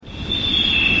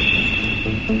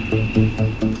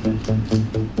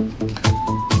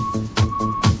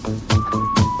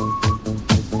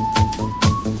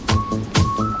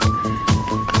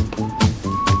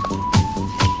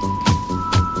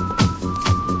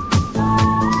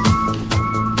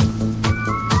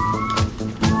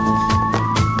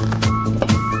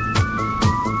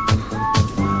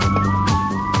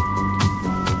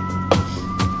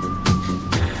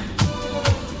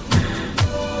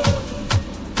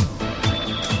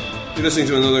You're listening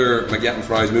to another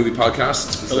Mcyapandfries movie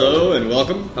podcast. Hello and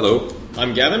welcome. Hello.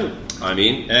 I'm Gavin. I'm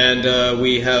Ian. And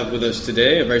we have with us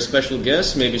today a very special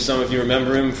guest. Maybe some of you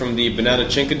remember him from the Banana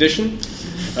Chink edition.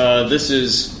 This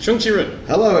is Chung Chirin.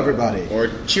 Hello, everybody. Or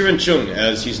Chirin Chung,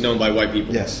 as he's known by white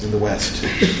people. Yes, in the West.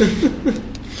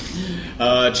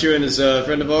 Chirin is a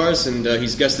friend of ours, and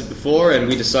he's guested before, and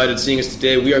we decided, seeing us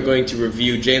today, we are going to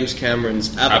review James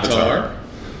Cameron's Avatar.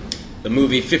 The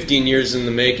movie 15 years in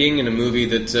the making, and a movie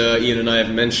that Ian and I have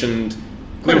mentioned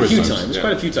quite a few times. Yeah.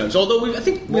 Quite a few times. Although I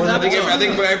think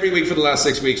every week for the last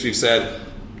 6 weeks we've said,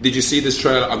 "Did you see this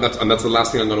trailer?" And that's the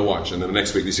last thing I'm going to watch. And then the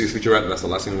next week, "Did you see this featurette?" And that's the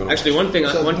last thing I'm going to watch. Actually, one thing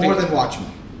more than Watchmen.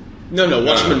 No,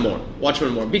 Watchmen more.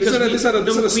 Watchmen more. Because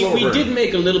we did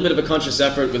make a little bit of a conscious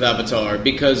effort with Avatar,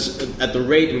 because at the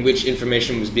rate in which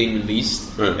information was being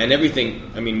released and everything,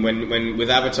 I mean, when with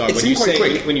Avatar,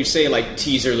 when you say like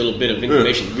teaser, a little bit of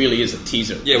information, it really is a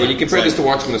teaser. Yeah, when you compare this to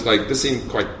Watchmen, it's like, this seemed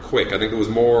quite quick. I think there was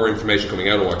more information coming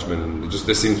out of Watchmen, and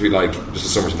this seems to be like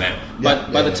just so much now.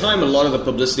 But by the time a lot of the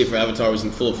publicity for Avatar was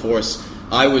in full force,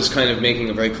 I was kind of making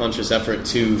a very conscious effort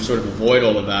to sort of avoid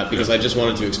all of that, because I just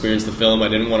wanted to experience the film. I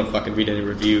didn't want to fucking read any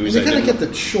reviews. They kind of kept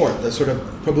it short, the sort of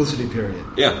publicity period.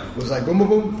 Yeah. It was like, boom, boom,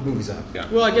 boom, the movie's out. Yeah.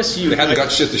 Well, I guess they hadn't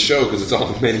got shit to show because it's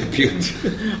all made in computer.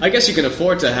 I guess you can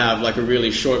afford to have like a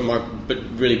really short, but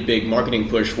really big marketing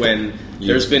push when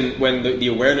when the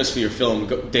awareness for your film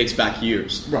dates back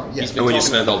years. Right, yeah. And when you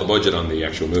spent all the budget on the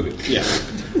actual movie. Yeah.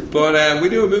 But we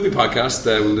do a movie podcast.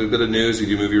 We'll do a bit of news. We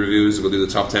do movie reviews. We'll do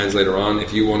the top 10s later on.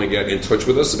 If you want to get in touch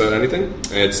with us about anything,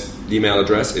 the email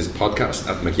address is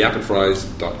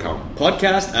podcast@mcyapandfries.com.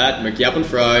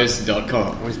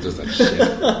 Podcast@mcyapandfries.com. Always does that shit.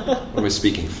 Am I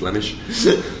speaking Flemish?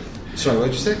 Sorry, what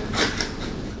did you say?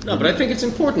 No, but I think it's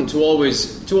important to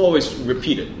always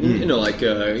repeat it. You know, like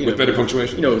with better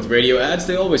punctuation. You know, with radio ads,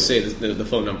 they always say the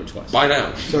phone number twice. By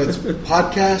now. So it's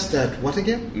podcast at what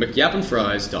again?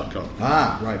 Mcyapandfries.com.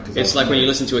 Ah, right. It's like when you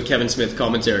listen to a Kevin Smith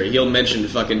commentary, he'll mention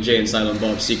fucking Jay and Silent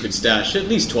Bob's secret stash at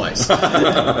least twice.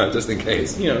 Just in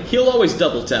case. You know, he'll always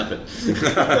double tap it.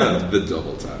 The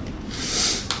double tap.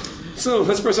 So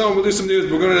let's press on. We'll do some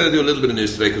news. We're going to do a little bit of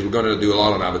news today because we're going to do a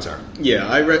lot on Avatar. Yeah,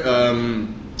 I read.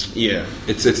 Yeah,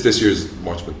 it's this year's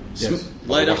Watchmen. Yes.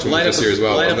 Light up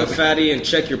a fatty and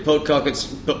check your coat pockets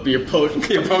for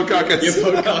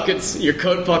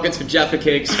Jaffa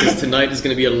cakes, because tonight is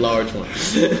going to be a large one.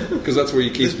 Because that's where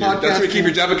you keep your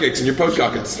Jaffa cakes and your pot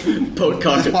cockets. This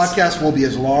podcast will be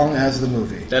as long as the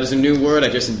movie. That is a new word. I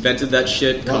just invented that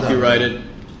shit. Copyrighted.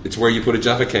 It's where you put a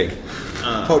Jaffa cake.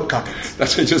 Pot cockets. That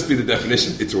should just be the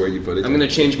definition. It's where you put it. I'm going to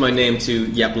change my name to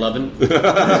Yap Lovin'.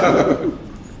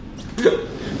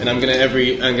 And I'm gonna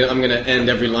end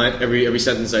every line, every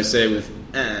sentence I say with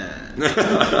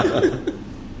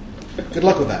Good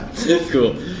luck with that.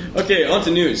 Cool. Okay, on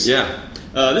to news. Yeah.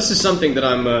 This is something that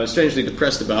I'm strangely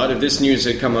depressed about. If this news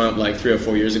had come out like 3 or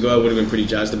 4 years ago, I would have been pretty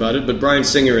jazzed about it. But Bryan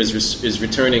Singer is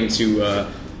returning to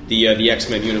the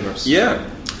X-Men universe. Yeah.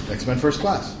 X-Men First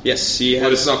Class. Yes, he has.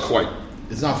 But it's not quite.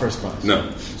 It's not First Class. No.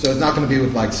 So it's not going to be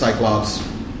with like Cyclops,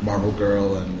 Marvel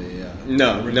Girl, and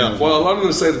No. Well, a lot of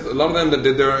them that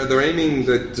they're aiming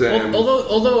that.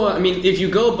 Although I mean, if you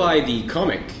go by the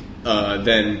comic,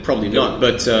 then probably not.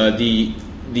 But the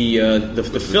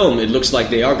film, it looks like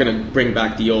they are going to bring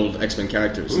back the old X-Men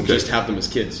characters and just have them as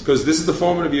kids. Because this is the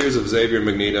formative years of Xavier and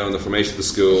Magneto and the formation of the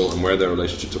school and where their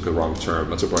relationship took a wrong turn.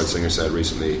 That's what Bryan Singer said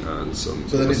recently. And so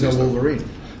that means no Wolverine.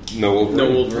 No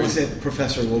Wolverine. He said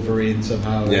Professor Wolverine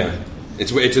somehow. Yeah,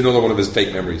 it's another one of his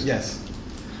fake memories. Yes.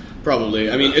 Probably.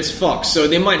 I mean, it's Fox, so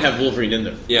they might have Wolverine in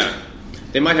there. Yeah.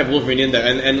 They might have Wolverine in there,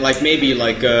 and like maybe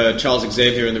like Charles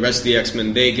Xavier and the rest of the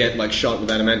X-Men, they get like shot with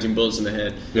adamantium bullets in the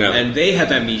head, and they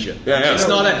have amnesia. Yeah.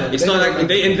 And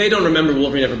they don't remember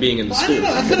Wolverine ever being in the school.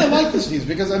 I kind of like this news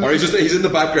because or he's in the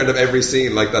background of every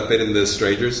scene, like that bit in The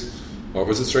Strangers. Or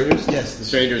was it Strangers? Yes, The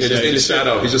Strangers. Yeah, in the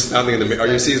shadow, he's just standing in the mirror. Or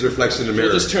you see his reflection in the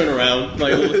mirror. He'll just turn around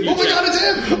like a little Hugh oh my God, it's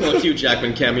him! Little Hugh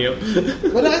Jackman cameo.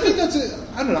 But I think that's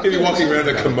I don't know. He'll be walking around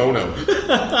in a kimono.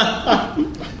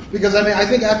 Because I mean, I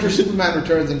think after Superman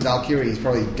Returns and Valkyrie, he's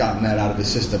probably gotten that out of his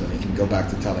system, and he can go back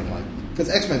to telling like. Because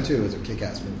X-Men 2 is a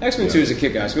kick-ass movie. X-Men 2 is a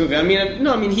kick-ass movie. I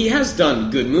mean, he has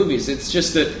done good movies. It's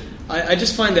just that I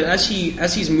just find that as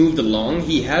he's moved along,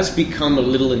 he has become a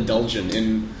little indulgent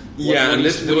in what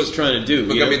he's trying to do.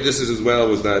 Look, I mean, this is as well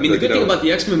was that. I mean, the good thing about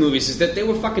the X-Men movies is that they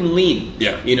were fucking lean.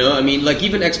 Yeah. You know, I mean, like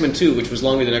even X-Men 2, which was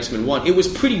longer than X-Men 1, it was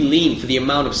pretty lean for the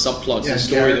amount of subplots and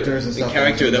story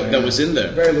that was in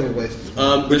there. Very little wasted.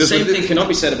 The same thing cannot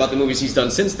be said about the movies he's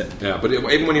done since then. Yeah, but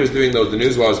even when he was doing those, the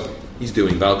news was he's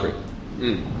doing Valkyrie.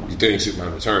 He's doing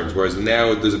Superman Returns, whereas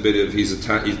now there's a bit of he's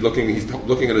looking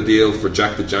at a deal for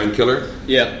Jack the Giant Killer.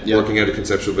 Yeah. Working out a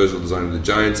conceptual visual design of the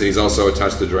Giants, and he's also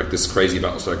attached to direct this crazy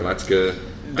Battlestar Galactica.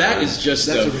 That is just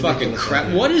a fucking crap.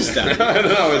 Idea. What is that? I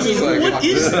know. What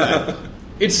is that?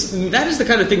 That is the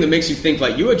kind of thing that makes you think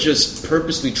like you are just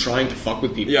purposely trying to fuck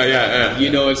with people. Yeah.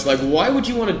 You know, it's like why would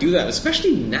you want to do that,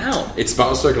 especially now? It's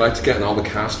Battlestar Galactica, and all the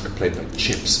cast are played by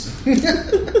chimps.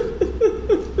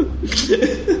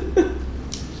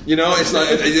 You know, it's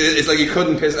like you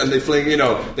couldn't piss, and they fling. You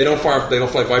know, they don't fly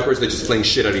Vipers. They just fling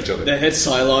shit at each other. The head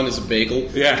Cylon is a bagel.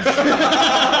 Yeah.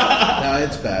 No,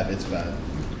 it's bad. It's bad.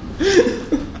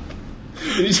 The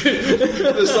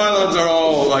Cylons are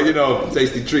all like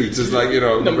tasty treats. It's like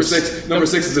number six. Number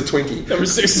 6 is a Twinkie. Number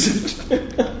 6.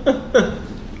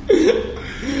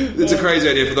 It's a crazy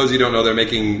idea. For those of you who don't know, they're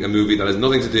making a movie that has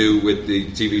nothing to do with the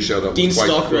TV show that was quite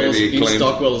creatively acclaimed. Dean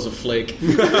Stockwell is a flake.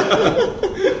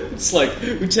 It's like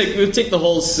we take the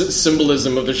whole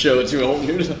symbolism of the show to a whole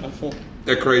new level.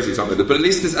 They're crazy, something. But at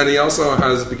least and he also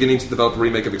has beginning to develop a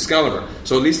remake of Excalibur.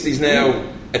 So at least he's now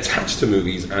attached to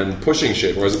movies and pushing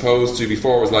shit, whereas opposed to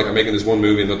before it was like I'm making this one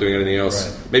movie and not doing anything else.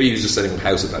 Right. Maybe he was just setting up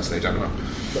house at that stage. I don't know.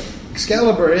 But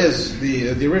Excalibur is the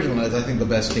original. Is I think the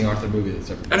best King Arthur movie that's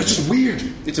ever. And it's just weird.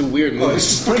 It's a weird movie. It's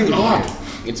just fucking odd.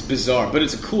 It's bizarre, but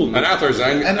it's a cool movie. And Arthur's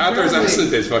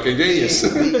accent is fucking genius.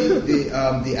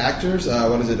 The actors,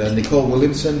 what is it? Nicole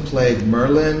Williamson played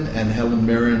Merlin, and Helen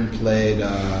Mirren played.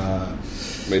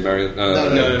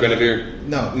 Guinevere?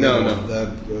 No.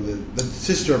 The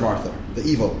sister of Arthur, the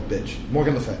evil bitch,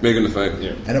 Morgan Le Fay.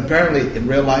 Yeah. And apparently, in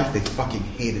real life, they fucking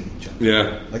hated each other.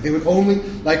 Yeah. Like they would only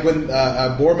when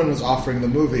Borman was offering the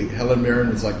movie, Helen Mirren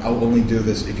was like, "I'll only do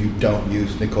this if you don't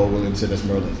use Nicole Williamson as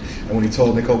Merlin." And when he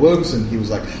told Nicole Williamson, he was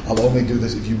like, "I'll only do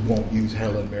this if you won't use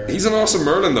Helen Mirren." He's an awesome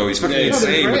Merlin, though. He's fucking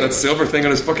insane with that silver thing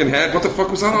on his fucking head. What the fuck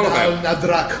was that all about?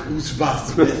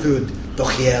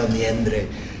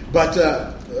 But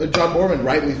John Borman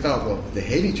rightly felt, well, if they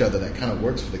hate each other, that kind of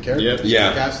works for the character.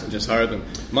 Yeah. Just hire them.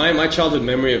 My childhood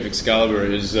memory of Excalibur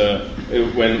is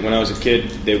when I was a kid,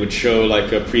 they would show like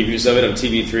previews of it on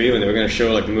TV3 when they were going to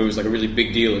show like the movie was like a really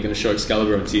big deal. They're going to show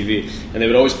Excalibur on TV, and they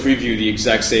would always preview the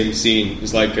exact same scene.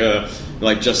 It's like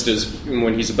just as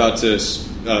when he's about to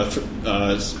stab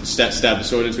the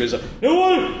sword into his. No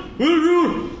one will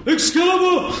do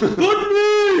Excalibur but me.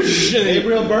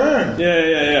 Gabriel Byrne.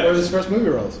 Yeah. One of his first movie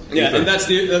roles. Yeah, and that's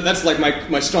like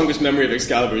my strongest memory of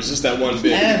Excalibur is just that one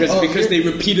bit because they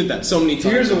repeated that so many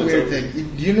times. Here's a weird thing.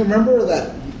 Do you remember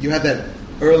that you had that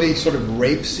early sort of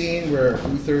rape scene where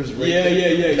Uther's raped?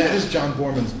 Yeah. That is John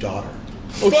Borman's daughter.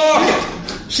 Oh,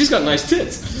 fuck! She's got nice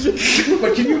tits.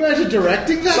 But can you imagine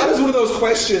directing that? That is one of those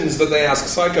questions that they ask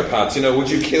psychopaths. Would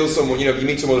you kill someone? If you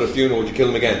meet someone at a funeral, would you kill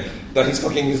them again? That he's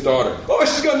fucking his daughter. Oh,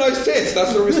 she's got nice tits.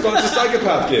 That's the response a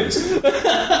psychopath gives.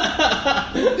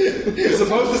 You're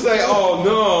supposed to say, "Oh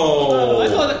no." I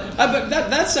thought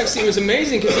that sex scene was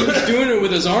amazing because he was doing it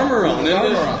with his armor on.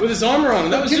 With his armor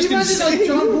on. That was just insane. Like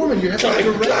John Borman, you have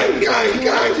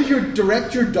to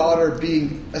direct your daughter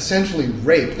being essentially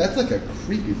raped. That's like a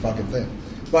creepy fucking thing.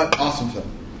 But awesome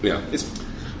film. Yeah.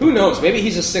 Who knows? Maybe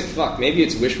he's a sick fuck. Maybe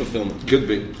it's wish fulfillment. Could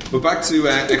be. But back to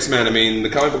X-Men. I mean, the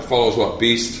comic book follows what?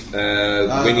 Beast,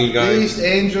 Wingy guy. Beast,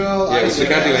 Angel. Yeah, so they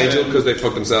can't do Angel because they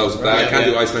fucked themselves with that. Can't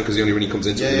do Iceman because he only really comes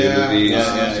into the new movies.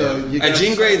 And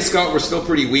Jean Grey and Scott were still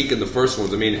pretty weak in the first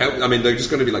ones. I mean, they're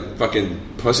just going to be like fucking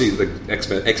pussy, like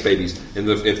X-babies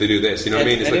if they do this. You know what I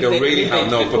mean? It's like they'll really have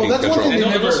no fucking control.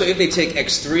 And also, if they take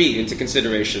X3 into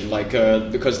consideration, like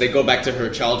because they go back to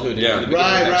her childhood.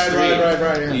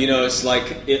 Right. Yeah. It's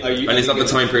like. And it's not the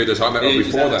time period they're talking about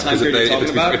before that. Because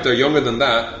if they're younger than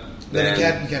that, then you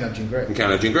can't have Jean Grey. You can't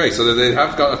have Jean Grey. So they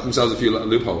have got themselves a few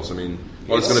loopholes. I mean,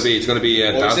 what it's going to be? It's going to be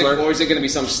Dazzler. Or is it going to be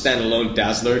some standalone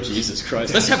Dazzler? Jesus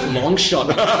Christ! Let's have long shot.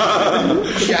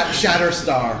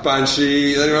 Shatterstar.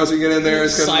 Banshee. Anyone else we get in there?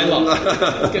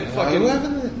 Psylocke. Get fucking.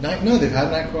 No, they've had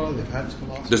Nightcrawler. They've had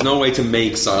Colossus. There's no way to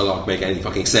make Psylocke make any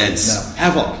fucking sense. No.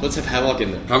 Havoc. Let's have Havoc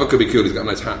in there. Havoc could be cool. He's got a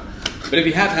nice hat. But if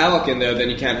you have Havoc in there, then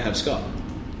you can't have Scott.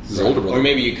 His older brother. Or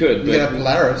maybe you could. You could have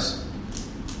Polaris.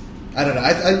 I don't know.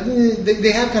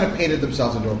 They have kind of painted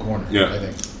themselves into a corner. Yeah. I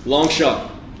think. Long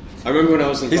shot. I remember when I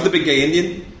was in. He's the big gay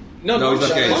Indian. No, he's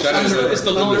not gay. It's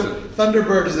the long.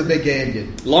 Thunderbird is the big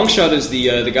alien. Longshot is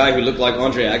the guy who looked like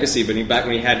Andre Agassi, but back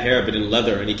when he had hair but in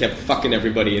leather, and he kept fucking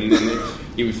everybody. And then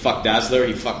he would fuck Dazzler,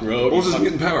 he fucked Rogue. What was his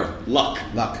mutant power? Luck.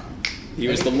 He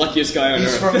was the luckiest guy on Earth.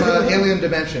 He's from Alien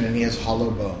Dimension, and he has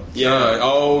hollow bones. Yeah.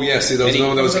 Oh, yeah. See, those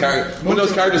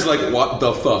characters like, what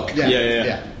the fuck?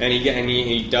 Yeah. And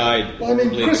he died. Well, I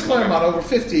mean, Chris Claremont over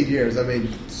 15 years. I mean,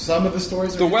 some of the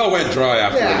stories. The well went dry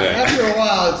after a day. After a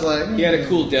while, it's like he had a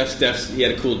cool death. He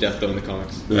had a cool death though in the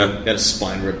comics. Yeah. He had a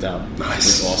spine ripped out.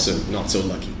 Nice. Which was also not so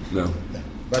lucky. No.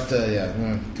 But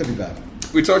could be bad.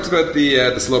 We talked about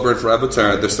the slow burn for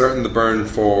Avatar. They're starting to burn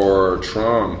for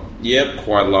Tron. Yep,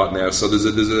 quite a lot now. So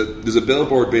there's a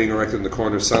billboard being erected in the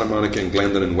corner of Santa Monica and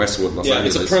Glendon and Westwood, Los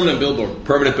Angeles. It's a permanent billboard.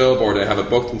 Permanent billboard. They have it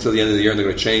booked until the end of the year, and they're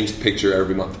going to change the picture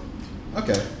every month.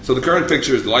 Okay. So the current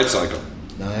picture is the light cycle.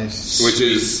 Nice. Which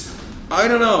is, I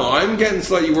don't know. I'm getting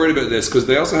slightly worried about this because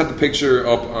they also had the picture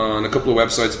up on a couple of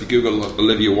websites. If you Google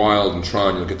Olivia Wilde and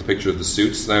Tron, you'll get the picture of the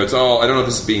suits. Now it's all. I don't know if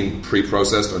this is being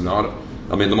pre-processed or not.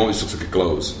 I mean, the moment it looks like it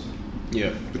glows.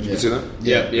 Yeah. Did you see that?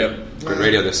 Yeah. Great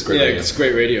radio, this. Great radio. It's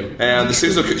great radio. And the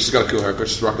suit's okay. She's got a cool haircut.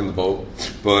 She's rocking the bow.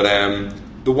 But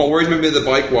what worries me about the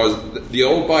bike was the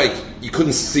old bike, you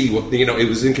couldn't see what, it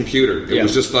was in computer. It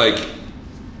was just like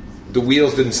the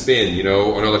wheels didn't spin, and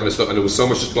all that kind of stuff. And it was so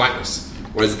much just blackness.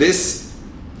 Whereas this,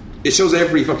 it shows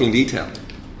every fucking detail.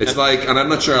 It's like, and I'm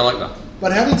not sure I like that.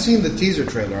 But having seen the teaser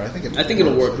trailer, I think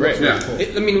it'll work great. Yeah.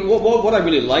 I mean, what I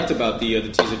really liked about the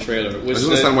teaser trailer was I just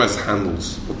understand why it's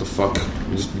handles. What the fuck?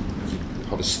 You just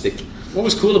have a stick. What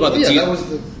was cool about the teaser?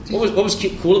 What was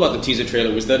cool about the teaser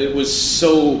trailer was that it was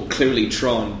so clearly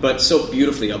Tron, but so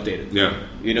beautifully updated. Yeah.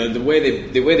 The way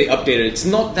they updated it, it's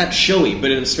not that showy, but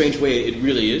in a strange way, it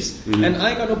really is. Mm-hmm. And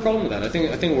I got no problem with that. I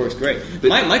think it works great.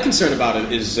 My concern about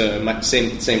it is my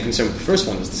same concern with the first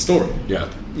one is the story. Yeah.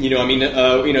 It's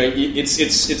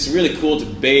really cool to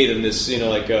bathe in this,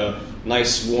 like a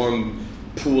nice warm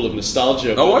pool of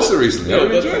nostalgia. I watched it recently.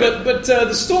 But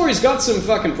the story's got some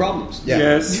fucking problems. Yeah.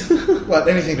 Yes. Well,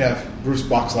 anything to have Bruce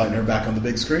Boxleitner back on the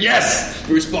big screen. Yes!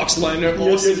 Bruce Boxleitner.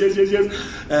 Awesome. Yes.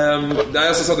 I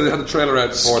also saw they had the trailer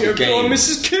out for the game.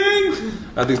 Mrs. King!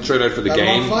 I think the trailer out for the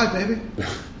game. Babylon 5, baby.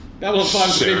 Babylon 5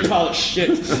 is a big pile of shit.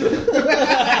 Get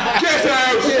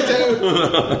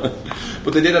out!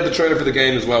 But they did have the trailer for the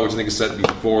game as well, which I think is set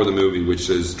before the movie, which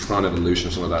is Tron Evolution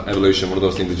or something like that. Evolution, one of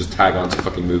those things that just tag on to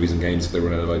fucking movies and games if they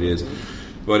run out of ideas.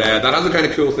 But that has a kind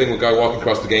of cool thing with a guy walking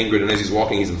across the game grid, and as he's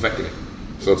walking, he's infecting it.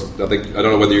 So I don't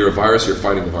know whether you're a virus or you're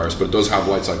fighting the virus, but it does have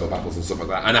light cycle battles and stuff like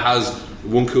that. And it has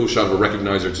one cool shot of a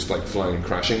recognizer just like flying and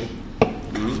crashing.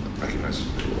 Recognizer.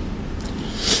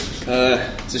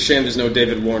 It's a shame there's no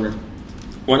David Warner.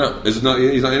 Why not? Is it not?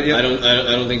 He's not in it yet? I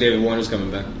don't think David Warner's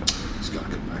coming back. He's got to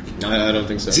come back. I don't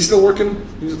think so. Is he still working?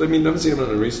 I haven't seen him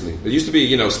on it recently. It used to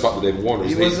be, Spot the David Warner.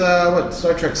 He was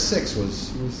Star Trek 6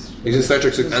 was. He was in Star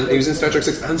Trek 6, and he was in Star Trek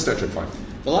 6 and Star Trek 5.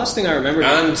 The last thing I remember,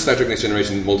 and Star Trek Next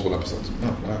Generation, multiple episodes.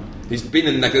 Oh wow! He's been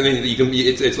in like,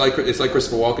 it's like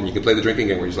Christopher Walken. You can play the drinking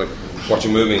game where you're just like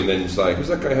watching a movie and then it's like, who's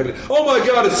that guy? Oh my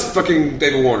god, it's fucking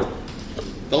David Warner.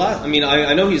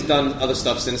 I know he's done other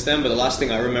stuff since then, but the last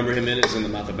thing I remember him in is in the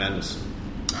Mouth of Madness.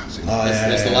 That's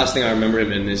the last thing I remember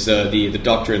him in is the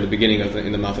Doctor in the beginning of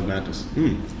in the Mouth of Madness.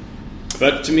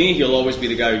 But to me, he'll always be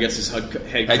the guy who gets his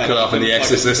head cut off in The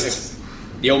Exorcist.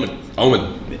 The Omen.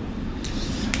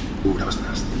 Ooh, that was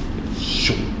nasty.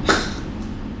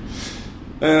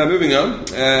 Moving on,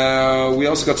 we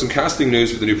also got some casting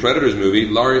news for the new Predators movie.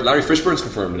 Larry Fishburne's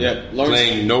confirmed.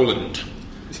 Playing Nolan.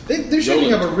 They're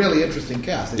shaping up a really interesting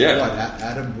cast. They got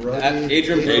Adam Brody,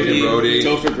 Adrian Brody,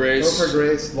 Topher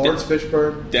Grace, Lawrence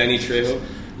Fishburne, Danny Trejo.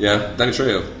 Yeah, Danny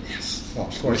Trejo. Yes. Well,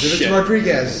 of course. If it's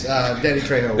Rodriguez, Danny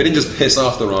Trejo. They didn't just piss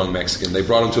off the wrong Mexican. They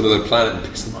brought him to another planet and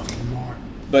pissed him off even more.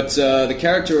 But the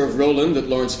character of Roland that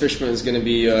Lawrence Fishburne is going to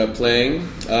be playing,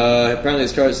 apparently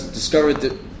is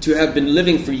discovered to have been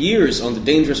living for years on the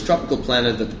dangerous tropical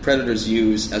planet that the Predators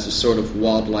use as a sort of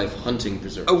wildlife hunting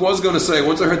preserve. I was going to say,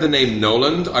 once I heard the name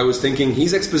Noland, I was thinking,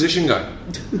 he's exposition guy.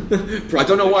 I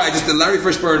don't know why, the Larry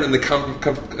Fishburne and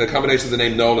the combination of the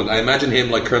name Noland, I imagine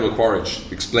him like Colonel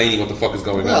Quaritch, explaining what the fuck is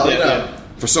going on.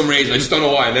 For some reason, I just don't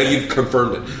know why, and then you've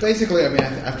confirmed it. Basically,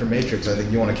 after Matrix, I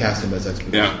think you want to cast him as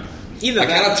exposition. Yeah. I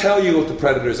cannot tell you what the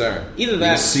Predators are. Either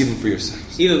that, you see them for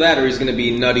yourselves. Either that, or he's going to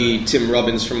be nutty Tim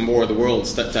Robbins from War of the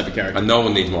Worlds, that type of character. And no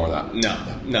one needs more of that. No.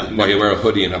 Well, you wear a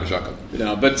hoodie and have a shotgun.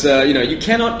 No, but you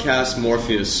cannot cast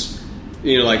Morpheus,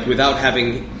 without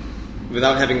having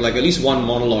like at least one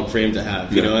monologue for him to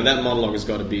have, and that monologue has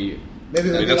got to be. Maybe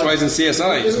that's why he's in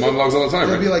CSI. He just monologues all the time.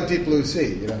 It'll be like Deep Blue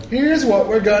Sea. Here's what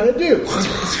we're gonna do.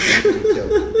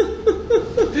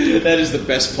 That is the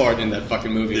best part in that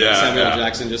fucking movie. Yeah, Samuel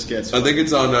Jackson just gets. I think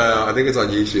it's on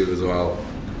YouTube as well.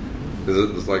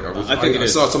 It's like I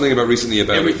saw something about recently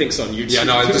about everything's on YouTube. Yeah,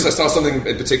 no, I saw something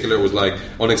in particular. It was like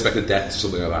unexpected deaths or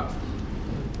something like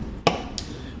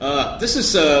that. This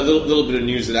is a little bit of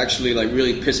news that actually like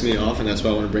really pissed me off, and that's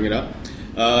why I want to bring it up.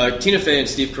 Tina Fey and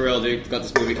Steve Carell, they've got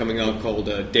this movie coming out called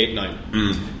Date Night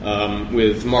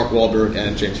with Mark Wahlberg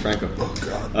and James Franco. Oh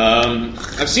God!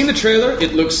 I've seen the trailer.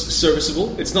 It looks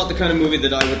serviceable. It's not the kind of movie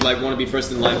that I would like want to be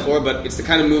first in line for, but it's the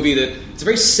kind of movie that it's a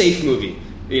very safe movie.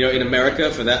 In America I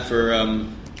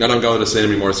don't go to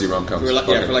cinema anymore to see rom-coms. For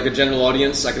like a general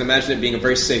audience, I can imagine it being a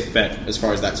very safe bet as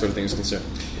far as that sort of thing is concerned.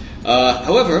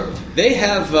 However, they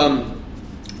have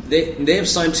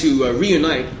signed to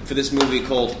reunite for this movie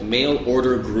called Mail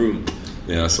Order Groom.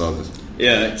 Yeah, I saw this.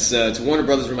 Yeah, it's a Warner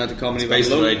Brothers romantic comedy. It's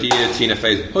based on an idea Tina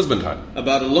Fey's husband had.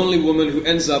 About a lonely woman who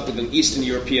ends up with an Eastern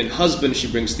European husband she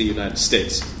brings to the United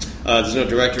States. There's no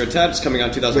director attached. It's coming out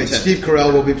in 2010. Wait, Steve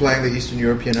Carell will be playing the Eastern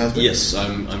European husband? Yes,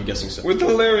 I'm guessing so. With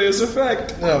hilarious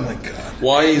effect. Oh my God.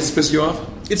 Why is it pissing you off?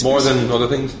 It's more than other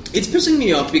things? It's pissing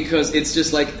me off because it's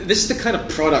just like, this is the kind of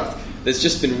product that's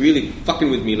just been really fucking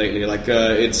with me lately. Like,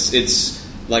 it's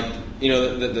like,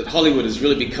 that Hollywood has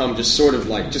really become just sort of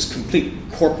like, just complete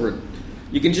corporate.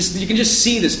 You can just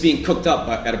see this being cooked up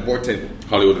at a board table.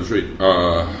 Hollywood Retreat.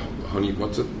 Honey,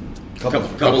 what's it?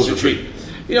 Couples Retreat.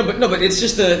 But it's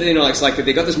just it's like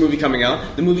they got this movie coming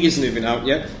out. The movie isn't even out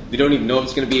yet. They don't even know if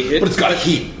it's going to be a hit. But it's got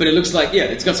heat. But it looks like,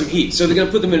 it's got some heat. So they're going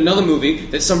to put them in another movie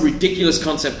that's some ridiculous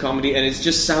concept comedy, and it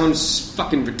just sounds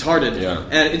fucking retarded. Yeah.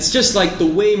 And it's just like the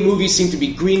way movies seem to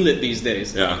be greenlit these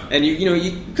days. Yeah. And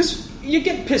because you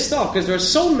get pissed off because there's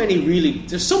so many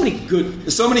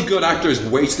good actors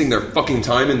wasting their fucking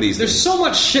time in these. There's so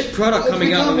much shit product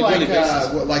coming out on a daily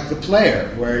basis. Like The Player,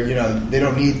 where they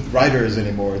don't need writers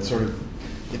anymore. It's sort of.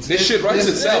 This shit writes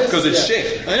itself because it's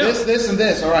shit. I know. This, and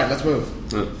this. All right, let's move.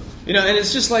 And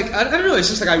it's just like I don't know. It's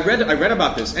just like I read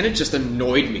about this, and it just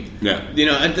annoyed me. Yeah.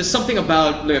 And there's something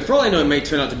about. For all I know, it may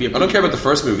turn out to be. I don't care about the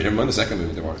first movie. Never mind the second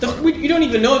movie. You don't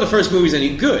even know if the first movie's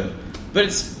any good, but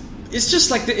it's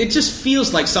just like it just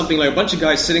feels like something like a bunch of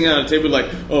guys sitting at a table like,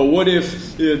 oh, what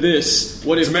if this?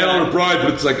 What if it's Man on a Bride?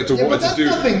 But it's like it's a but that's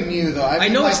nothing new though. I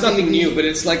know it's nothing new, but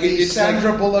it's like it's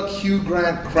Sandra Bullock, Hugh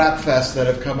Grant crap fest that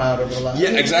have come out over the last.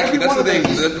 Yeah, exactly. That's the thing.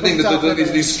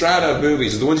 These strata of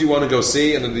movies, the ones you want to go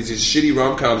see, and then these shitty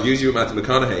rom-coms, usually with Matthew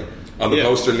McConaughey on the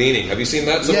poster leaning. Have you seen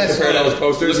that? Some compared to those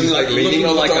posters, he's like leaning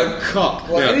all the time. A cock.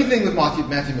 Well, anything with Matthew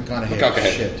McConaughey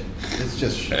is shit. It's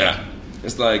just shit. Yeah.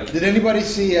 It's like... Did anybody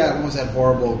see, what was that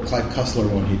horrible Clive Cussler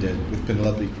one he did with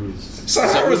Penelope Cruz?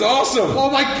 That was awesome! Oh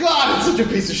my God, it's such a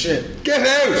piece of shit. Get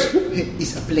out!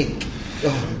 He's a blink.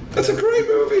 Oh, that's a great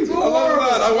movie. It's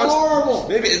horrible.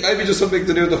 Maybe it might be just something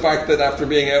to do with the fact that after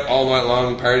being out all night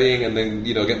long partying and then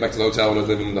getting back to the hotel when I was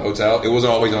living in the hotel, it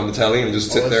wasn't always on the telly and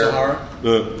just sit there.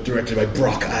 Directed by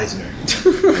Brock Eisner.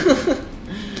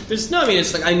 It's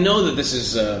like I know that this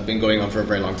has been going on for a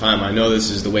very long time. I know this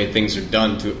is the way things are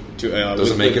done.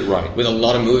 Doesn't make it right with a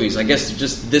lot of movies. I guess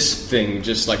just this thing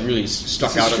just like really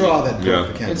struck out. It's a straw that broke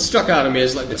the camel. It struck out at me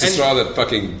as like it's a straw that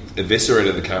fucking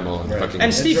eviscerated the camel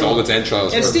and Steve all its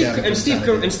entrails. And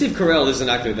Steve Carell is an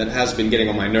actor that has been getting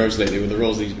on my nerves lately with the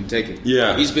roles that he's been taking.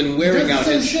 Yeah, he's been wearing out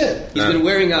his shit. He's been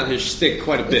wearing out his shtick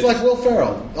quite a bit. It's like Will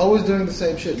Ferrell, always doing the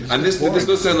same shit. And this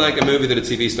does sound like a movie that a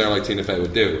TV star like Tina Fey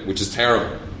would do, which is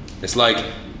terrible. It's like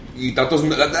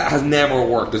that has never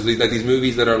worked. There's like these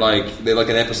movies that are they're like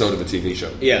an episode of a TV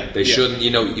show. Yeah, they shouldn't.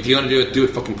 If you're going to do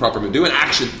it fucking properly. Do an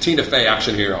action Tina Fey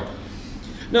action hero.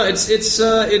 No, it's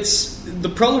the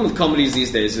problem with comedies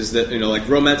these days is that like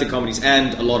romantic comedies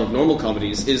and a lot of normal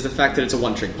comedies is the fact that it's a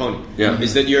one-trick pony. Yeah,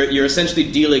 is that you're essentially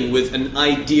dealing with an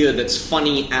idea that's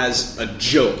funny as a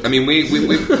joke. I mean, we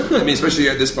especially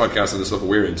at this podcast and the stuff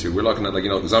we're into, we're looking at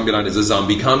Zombieland is a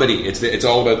zombie comedy. It's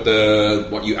all about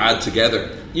what you add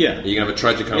together. Yeah, you can have a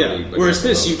tragic comedy. Yeah.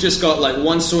 Whereas you've just got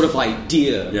one sort of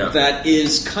idea that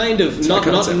is kind of not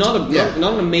an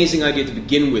amazing idea to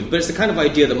begin with, but it's the kind of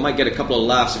idea that might get a couple of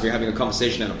laughs if you're having a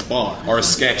conversation at a bar or a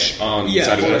sketch on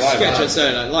Saturday Night Live. Sketch on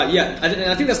Saturday Night Live. Yeah,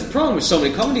 and I think that's the problem with so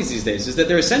many comedies these days is that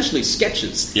they're essentially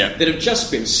sketches that have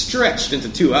just been stretched into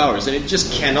 2 hours, and it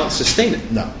just cannot sustain it.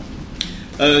 No.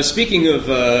 Speaking of.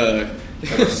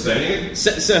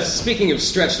 Speaking of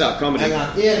stretched out comedy. Hang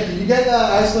on. Ian, can you get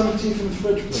ice lemon tea from the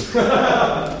fridge, please?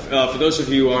 For those of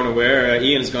you who aren't aware,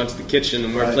 Ian's gone to the kitchen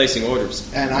and we're placing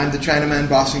orders. And I'm the Chinaman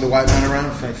bossing the white man around.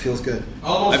 It feels good.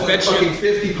 Almost like fucking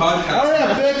 50 podcasts. Oh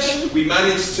yeah, bitch! We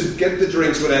managed to get the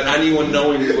drinks without anyone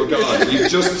knowing we were gone.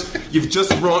 You've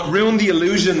just ruined the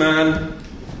illusion, man.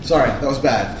 Sorry, that was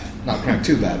bad. Not Crank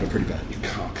too bad, but pretty bad. You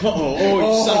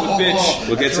son of a bitch.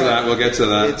 We'll get to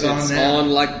that. It's on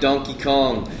like Donkey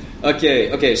Kong.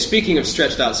 Okay. Speaking of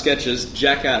stretched out sketches,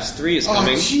 Jackass 3 is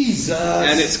coming. Oh, Jesus.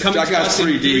 And it's coming Jackass to us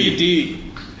in 3D.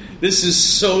 This is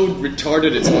so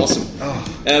retarded, it's awesome.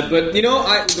 But,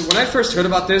 when I first heard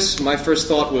about this, my first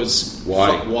thought was,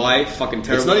 why? Fucking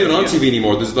terrible. It's not even on TV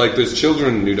anymore. There's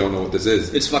children who don't know what this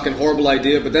is. It's fucking horrible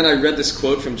idea. But then I read this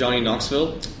quote from Johnny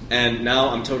Knoxville, and now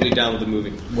I'm totally down with the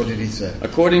movie. What did he say?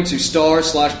 According to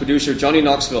star/producer Johnny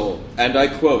Knoxville, and I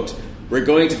quote, "We're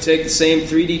going to take the same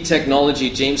 3D technology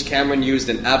James Cameron used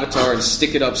in Avatar and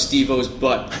stick it up Steve-O's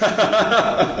butt.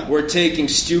 We're taking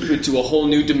stupid to a whole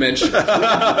new dimension."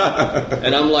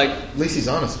 And I'm like... At least he's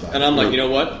honest about it. And I'm like, you know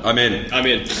what? I'm in.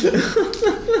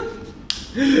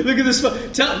 Look at this.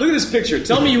 Look at this picture.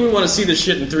 Tell me you wouldn't want to see this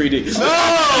shit in 3D.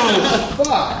 No!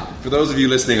 Fuck! For those of you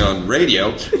listening on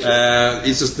radio,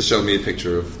 he's just to show me a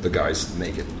picture of the guys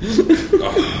naked.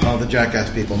 Oh, the Jackass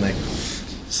people naked.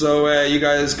 So, you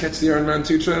guys catch the Iron Man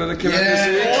 2 trailer that came out this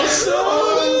week?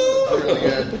 Awesome! Really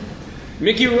good.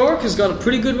 Mickey Rourke has got a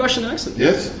pretty good Russian accent.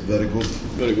 Yes, very good.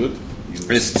 Very good.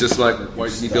 It's just like, why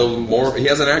didn't you build more? He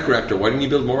has an actor actor. Why didn't you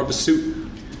build more of a suit?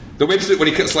 The whip suit, when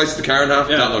he slices the car in half,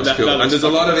 that looks cool. And there's a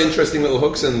lot of interesting little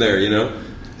hooks in there, And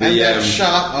that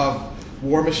shot of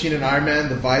War Machine and Iron Man,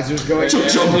 the visors going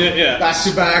back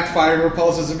to back, firing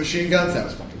repulsors and machine guns. That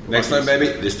was fucking cool. Next time, baby.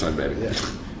 This time, baby. Yeah.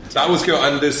 That was cool.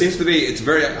 And there seems to be, I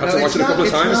had to watch it a couple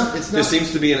of times. There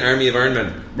seems to be an army of Iron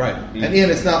Men. Right. And Ian,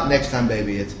 it's not next time,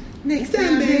 baby. It's next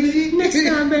time, baby. Next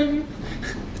time, baby.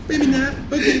 Maybe not.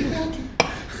 Okay.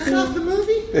 I love the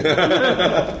movie.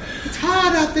 It's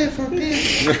hard out there for a pig.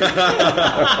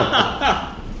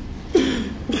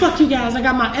 Fuck you guys, I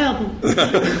got my album.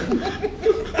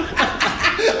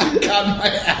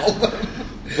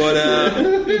 But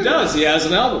he does. He has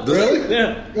an album. Really?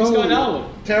 Yeah. He's got an album.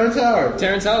 Terrence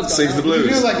Howard. Sings the blues.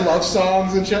 Does he do like love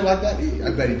songs and shit like that?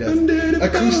 I bet he does.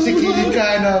 Acoustic-y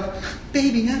kind of.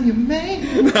 Baby, I'm your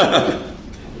man.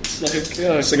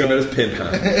 Sing about his pimp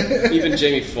hat. Even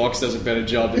Jamie Foxx does a better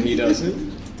job than he does.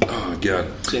 Oh god.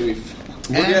 Jamie Foxx.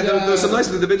 There's some nice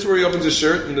the bits where he opens his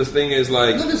shirt and the thing is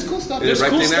like there's cool stuff. There's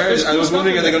cool stuff. I was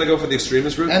wondering, are they going to go for the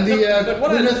extremist route? And the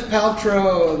Gwyneth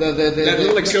Paltrow, that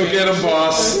little go get him,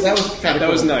 boss. That was kind of cool.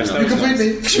 That was nice. You complete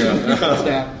me.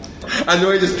 And the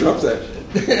way he just drops it.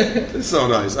 It's so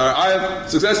nice. I have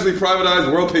successfully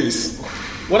privatized world peace.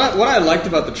 What I liked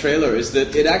about the trailer is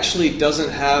that it actually doesn't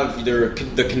have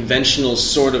the conventional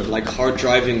sort of like hard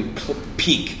driving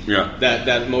peak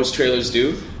that most trailers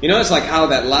do. It's like how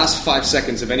that last 5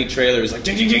 seconds of any trailer is like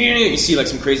ding, ding, ding, ding, you see like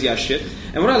some crazy ass shit.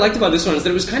 And what I liked about this one is that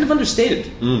it was kind of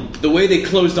understated. The way they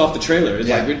closed off the trailer, it's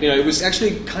like it was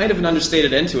actually kind of an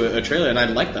understated end to a trailer, and I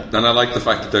like that. And I like the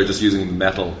fact that they're just using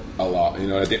metal a lot.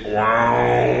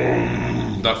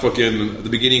 That fucking the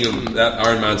beginning of that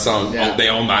Iron Man song. Yeah. They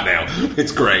own that now.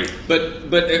 It's great. But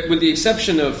with the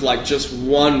exception of like just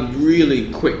one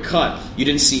really quick cut, you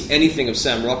didn't see anything of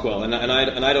Sam Rockwell, and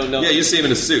I don't know. Yeah, you see him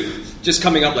in a suit, just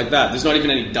coming up like that. There's not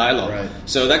even any dialogue. Right.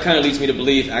 So that kind of leads me to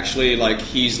believe actually like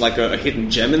he's like a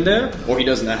hidden gem in there, or he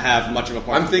doesn't have much of a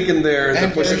part. I'm thinking they're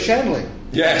pushing Shanley.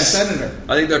 Yes, Senator.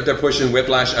 I think they're pushing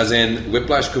Whiplash, as in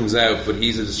Whiplash comes out, but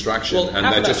he's a distraction, and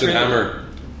that Justin Hammer.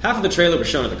 Half of the trailer was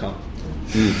shown at the con.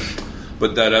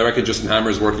 But that I reckon Justin Hammer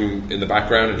is working in the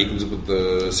background, and he comes up with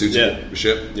the suits and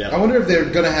shit. Yeah. I wonder if they're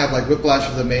going to have like Whiplash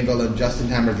as the main villain, Justin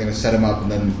Hammer is going to set him up, and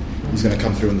then he's going to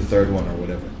come through in the third one or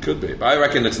whatever. Could be, but I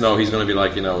reckon he's going to be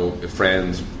like a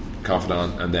friend,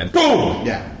 confidant, and then boom.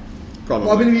 Yeah, probably.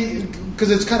 Well, I mean,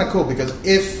 because it's kind of cool because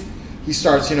if he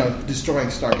starts, destroying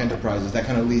Stark Enterprises, that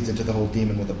kind of leads into the whole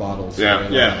demon with the bottles.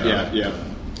 Yeah.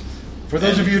 For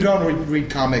those of you who don't read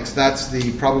comics, that's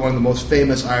probably one of the most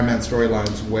famous Iron Man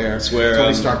storylines where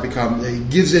Tony Stark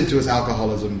gives into his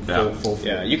alcoholism full.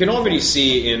 Yeah, you can already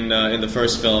see in the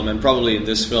first film and probably in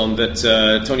this film that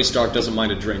Tony Stark doesn't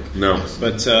mind a drink. No,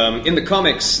 but in the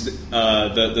comics,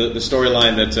 the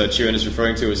storyline that Chirin is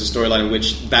referring to is a storyline in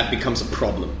which that becomes a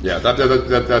problem. Yeah,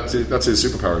 that's his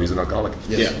superpower. He's an alcoholic.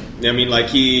 Yes. Yeah, I mean, like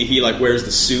he like wears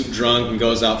the suit drunk and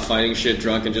goes out fighting shit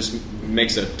drunk and just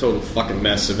makes a total fucking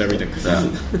mess of everything. Yeah.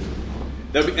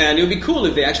 And it would be cool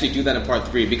if they actually do that in part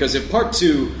 3, because if part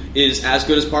 2 is as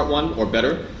good as part 1 or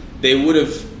better, they would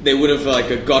have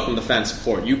like gotten the fan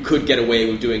support. You could get away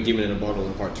with doing Demon in a Bottle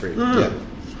in part 3. Yeah.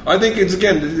 I think it's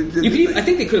again. I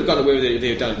think they could have gotten away with it if they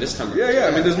had done it this time. Yeah.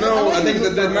 I mean, there's no. I think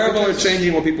that Marvel are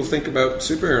changing what people think about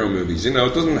superhero movies. It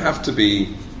doesn't have to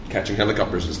be catching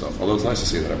helicopters and stuff. Although it's nice to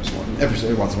see that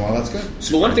every once in a while. That's good.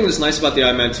 So one thing that's nice about the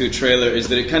Iron Man 2 trailer is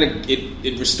that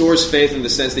it restores faith in the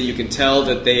sense that you can tell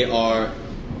that they are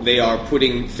they are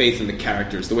putting faith in the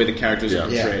characters, the way the characters are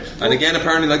portrayed. And again,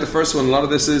 apparently, like the first one, a lot of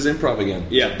this is improv again.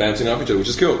 Yeah. Bouncing off each other, which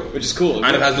is cool.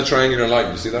 And it has the triangular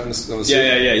light. You see that on the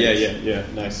scene? Yeah.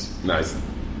 Nice.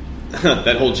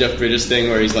 That whole Jeff Bridges thing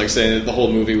where he's like saying that the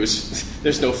whole movie was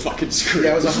there's no fucking script.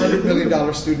 Yeah, it was $100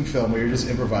 million student film where you're just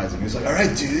improvising. He was like, all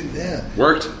right, dude,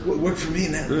 worked for me,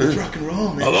 man. Let's rock and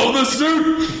roll, man. I love this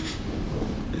suit.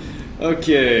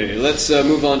 Okay, let's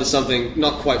move on to something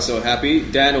not quite so happy.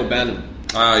 Dan O'Bannon.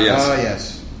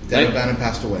 Yes. Dan O'Bannon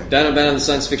passed away. Dan O'Bannon, the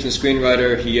science fiction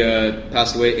screenwriter, he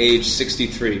passed away age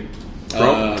 63. He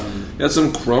had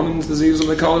some Crohn's disease, what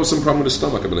they call it, some problem with his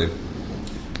stomach, I believe.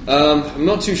 I'm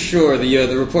not too sure.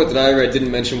 The report that I read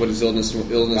didn't mention what his illness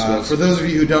was. For those of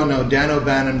you who don't know, Dan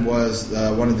O'Bannon was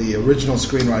one of the original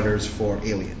screenwriters for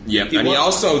Alien. Yeah, and he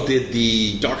also did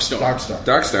the Dark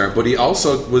Star, but he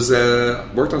also was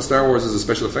worked on Star Wars as a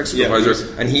special effects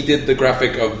supervisor, and he did the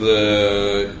graphic of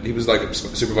he was like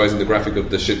supervising the graphic of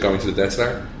the shit going to the Death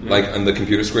Star, like on the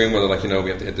computer screen, where like we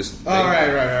have to hit this.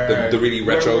 Right. The really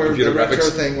retro computer graphics retro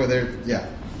thing where they're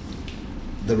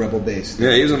the Rebel base.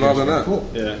 Yeah, he was involved in that. Cool.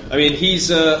 Yeah, I mean he's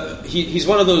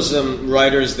one of those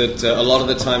writers that a lot of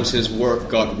the times his work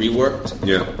got reworked.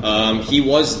 Yeah. He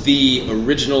was the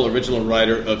original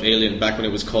writer of Alien back when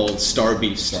it was called Star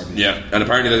Beast. Yeah, and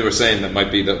apparently they were saying that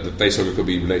might be that the facehugger could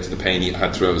be related to the pain he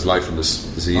had throughout his life from this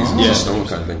disease, stone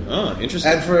kind of thing. Oh,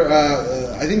 interesting. And for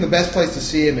I think the best place to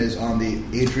see him is on the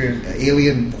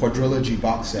Alien quadrilogy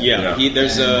box set. Yeah,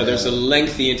 there's a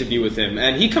lengthy interview with him,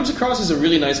 and he comes across as a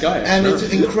really nice guy. And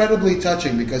it's incredibly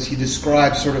touching because he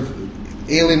describes sort of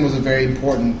Alien was a very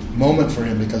important moment for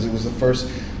him because it was the first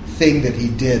thing that he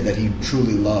did that he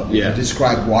truly loved. Yeah. He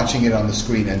described watching it on the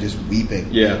screen and just weeping.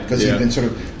 Yeah. Because he'd been sort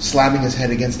of slamming his head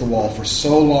against the wall for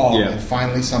so long, Yeah. and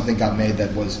finally something got made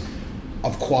that was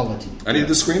of quality. And he did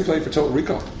the screenplay for Total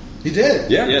Recall. He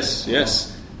did. Yeah. Yes.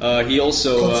 He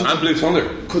also and Blue Thunder.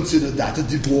 Consider that a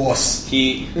divorce.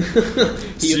 He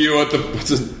see you at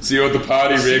the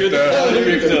party,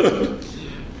 Richter.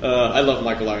 I love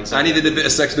Michael Ironside. And he did a bit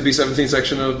of Sex to the B-17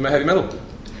 section of Heavy Metal.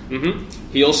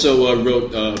 Mm-hmm. He also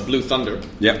wrote Blue Thunder.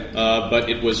 Yeah. But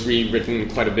it was rewritten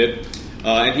quite a bit.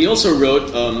 And he also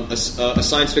wrote a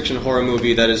science fiction horror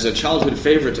movie that is a childhood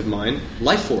favorite of mine,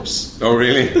 Life Force. Oh,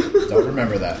 really? Don't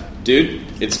remember that. Dude,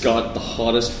 it's got the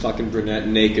hottest fucking brunette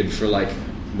naked for like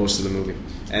most of the movie.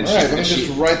 And all right, let me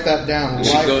just write that down.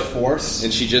 Life Force.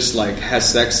 And she just like has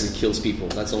sex and kills people.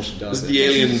 That's all she does. The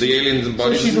aliens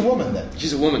embodied. So she's a woman then?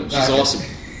 She's a woman. She's awesome.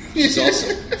 She's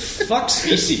awesome. Fuck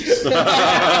Species.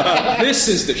 This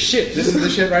is the shit. This is the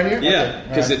shit right here? Yeah,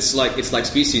 because it's like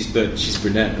Species, but she's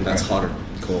brunette and that's hotter.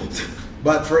 Cool.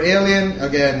 But for Alien,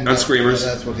 again... And Screamers.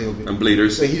 That's what he'll be. And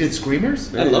Bleeders. Wait, he did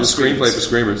Screamers? I love screenplay for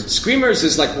Screamers. Screamers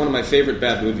is like one of my favorite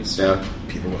bad movies. Yeah.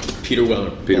 Peter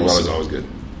Weller. Peter Weller's always good.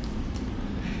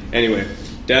 Anyway,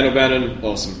 Dan O'Bannon,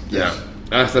 awesome. Yeah.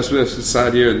 That's a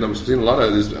sad year. And I've seen a lot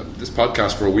of this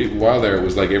podcast for a while there. It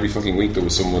was like every fucking week there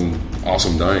was someone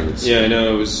awesome dying. I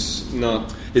know. It was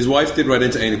not... His wife did write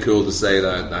into Ain't It Cool to say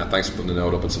that thanks for putting the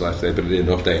note up and stuff like that. But it did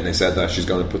an update, and they said that she's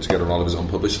going to put together all of his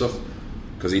unpublished stuff.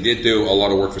 Because he did do a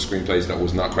lot of work for screenplays that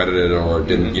was not credited or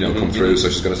didn't, come through. So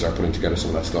she's going to start putting together some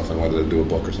of that stuff and whether to do a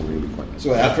book or something would be quite nice.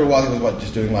 So after a while, he was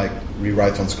just doing like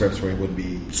rewrites on scripts where he would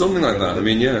be something like that. I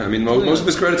mean, most of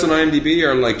his credits on IMDb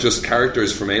are like just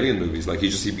characters from Alien movies. Like he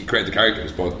created the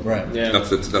characters, but that's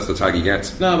the tag he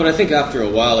gets. No, but I think after a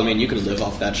while, I mean, you could live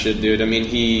off that shit, dude. I mean,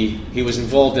 he was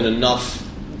involved in enough.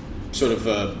 Sort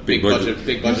of big budget.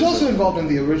 He was also involved in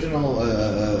the original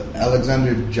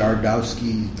Alexander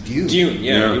Jardowski Dune.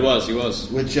 He was.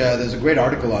 Which there's a great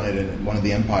article on it in one of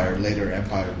the later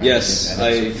Empire magazines. Yes,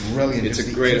 and it's brilliant. It's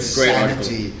a great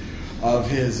article of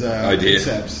his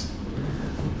concepts.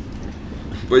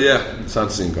 But yeah, sad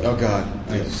to see him go. Oh god,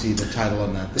 I see the title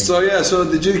on that thing. So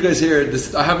did you guys hear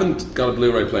this? I haven't got a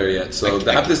Blu-ray player yet, so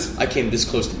they have this. I came this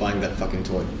close to buying that fucking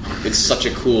toy. It's such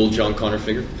a cool John Connor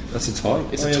figure. That's a toy.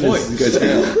 It's a toy.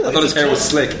 I thought his hair was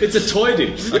slick. It's a toy,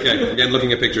 dude. Okay, again,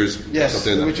 looking at pictures. Yes,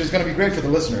 which is going to be great for the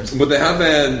listeners. But they have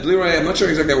Blu-ray. I'm not sure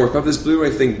exactly how it works. They have this Blu-ray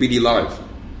thing, BD Live.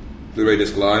 Blu-ray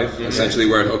disc live, essentially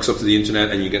where it hooks up to the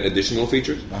internet and you get additional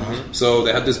features. So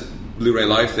they had this Blu-ray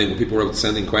live thing where people were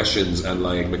sending questions and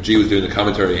like McGee was doing the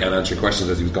commentary and answering questions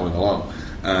as he was going along.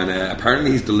 And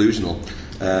apparently he's delusional.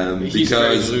 He's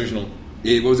very delusional.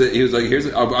 He was like,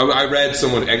 I read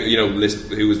someone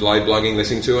who was live blogging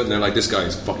listening to it, and they're like, this guy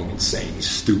is fucking insane. He's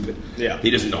stupid. Yeah,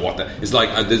 he doesn't know what that. It's like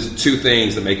there's two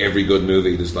things that make every good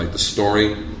movie. There's like the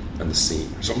story and the scene.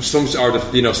 Some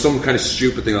kind of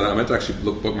stupid thing like that. I meant to actually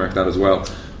bookmark that as well.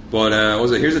 But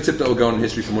here's a tip that will go in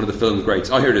history from one of the film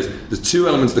greats. Oh, here it is. There's two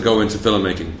elements that go into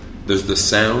filmmaking. There's the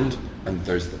sound And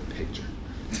there's the picture.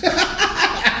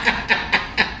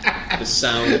 The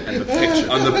sound and the picture.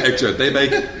 On the picture.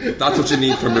 That's what you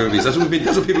need for movies. That's what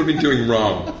people have been doing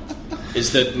wrong.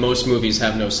 Is that most movies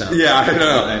have no sound. Yeah, I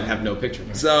know. And have no picture.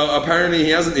 So apparently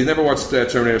he's never watched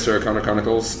Terminator Sarah Connor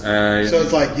Chronicles. So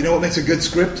it's like, you know what makes a good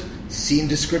script? Scene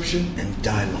description and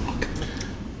dialogue.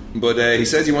 But he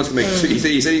says he wants to make two, he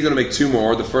said he's going to make 2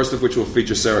 more, the first of which will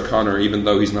feature Sarah Connor, even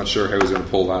though he's not sure how he's going to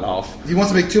pull that off. He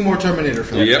wants to make 2 more Terminator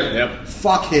films. Yep.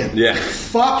 Fuck him. Yeah.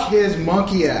 Fuck his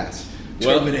monkey ass.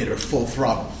 Terminator full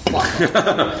throttle. Fuck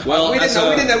off. Well, we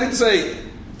didn't say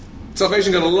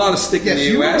Salvation got a lot of stick in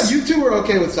the US. You two were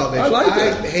okay with Salvation. I liked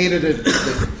it. I hated it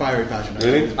with fiery passion.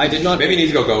 Really? I did not. Maybe you need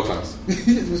to go gold class.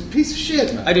 It was a piece of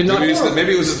shit, man. I did not.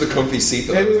 Maybe it was just the comfy seat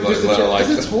that Maybe it was just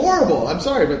it's horrible. I'm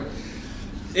sorry, but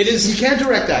it is. He can't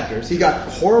direct actors. He got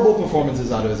horrible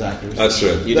performances out of his actors. That's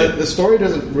true. The story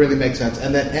doesn't really make sense,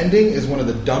 and that ending is one of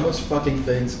the dumbest fucking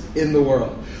things in the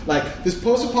world. Like this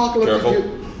post-apocalyptic.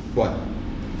 What?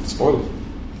 Spoilers.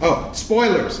 Oh,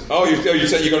 spoilers! Oh, you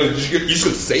said you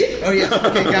should say it? Oh yeah.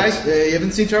 Okay, guys, you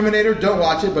haven't seen Terminator? Don't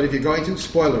watch it. But if you're going to,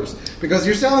 spoilers, because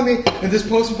you're telling me in this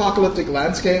post-apocalyptic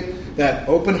landscape that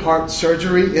open heart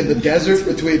surgery in the desert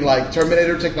between like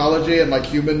Terminator technology and like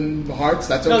human hearts.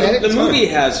 That's okay. No, the movie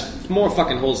has more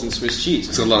fucking holes than Swiss cheese.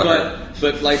 It's a lot.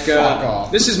 But like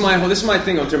this is my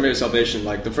thing on Terminator Salvation.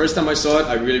 Like the first time I saw it,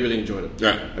 I really enjoyed it.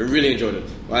 Yeah, I really enjoyed it.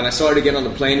 When I saw it again on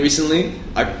the plane recently,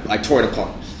 I tore it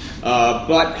apart.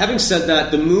 But having said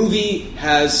that, the movie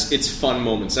has its fun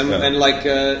moments, and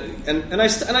I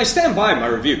stand by my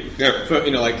review. Yeah.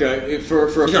 For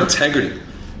for integrity.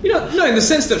 No, in the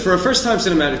sense that for a first-time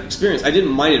cinematic experience, I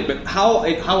didn't mind it. But how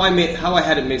I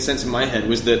had it made sense in my head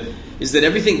is that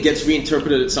everything gets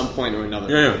reinterpreted at some point or another.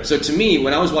 Yeah. So to me,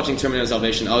 when I was watching Terminator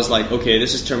Salvation, I was like, okay,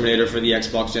 this is Terminator for the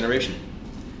Xbox generation,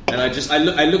 and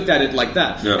I looked at it like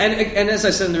that. Yeah. And as I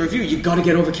said in the review, you got to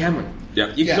get over Cameron.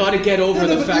 Yeah. You got to get over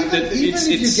the fact that even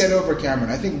if you get over Cameron,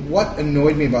 I think what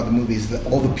annoyed me about the movie is that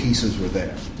all the pieces were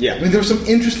there. Yeah. I mean, there were some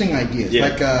interesting ideas, yeah.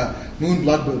 like Moon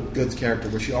Bloodgood's character,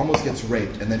 where she almost gets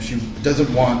raped, and then she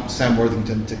doesn't want Sam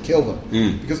Worthington to kill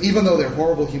them because even though they're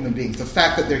horrible human beings, the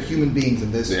fact that they're human beings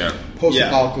in this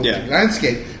post-apocalyptic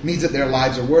landscape means that their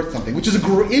lives are worth something, which is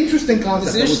an interesting concept.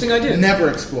 It's an interesting idea. Never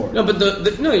explored. No, but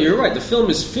no, you're right. The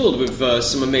film is filled with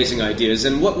some amazing ideas,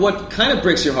 and what kind of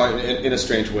breaks your heart in a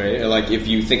strange way, like if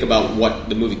you think about what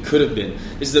the movie could have been,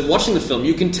 is that watching the film,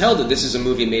 you can tell that this is a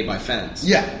movie made by fans.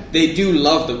 Yeah, they do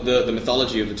love the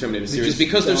mythology of the Terminator series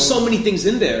because there's so many things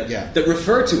in there that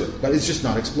refer to it, but it's just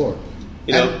not explored.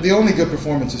 And the only good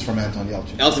performance is from Anton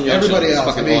Yelchin. Everybody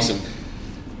else, fucking awesome.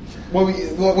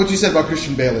 What you said about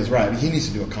Christian Bale is right. He needs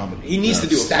to do a comedy. He needs to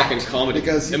do a fucking comedy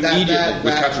because immediately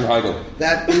with Katrin Heigl.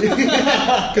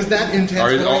 Because that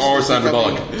intense or Sandra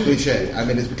Bullock. Cliche. I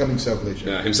mean, it's becoming so cliche.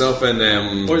 Yeah, himself and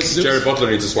Jared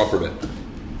Butler need to swap for a bit.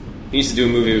 He needs to do a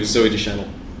movie with Zoe Deschanel.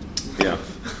 Yeah.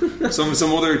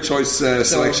 Some other choice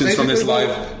selections from this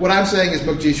live. What I'm saying is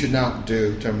McGee should not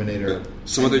do Terminator. Yeah.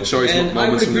 Some other choice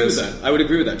moments from this. I would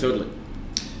agree with that totally.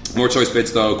 More choice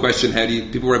bits though. Question: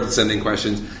 people were able to send in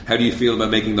questions. How do you feel about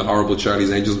making the horrible Charlie's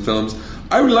Angels films?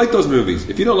 I really like those movies.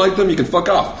 If you don't like them, you can fuck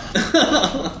off.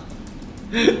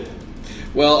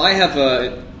 Well, I have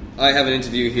an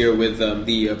interview here with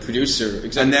the producer,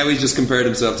 and now he's just compared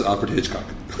himself to Alfred Hitchcock.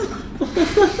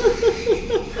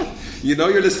 You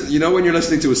know when you're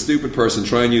listening to a stupid person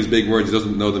try and use big words he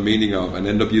doesn't know the meaning of and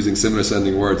end up using similar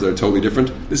sounding words that are totally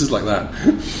different? This is like that.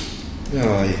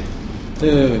 Oh,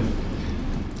 yeah.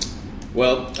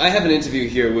 Well, I have an interview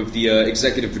here with the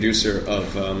executive producer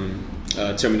of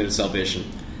Terminator Salvation,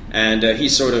 and he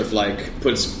sort of like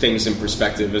puts things in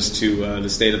perspective as to the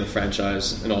state of the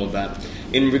franchise and all of that.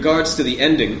 In regards to the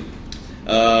ending,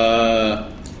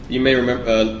 you may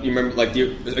remember, like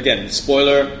again,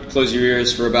 spoiler. Close your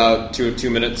ears for about two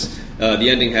minutes. The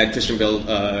ending had Christian Bale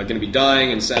going to be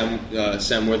dying, and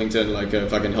Sam Worthington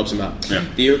fucking helps him out. Yeah.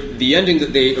 The ending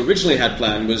that they originally had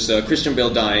planned was Christian Bale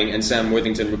dying and Sam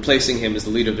Worthington replacing him as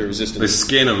the leader of the Resistance. They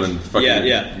skin him and fucking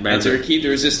And to keep the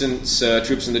Resistance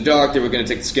troops in the dark, they were going to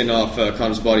take the skin off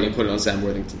Connor's body and put it on Sam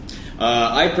Worthington.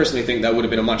 I personally think that would have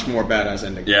been a much more badass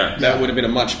ending. Yeah. That would have been a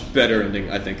much better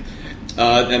ending, I think.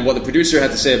 And what the producer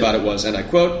had to say about it was, and I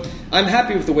quote, "I'm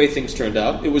happy with the way things turned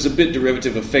out. It was a bit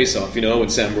derivative of Face Off, when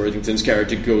Sam Worthington's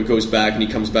character goes back and he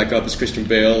comes back up as Christian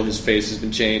Bale, his face has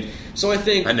been changed. So I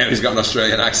think..." And now he's got an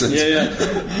Australian accent. Yeah.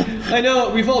 I know,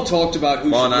 we've all talked about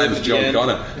who should live at the end.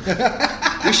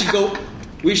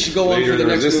 We should go on for the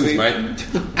next movie. Mate.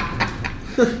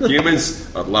 Humans,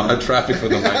 a lot of traffic for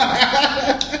them,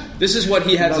 mate. This is what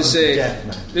he had to say.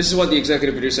 This is what the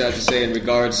executive producer had to say in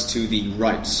regards to the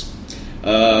rights.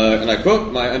 And I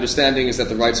quote, "My understanding is that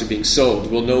the rights are being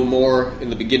sold. We'll know more in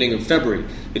the beginning of February.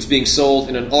 It's being sold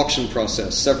in an auction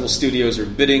process. Several studios are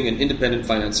bidding and independent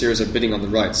financiers are bidding on the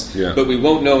rights. Yeah. But we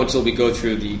won't know until we go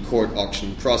through the court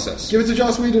auction process." Give it to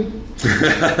Joss Whedon.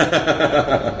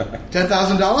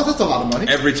 $10,000? That's a lot of money.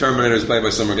 Every Terminator is played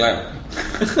by Summer Glau.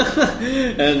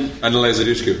 and Eliza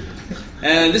Dushku.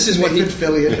 And this is what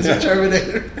Fillion is a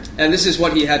Terminator. And this is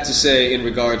what he had to say in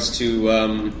regards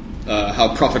to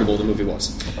how profitable the movie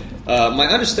was. My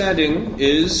understanding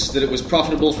is that it was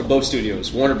profitable for both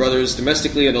studios, Warner Brothers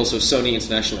domestically and also Sony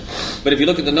internationally. But if you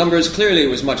look at the numbers, clearly it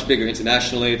was much bigger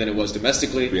internationally than it was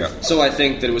domestically. Yeah. So I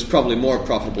think that it was probably more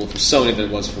profitable for Sony than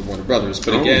it was for Warner Brothers.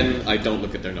 But again, I don't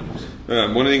look at their numbers.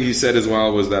 One thing he said as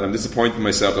well was that I'm disappointed in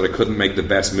myself that I couldn't make the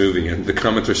best movie. And the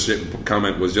comment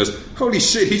was just, holy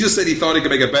shit, he just said he thought he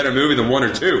could make a better movie than 1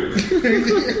 or 2.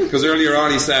 Because earlier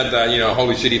on he said that,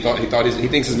 holy shit, he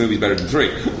thinks his movie's better than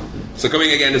 3. So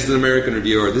coming again, this is an American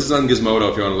reviewer. This is on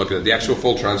Gizmodo if you want to look at it. The actual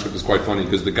full transcript is quite funny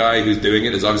because the guy who's doing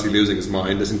it is obviously losing his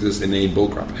mind listening to this inane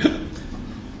bullcrap.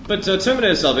 But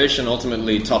Terminator Salvation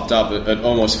ultimately topped up at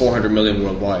almost 400 million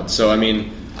worldwide. So, I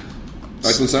mean...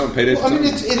 Nice one, Sam. Paid it. Well, I mean,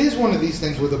 it is one of these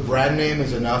things where the brand name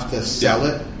is enough to sell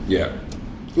it. Yeah.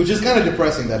 Which is kind of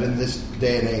depressing that in this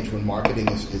day and age when marketing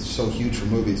is so huge for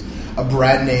movies, a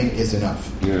brand name is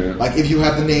enough. Yeah. Like if you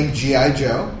have the name G.I.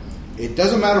 Joe, it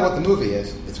doesn't matter what the movie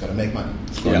is, it's going to make money.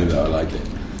 It's funny though, I like it.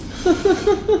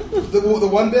 The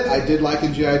one bit I did like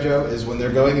in G.I. Joe is when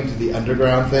they're going into the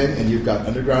underground thing, and you've got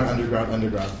underwater.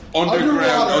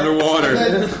 Underwater.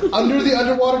 And then under the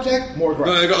underwater tank, more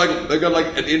ground. No, they got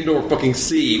like an indoor fucking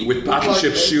sea with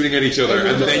battleships shooting at each other,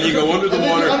 and then you go under the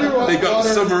water. They got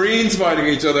submarines fighting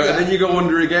each other, and then you go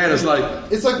under again. It's like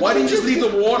why didn't you just leave the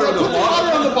water on the bottom?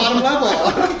 Water on the bottom level.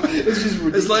 It's just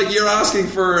ridiculous. It's like you're asking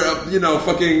for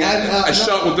fucking a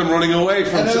shot with them running away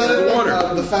from the water.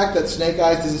 The fact that Snake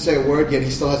Eyes doesn't say a word, yet he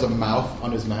still has a mouth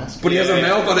on his mask. But he has a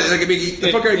mouth on it. Like,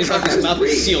 the fucker his mouth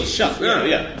is sealed shut.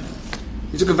 Yeah.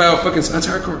 He took a vow of fucking... That's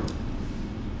hardcore.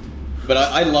 But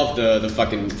I love the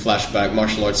fucking flashback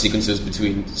martial arts sequences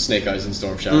between Snake Eyes and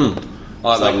Storm Shadow.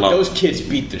 Those kids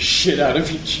beat the shit out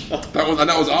of each other.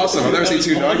 That was awesome. I've never seen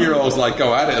 2 9-year-olds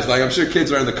go at it. It's like I'm sure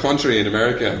kids around the country in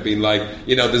America have been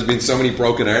there's been so many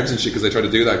broken arms and shit because they try to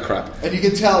do that crap. And you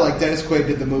can tell Dennis Quaid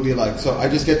did the movie so I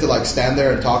just get to stand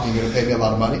there and talk and you're going to pay me a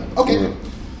lot of money? Okay.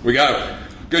 We got it.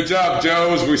 Good job,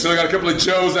 Joes. We still got a couple of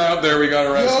Joes out there we got to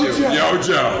rescue. Yo,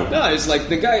 Joe. No, it's like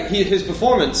the guy, his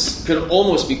performance could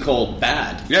almost be called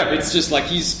bad. Yeah. It's just like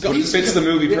he fits the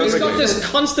movie perfectly. He's got this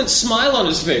constant smile on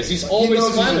his face. He's always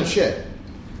smiling. He's shit.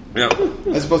 Yeah.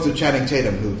 As opposed to Channing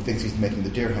Tatum, who thinks he's making the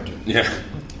Deer Hunter. Yeah.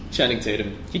 Channing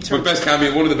Tatum. One of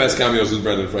the best cameos was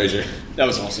Brendan Fraser. That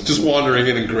was awesome. Just wandering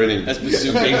in and grinning. That's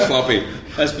Bazooka. Being floppy.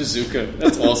 That's Bazooka.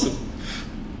 That's awesome.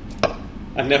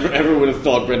 I never ever would have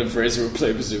thought Brendan Fraser would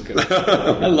play Bazooka.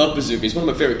 I love Bazooka. He's one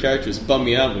of my favorite characters. It bummed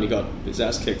me out when he got his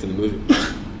ass kicked in the movie.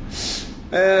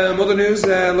 Other news,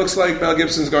 looks like Mel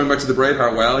Gibson's going back to the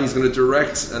Braveheart well. He's going to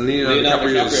direct Leonardo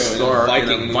DiCaprio's star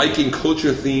in a Viking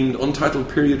culture-themed, untitled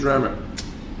period drama.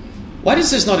 Why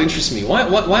does this not interest me? Why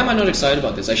am I not excited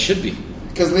about this? I should be.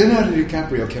 Because Leonardo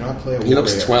DiCaprio cannot play a warrior. He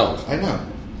looks 12. I know.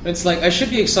 It's like I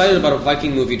should be excited about a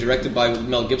Viking movie directed by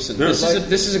Mel Gibson. Yeah.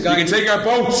 This is a guy. You can take our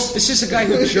boats. This is a guy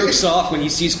who jerks off when he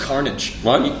sees carnage.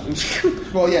 What?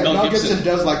 Well, yeah, Mel Gibson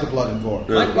does like the blood and gore.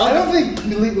 Yeah. I don't think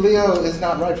Leo is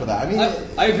not right for that. I mean,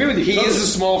 I agree with you. He is a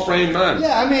small framed man.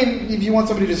 Yeah, I mean, if you want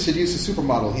somebody to seduce a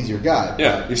supermodel, he's your guy.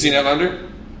 Yeah, you've seen Outlander?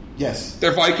 Yes.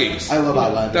 They're Vikings. I love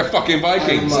Outlander. They're fucking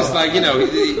Vikings. It's like, Leonardo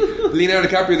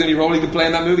DiCaprio, the only role he could play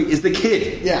in that movie is the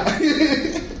kid. Yeah.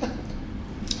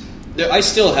 I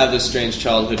still have this strange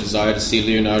childhood desire to see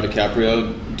Leonardo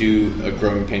DiCaprio do a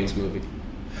Growing Pains movie.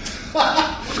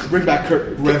 Bring back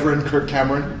Reverend Kirk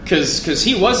Cameron. Because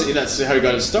that's how he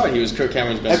got his start. He was Kirk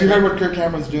Cameron's best friend. Have you heard what Kirk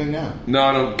Cameron's doing now? No,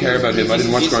 I don't care about him. I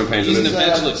didn't watch Growing Pains. He's an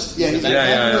evangelist.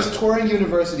 He's touring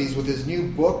universities with his new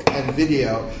book and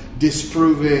video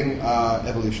disproving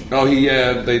evolution. Oh,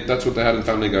 that's what they had in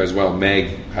Family Guy as well.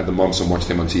 Meg had the moms and watched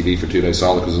him on TV for 2 days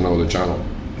solid because there's no other channel.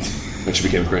 And she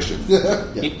became a Christian.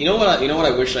 Yeah. You know what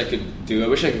I wish I could do? I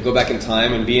wish I could go back in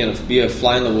time and be a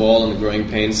fly on the wall on the Growing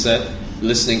Pains set,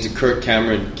 listening to Kirk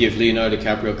Cameron give Leonardo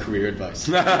DiCaprio career advice.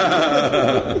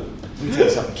 Let me tell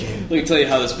you something, kid. Let me tell you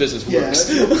how this business works.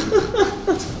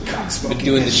 Been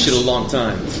doing this shit a long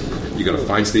time. You gotta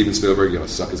find Steven Spielberg. You gotta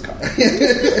suck his cock.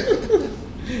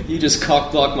 You just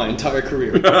cock-blocked my entire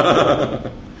career.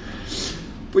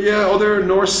 But yeah, other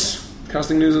Norse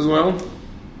casting news as well.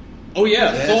 Oh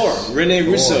yeah, yes. Thor. Rene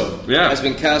Russo has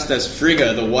been cast as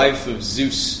Frigga, the wife of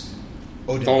Zeus.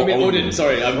 Odin. Odin.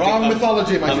 Sorry, wrong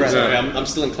mythology, my friend. Sorry, I'm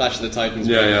still in Clash of the Titans.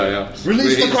 Yeah.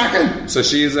 Release the Kraken. So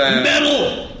she's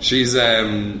metal. She's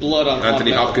blood on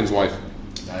Anthony Hopkins' wife.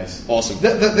 Nice, awesome.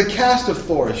 The cast of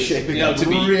Thor is shaping up to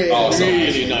be really awesome.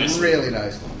 Really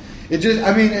nice. It just,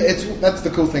 I mean, that's the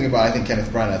cool thing about I think Kenneth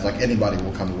Branagh. It's like anybody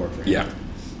will come to work for him.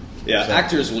 Yeah, so.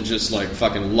 Actors will just like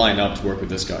fucking line up to work with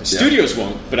this guy. Studios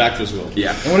won't, but actors will.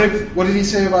 Yeah. And what did he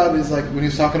say about it? Is like when he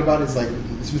was talking about it, it's like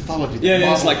it's mythology.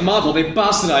 Yeah, it's like Marvel. They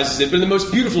bastardizes it, but in the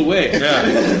most beautiful way. Yeah.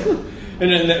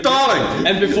 And then, darling.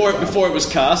 And before it was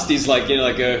cast, he's like,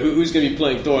 who's going to be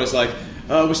playing Thor? It's like,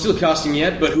 we're still casting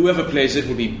yet, but whoever plays it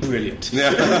will be brilliant. Yeah.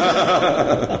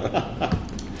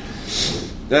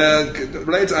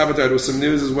 Related to Avatar, there was some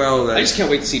news as well. I just can't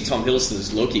wait to see Tom Hiddleston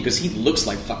as Loki, because he looks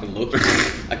like fucking Loki.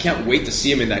 I can't wait to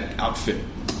see him in that outfit.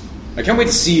 I can't wait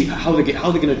to see how they're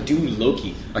going to do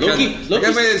Loki. I can't wait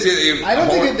to see it. I don't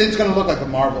think it's going to look like a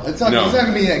Marvel. It's not going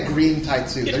to be in a green tight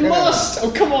suit. It must.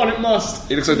 Oh, come on, it must.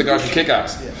 He looks like the guy from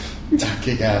Kick-Ass. Yeah.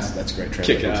 Kick-Ass. That's a great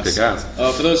trailer. Kick-Ass.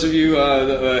 For those of you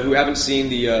who haven't seen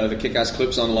the Kick-Ass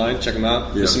clips online, check them out.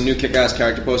 Yeah. There's some new Kick-Ass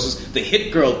character posters. The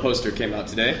Hit Girl poster came out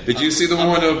today. Did you see the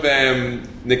one of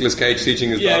Nicolas Cage teaching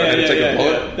his daughter how to take a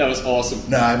bullet? Yeah. That was awesome.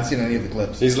 No, I haven't seen any of the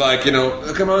clips. He's like,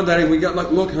 come on, Daddy, we got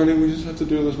look, honey, we just have to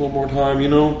do this one more time, You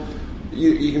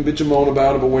can bitch and moan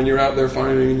about it, but when you're out there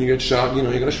fighting and you get shot, you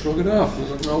gotta shrug it off. He's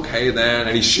like, okay then.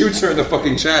 And he shoots her in the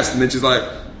fucking chest, and then she's like,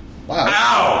 wow.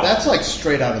 Ow! That's like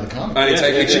straight out of the comic.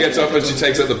 And she gets up and she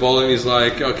takes out the bullet, and he's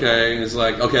like, okay. And he's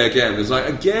like, okay, again. It's like,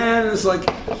 again. It's like,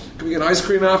 can we get ice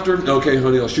cream after? Okay,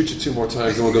 honey, I'll shoot you 2 more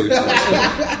times, and we'll go get some ice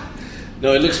cream.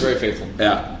 No, it looks very faithful.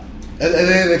 Yeah. Are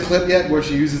they in the clip yet where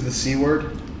she uses the C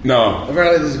word? No.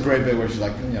 Apparently there's a great bit where she's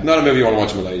like, not a movie you want to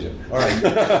watch in Malaysia. Alright.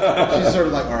 She's sort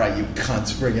of like, alright, you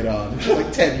cunts, bring it on. She's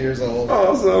like 10 years old.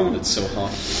 Awesome. It's so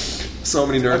hot. So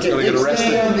many nerds are going to get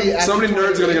arrested. So many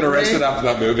nerds are going to get arrested after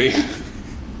that movie.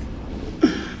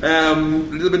 A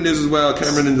little bit of news as well.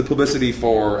 Cameron, in the publicity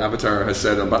for Avatar, has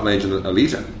said on Battle Angel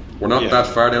Alita, we're not that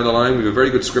far down the line. We have a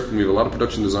very good script and we have a lot of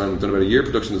production design. We've done about a year of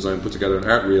production design, put together an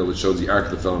art reel that shows the arc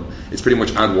of the film. It's pretty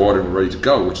much add water and we're ready to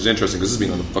go, which is interesting because this has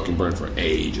been on the fucking burn for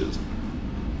ages.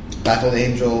 Battle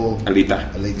Angel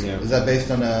Alita. Yeah. Is that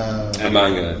based on a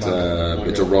manga?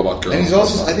 It's a robot girl. And he's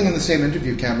also, I think in the same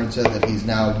interview, Cameron said that he's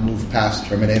now moved past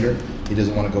Terminator. He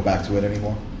doesn't want to go back to it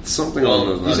anymore. Something along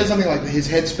those lines. He said something like his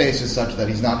headspace is such that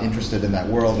he's not interested in that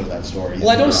world or that story.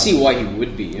 Well, I don't see why he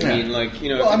would be. I mean, like,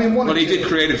 But he did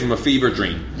create it from a fever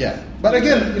dream. Yeah. But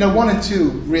again, 1 and 2,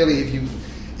 really,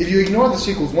 if you ignore the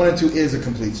sequels, 1 and 2 is a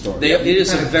complete story. It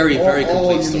is a very, very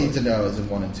complete story. All you need to know is in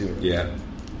 1 and 2. Yeah.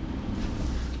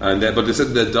 And but they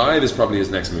said The Dive is probably his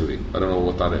next movie. I don't know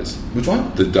what that is. Which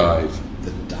one? The Dive.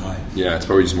 The Dive. Yeah, it's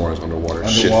probably just more underwater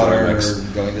shit.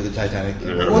 Going to the Titanic.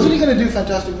 Yeah. Wasn't he going to do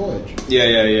Fantastic Voyage?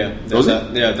 Yeah. Was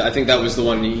it? Yeah, I think that was the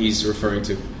one he's referring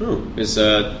to. Oh. Because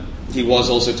he was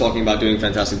also talking about doing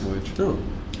Fantastic Voyage. Oh.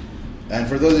 And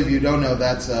for those of you who don't know,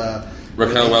 that's...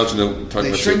 Raquel Welch.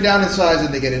 They shrink down in size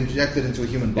and they get injected into a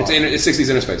human body. It's 60s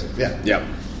Inner Space. Yeah.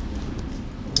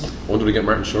 When did we get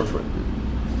Martin Short for it?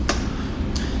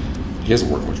 He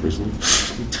hasn't worked much recently.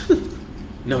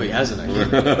 No, he hasn't,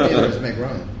 actually. There's Meg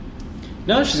Ryan.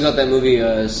 No, she's got that movie,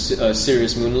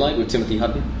 Serious Moonlight, with Timothy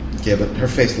Hutton. Yeah, but her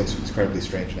face looks incredibly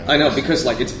strange now. I know, because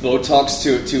it's Botox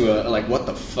to like, what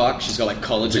the fuck? She's got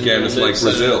collagen. Again, it's like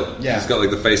Brazil. Yeah. She's got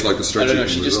the face like the stretchy. I don't know,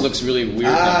 she just looks really weird.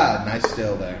 Nice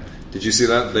still there. Did you see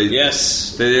that?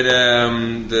 Yes. They did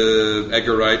the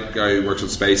Edgar Wright guy who works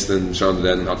with space, then Shaun the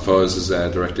Dead and Hot Fuzz is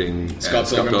directing Scott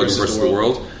Pilgrim versus the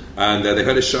World. And they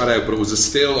had a shot out, but it was a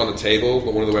still on a table.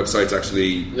 But one of the websites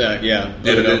actually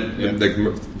edited it and they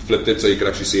flipped it so you could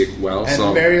actually see it well.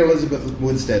 And Mary Elizabeth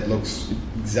Winstead looks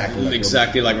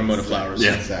exactly like Ramona Flowers.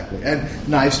 Yeah, exactly. And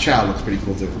Knives Chow looks pretty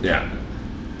cool too. Yeah.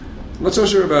 I'm not so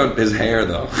sure about his hair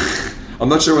though. I'm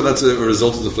not sure whether that's a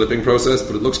result of the flipping process,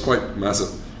 but it looks quite massive.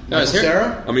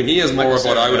 Sarah? I mean, he has more of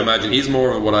what I would imagine. He's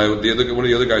more of what one of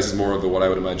the other guys is more of what I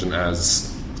would imagine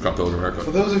as Scott Pilgrim haircut.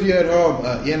 For those of you at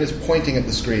home, Ian is pointing at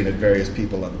the screen at various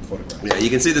people on the photograph. Yeah, you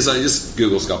can see this. Just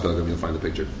Google Scott Pilgrim, you'll find the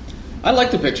picture. I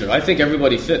like the picture. I think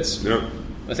everybody fits. Yeah.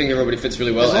 I think everybody fits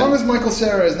really well. As long as Michael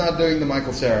Cera is not doing the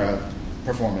Michael Cera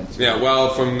performance. Yeah,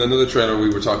 well, from another trailer we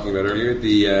were talking about earlier, the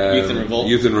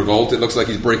Youth in Revolt, it looks like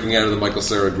he's breaking out of the Michael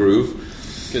Cera groove.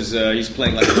 Because he's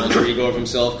playing like an alter ego of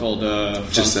himself called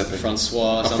Giuseppe.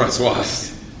 Francois. Francois.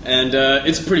 And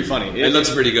it's pretty funny. It looks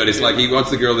pretty good. It's like he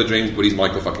wants the girl of the dreams, but he's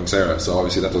Michael fucking Sarah, so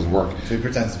obviously that doesn't work. So he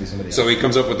pretends to be somebody else. So he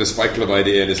comes up with this Fight Club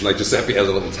idea, and it's like Giuseppe has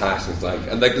a little task. And it's like,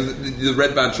 and like the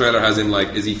Red Band trailer has him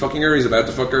like, is he fucking her? He's about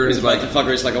to fuck her. He's about to fuck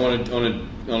her. It's like I want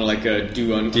to like do.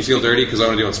 Do you feel dirty? Because I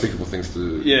want to do unspeakable things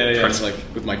to. Yeah. It's like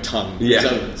with my tongue.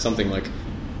 Yeah. Something like.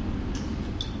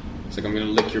 It's like I'm going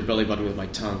to lick your belly button with my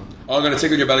tongue. Oh, I'm going to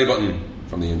tickle your belly button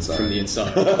from the inside. From the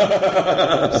inside.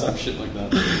 Some shit like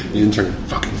that. You didn't turn your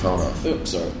fucking phone off. Oops,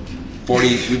 sorry.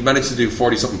 We've managed to do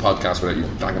 40-something podcasts without you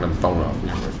banging on the phone off.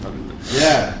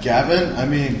 Yeah, Gavin, I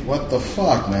mean, what the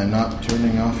fuck, man? Not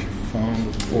turning off your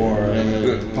phone for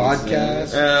a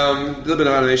podcast? A little bit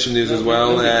of animation news as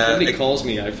well. Nobody calls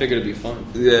me. I figured it'd be fun.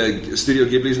 Studio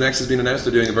Ghibli's next has been announced.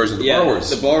 They're doing a version of The Borrowers.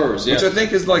 The Borrowers, yeah. Which I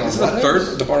think is like, this is the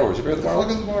third. The Borrowers. You heard The Borrowers? What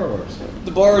the fuck is The Borrowers?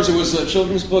 The Borrowers, it was a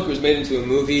children's book. It was made into a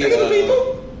movie.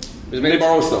 People? They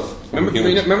borrow stuff.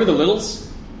 Remember the Littles?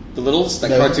 The Littles?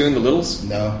 That cartoon, The Littles?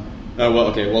 No. Oh, well,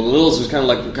 okay. Well, the Littles was kind of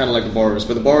like the Borrowers,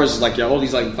 but the Borrowers is like all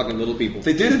these like fucking little people.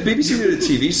 They did BBC did a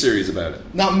TV series about it.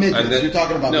 Not midgets. You're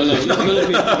talking about no, little people.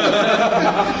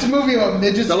 It's a movie about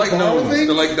midgets. They're like gnomes. They're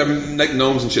like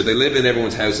gnomes and shit. They live in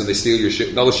everyone's house and they steal your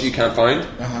shit. All the shit you can't find,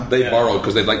 they borrowed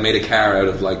because they've like made a car out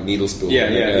of like needle spools,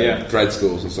 thread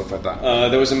spools and stuff like that.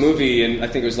 There was a movie, and I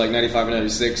think it was like 95 or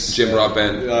 96. Jim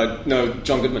Broadbent. No,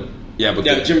 John Goodman. Yeah, but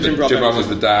Jim Broadbent was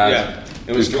the dad. Yeah.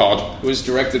 It was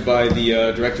directed by the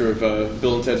director of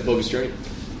Bill and Ted's Bogus Journey,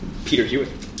 Peter Hewitt.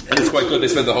 And it's quite good. They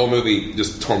spent the whole movie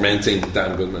just tormenting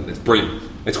Dan Goodman. It's brilliant.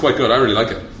 It's quite good. I really like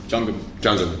it. John Goodman.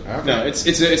 Okay. No, it's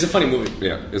a funny movie.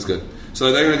 Yeah, it's good.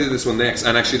 So they're going to do this one next.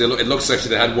 And actually, it looks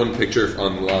they had one picture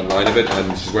online of it,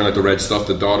 and she's wearing like the red stuff.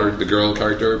 The girl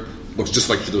character, looks just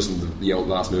like she does in the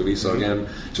last movie. So again,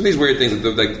 some of these weird things.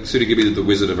 Like Studio Ghibli did The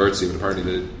Wizard of Earthsea, but apparently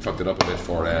they fucked it up a bit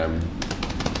for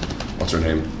what's her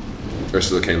name?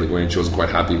 Ursula K. Le Guin. She wasn't quite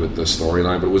happy with the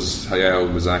storyline, but it was Hayao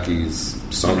Miyazaki's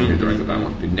son who directed that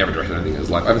one. He never directed anything in his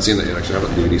life. I haven't seen that yet, actually. I have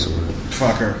it on DVD somewhere.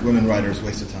 Fuck her. Women writers,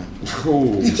 waste of time.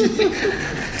 Oh.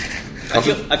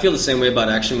 I feel the same way about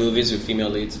action movies with female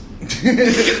leads.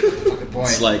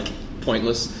 It's like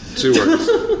pointless. 2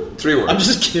 words. 3 words. I'm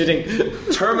just kidding.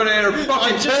 Terminator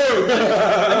fucking 2!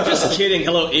 I'm just kidding.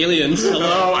 Hello, aliens.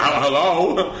 Hello.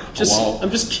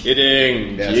 I'm just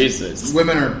kidding. Yes. Jesus.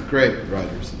 Women are great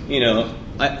writers. You know,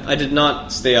 I did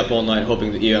not stay up all night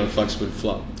hoping that Eon Flux would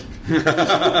flop.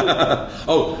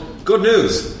 Oh, good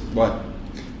news. What?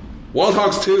 Wild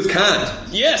Hogs 2 is canned.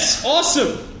 Yes,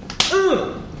 awesome.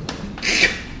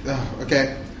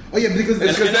 Okay. Oh yeah, because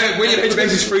William H.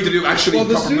 Macy's free to do actually. Well,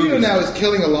 the studio movies. Now is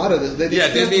killing a lot of this.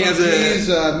 Disney has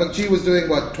McGee was doing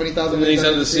what 20,000 Leagues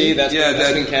Under the Sea. That's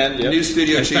been canned. Yep. New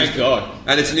studio chief. Thank God.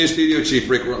 And it's new studio chief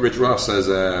Rich Ross as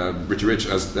Richie Rich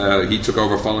as he took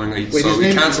over following. His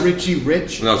name is Richie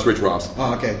Rich. No, it's Rich Ross.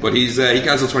 Oh, okay. But he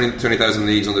cancelled 20,000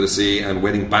 Leagues Under the Sea and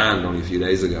Wedding Band only a few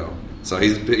days ago. So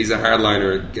he's a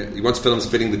hardliner. He wants films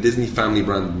fitting the Disney family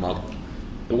brand model.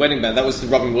 The Wedding Band. That was the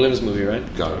Robin Williams movie, right?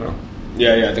 God, I don't know.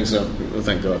 Yeah, I think so. Well,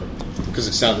 thank God. Because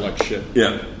it sounded like shit.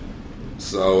 Yeah.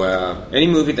 So, any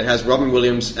movie that has Robin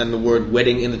Williams and the word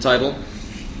wedding in the title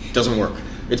doesn't work.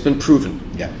 It's been proven.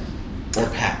 Yeah. Or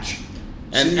Patch.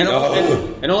 And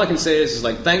all I can say is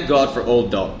like, thank God for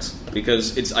Old Dogs.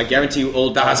 Because I guarantee you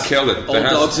Old Dogs... That has killed it. Old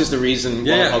Dogs is the reason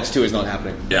Wild Hogs 2 is not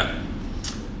happening. Yeah.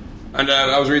 And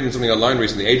I was reading something online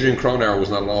recently. Adrian Cronauer was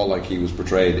not at all like he was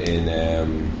portrayed in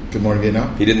Good Morning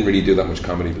Vietnam. He didn't really do that much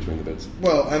comedy between the bits.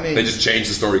 Well, I mean, they just changed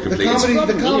the story completely.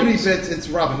 The comedy bits, it's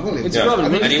Robin Williams. It's Robin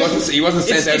Williams, and he wasn't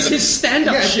sent out. It's his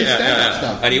stand-up shit.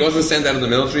 Stuff. And he wasn't sent out of the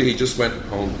military. He just went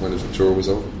home when his tour was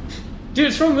over. Dude,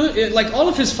 it's from like all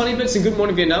of his funny bits in Good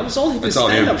Morning Vietnam. It's all his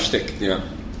stand-up shtick. Yeah.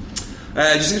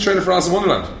 Did you see the trailer for Alice in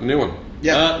Wonderland, the new one?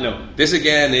 Yeah. No. This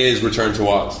again is Return to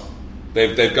Oz.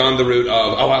 They've gone the route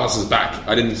of Alice is back.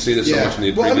 I didn't see this so much in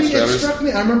the previous trailers. It struck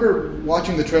me. I remember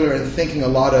watching the trailer and thinking a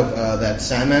lot of that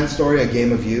Sandman story, A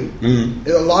Game of You. Mm-hmm.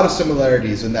 A lot of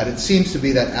similarities in that it seems to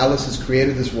be that Alice has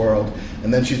created this world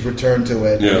and then she's returned to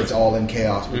it and it's all in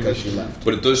chaos because she left.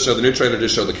 But it does show, the new trailer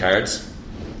does show the cards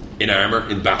in armor,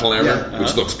 in battle armor,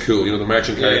 which looks cool. You know, the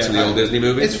marching cards in the old Disney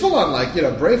movies. It's full on like,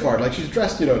 Braveheart. Like she's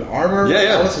dressed, in armor.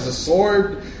 Alice has a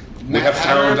sword. We have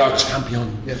found our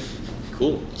champion. Yeah.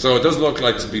 Cool. So it does look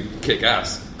like to be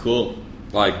kick-ass. Cool.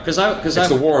 Like, it's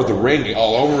the War of the Ring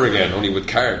all over again, only with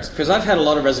cards. Because I've had a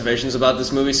lot of reservations about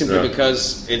this movie simply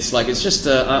because it's just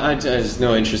I there's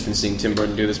no interest in seeing Tim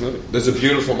Burton do this movie. There's a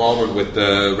beautiful moment with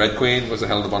the Red Queen, was the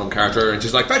Helena Bonham Carter, and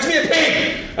she's like, "Fetch me a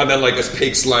pig!" And then like this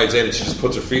pig slides in, and she just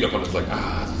puts her feet up, and it's like,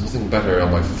 there's nothing better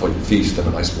on my feet than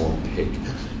a nice warm pig.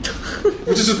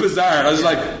 which is just bizarre. And I was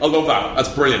like, I love that. That's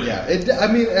brilliant. Yeah, it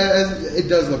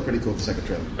does look pretty cool, the second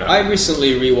trailer. Yeah. I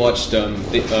recently rewatched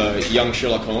Young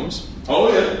Sherlock Holmes.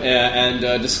 Oh, yeah.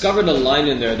 And discovered a line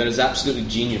in there that is absolutely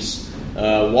genius.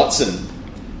 Watson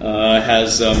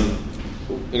has,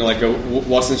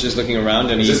 Watson's just looking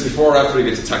around, and is this before or after he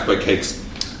gets attacked by cakes?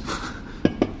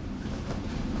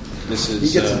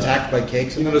 He gets attacked by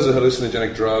cakes. There's a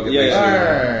hallucinogenic drug.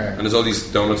 And there's all these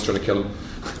donuts trying to kill him.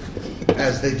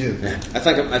 As they do. Yeah. I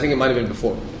think it might have been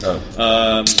before.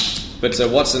 Oh. But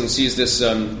Watson sees this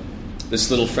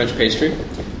little French pastry.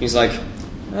 He's like,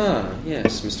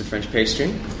 yes, Mr. French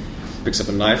pastry. Picks up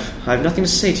a knife. I have nothing to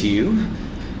say to you,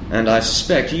 and I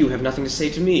suspect you have nothing to say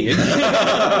to me.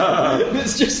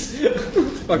 It's just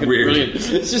fucking weird. Brilliant.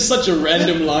 It's just such a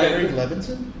random line. Barry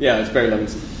Levinson? Yeah, it's Barry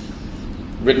Levinson.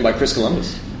 Written by Chris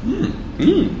Columbus.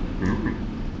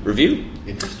 Review?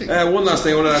 Interesting. One last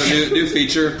thing. I want to add a new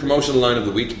feature. Promotional line of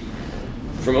the week.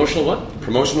 Promotional what?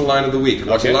 Promotional line of the week.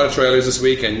 Watched a lot of trailers this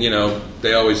week, and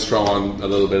they always throw on a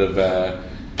little bit of.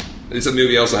 This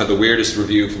movie also had the weirdest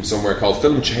review from somewhere called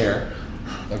Film Chair.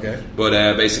 Okay. But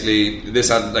basically, this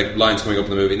had lines coming up in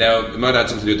the movie. Now, it might have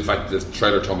something to do with the fact that the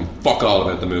trailer told me fuck all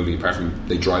about the movie, apart from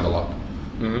they drive a lot.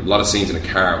 Mm-hmm. A lot of scenes in a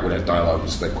car without dialogue,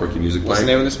 just quirky music playing. What's the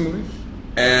name of this movie?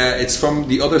 It's from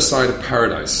The Other Side of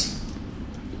Paradise.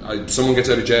 Someone gets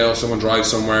out of jail, someone drives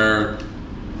somewhere.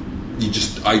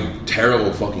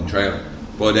 Terrible fucking trailer.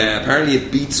 But apparently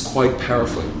it beats quite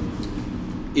powerfully.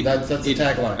 That's the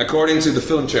tagline. According to the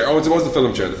Film Chair. Oh, it was the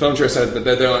Film Chair. The Film Chair said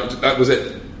that was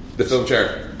it. The Film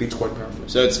Chair beats quite powerfully.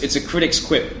 So it's a critic's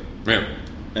quip. Yeah.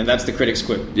 And that's the critic's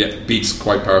quip. Yeah, beats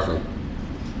quite powerfully.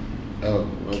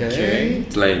 Okay.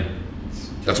 It's lame.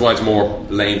 That's why it's more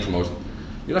lame promotion.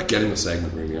 You're not getting the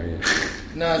segment, really, are you?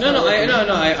 No. I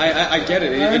get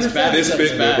it. It's bad. This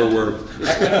bit never worked.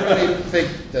 I don't really think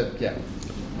that. Yeah,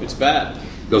 it's bad.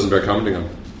 Doesn't bear commenting on.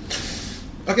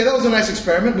 Okay, that was a nice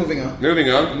experiment. Moving on.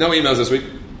 No emails this week.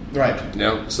 Right.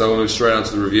 No, so we'll move straight on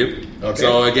to the review. Okay.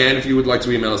 So again, if you would like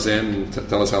to email us in and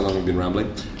tell us how long we've been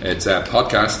rambling, it's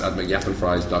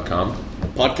podcast@Mcyapandfries.com.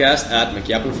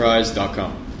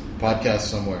 Podcast@Mcyapandfries.com. Podcast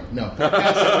somewhere. No.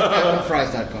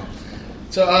 Podcast@Mcyapandfries.com.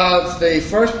 So the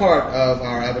first part of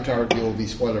our Avatar review will be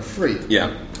spoiler free.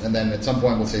 Yeah. And then at some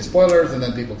point we'll say spoilers, and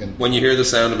then people can. When you hear the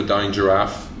sound of a dying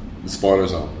giraffe, the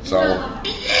spoilers on. So.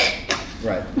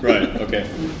 Right. Okay.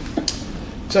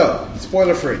 So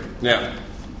spoiler free. Yeah.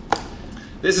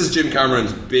 This is Jim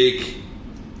Cameron's big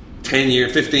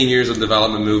 15 years of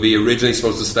development movie. Originally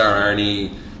supposed to star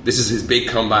Arnie. This is his big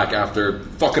comeback after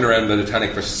fucking around the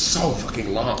Titanic for so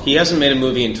fucking long. He hasn't made a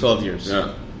movie in 12 years.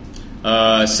 Yeah.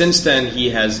 Since then,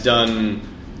 he has done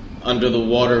under the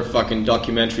water fucking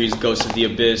documentaries, Ghost of the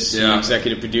Abyss. Yeah. He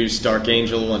executive produced Dark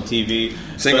Angel on TV.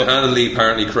 Single-handedly,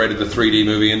 apparently, created the 3D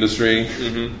movie industry.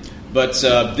 Mm-hmm. But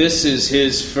this is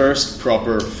his first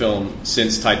proper film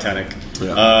since Titanic.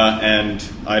 Yeah. And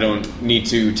I don't need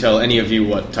to tell any of you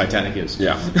what Titanic is.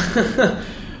 Yeah.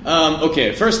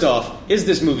 Okay, first off, is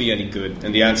this movie any good?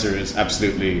 And the answer is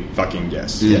absolutely fucking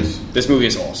yes. Yes. This movie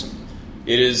is awesome.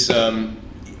 It is,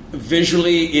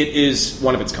 visually, it is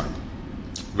one of its kind.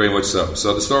 Very much so.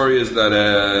 So the story is that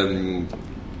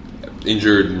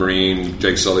injured Marine,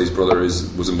 Jake Sully's brother,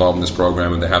 was involved in this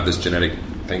program, and they have this genetic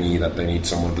thingy that they need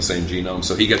someone with the same genome.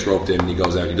 So he gets roped in, and he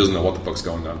goes out, and he doesn't know what the fuck's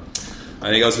going on.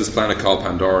 And he goes to this planet called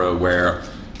Pandora, where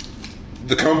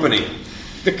the company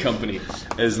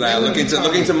is looking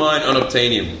to mine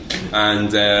unobtainium,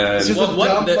 and they're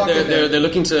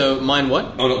looking to mine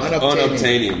what?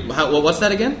 Unobtainium. What's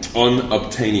that again?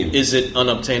 Unobtainium. Is it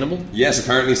unobtainable? Yes,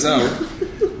 apparently so.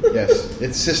 Yes,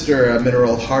 its sister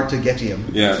mineral Hartigetium.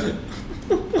 Yeah,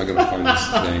 I'm gonna find this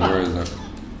thing. Where is that?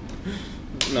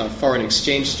 Not a foreign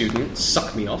exchange student.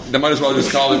 Suck me off. They might as well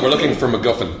just call it. We're looking for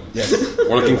MacGuffin. Yes,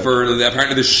 we're looking for.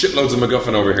 Apparently, there's shitloads of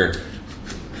MacGuffin over here.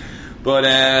 But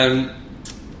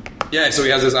yeah, so he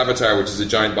has this avatar, which is a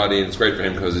giant body, and it's great for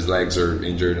him because his legs are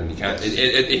injured and he can't.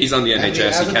 He's on the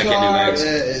NHS. He can't get new legs.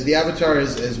 The avatar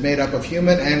is made up of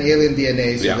human and alien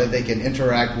DNA, so that they can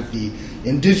interact with the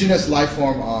indigenous life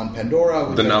form on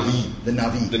Pandora. The Na'vi. The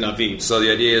Na'vi. So the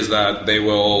idea is that they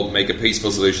will make a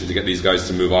peaceful solution to get these guys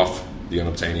to move off the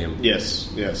unobtainium. Yes,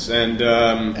 and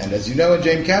as you know, in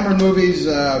James Cameron movies,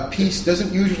 peace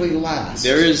doesn't usually last.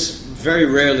 There is very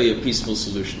rarely a peaceful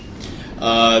solution.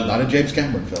 Not in James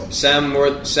Cameron films. Sam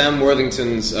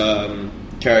Worthington's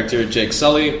character, Jake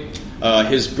Sully,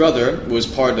 his brother was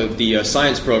part of the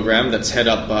science program that's head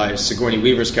up by Sigourney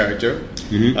Weaver's character,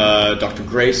 Dr.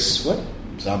 Grace. What?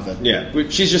 Something. Yeah,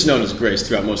 she's just known as Grace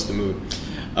throughout most of the movie.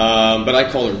 But I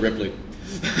call her Ripley.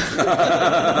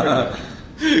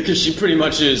 Because she pretty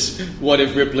much is. What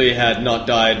if Ripley had not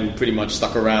died and pretty much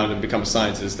stuck around and become a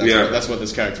scientist? That's what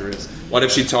this character is. What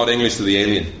if she taught English to the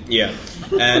alien? Yeah,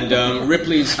 and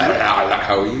Ripley's character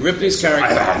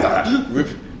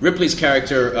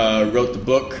wrote the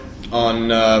book on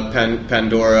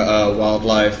Pandora,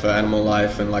 wildlife, animal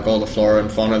life, and like all the flora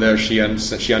and fauna there. She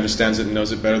understands it and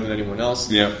knows it better than anyone else.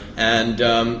 Yeah. And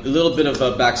a little bit of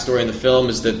a backstory in the film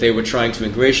is that they were trying to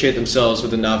ingratiate themselves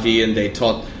with the Na'vi, and they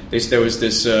taught. There's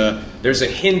a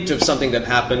hint of something that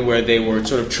happened where they were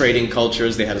sort of trading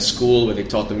cultures. They had a school where they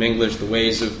taught them English, the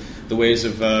ways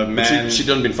of man. She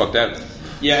done been fucked out.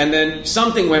 Yeah, and then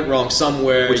something went wrong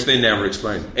somewhere, which they never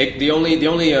explain. The only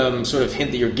sort of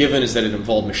hint that you're given is that it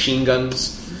involved machine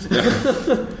guns.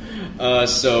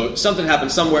 So something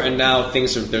happened somewhere, and now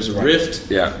there's a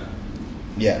rift. Yeah.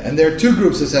 Yeah, and there are two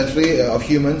groups essentially of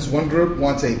humans. One group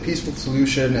wants a peaceful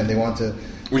solution, and they want to.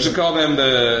 We should call them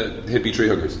the hippie tree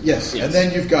huggers. Yes, and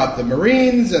then you've got the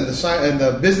Marines and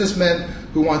the businessmen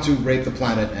who want to rape the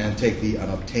planet and take the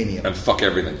unobtainium and fuck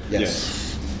everything.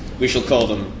 Yes. We shall call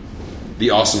them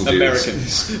the awesome dudes.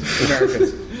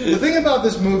 Americans. The thing about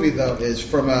this movie, though, is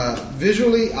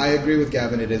visually, I agree with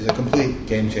Gavin. It is a complete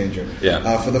game changer.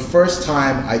 Yeah. For the first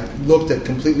time, I looked at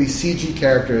completely CG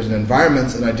characters and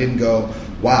environments, and I didn't go,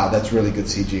 "Wow, that's really good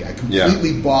CG." I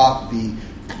completely bought the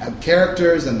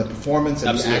characters and the performance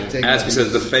and the acting. As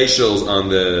because the facials on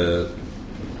the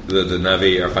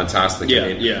Na'vi are fantastic.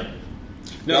 Yeah.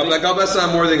 No, God bless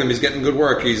Sam Worthington. He's getting good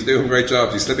work. He's doing great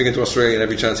jobs. He's slipping into Australia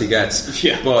every chance he gets.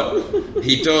 Yeah. But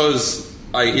he does.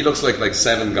 He looks like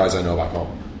 7 guys I know back home.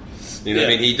 You know what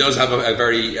I mean? He does have a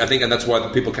very... I think, and that's why the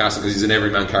people cast him, because he's an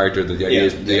everyman character that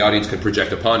the audience can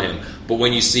project upon him. But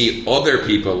when you see other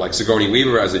people, like Sigourney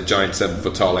Weaver as a giant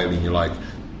 7-foot tall alien, you're like...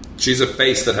 She's a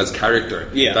face that has character.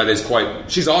 Yeah. That is quite...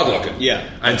 She's odd-looking. Yeah.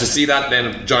 And to see that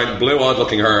then, giant blue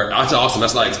odd-looking her, that's awesome.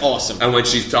 That's awesome. And when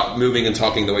she's moving and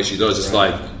talking the way she does, it's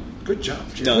like... Good job.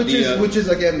 No, which is,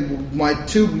 again, my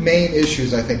 2 main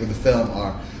issues, I think, with the film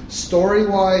are...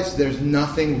 Story-wise, there's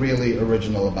nothing really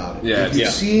original about it. Yeah, if you've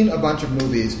seen a bunch of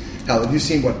movies, hell, if you've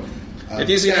seen what... if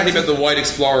you've seen anything about the white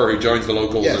explorer who joins the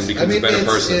locals and becomes a better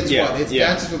person. It's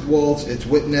Dances with Wolves, it's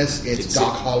Witness, it's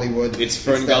Doc Hollywood. It's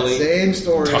Fern Gully. Same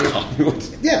story. Doc Hollywood.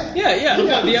 Yeah.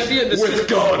 With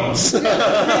guns.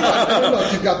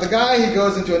 Look, you've got the guy, he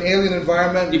goes into an alien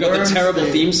environment. You've got the terrible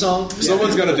theme song.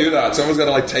 Someone's got to do that. Someone's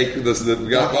got to take this. I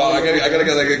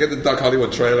gotta get the Doc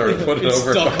Hollywood trailer and put it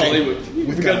over. Doc Hollywood.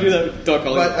 We got to do that. Doc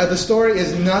Hollywood. But the story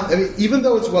is not. I mean, even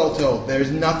though it's well told,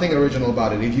 there's nothing original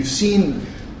about it. If you've seen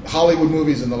Hollywood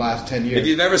movies in the last 10 years, if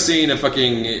you've ever seen a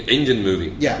fucking Indian movie,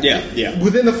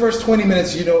 within the first 20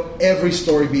 minutes, you know every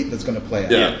story beat that's going to play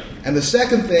out. Yeah. And the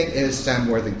second thing is Sam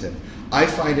Worthington. I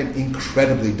find him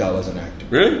incredibly dull as an actor.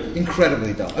 Really?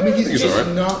 Incredibly dull. I mean, he's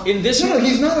not in this. No,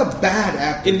 he's not a bad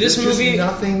actor. In this There's movie, just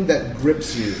nothing that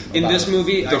grips you. In this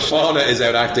movie, the fauna is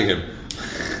out acting him.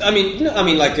 I mean,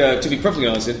 to be perfectly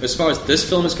honest, as far as this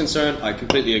film is concerned, I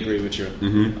completely agree with you.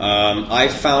 Mm-hmm. I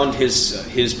found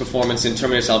his performance in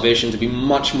Terminator Salvation to be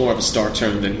much more of a star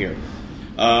turn than here.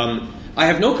 I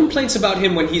have no complaints about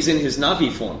him when he's in his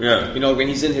Na'vi form. Yeah. When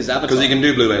he's in his avatar. Because he can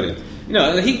do Blue Alien. He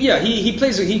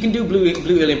can do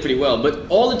Blue Alien pretty well. But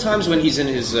all the times when he's in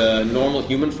his normal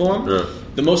human form,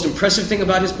 the most impressive thing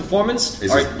about his performance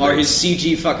are his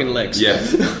CG fucking legs. Yeah,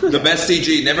 the best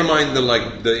CG. Never mind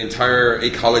the entire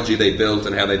ecology they built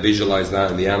and how they visualize that,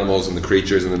 and the animals and the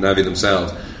creatures and the Na'vi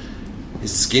themselves.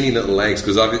 His skinny little legs,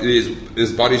 because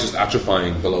his body's just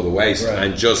atrophying below the waist,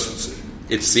 and just.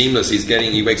 It's seamless.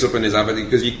 He wakes up in his avatar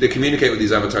because they communicate with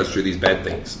these avatars through these bed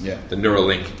things. Yeah. The neural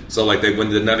link. So when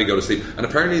the Na'vi go to sleep, and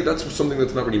apparently that's something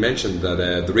that's not really mentioned. That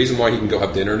the reason why he can go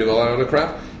have dinner and do all that other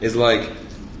crap is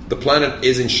the planet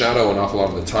is in shadow an awful lot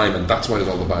of the time, and that's why there's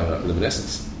all the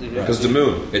bioluminescence. Because the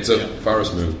moon, it's a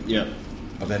forest moon. Yeah.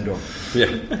 Of Endor.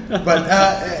 Yeah. But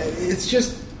it's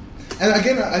just. And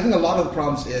again, I think a lot of the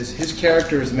problems is his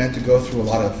character is meant to go through a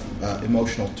lot of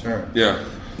emotional turn. Yeah.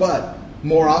 But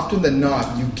more often than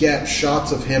not, you get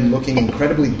shots of him looking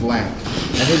incredibly blank,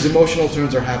 and his emotional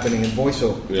turns are happening in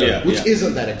voiceover, which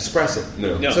isn't that expressive.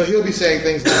 No. So he'll be saying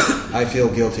things like, "I feel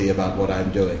guilty about what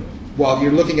I'm doing," while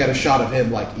you're looking at a shot of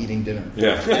him eating dinner.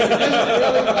 Yeah.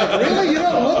 Really, you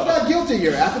don't look that guilty.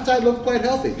 Your appetite looks quite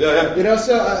healthy. Yeah.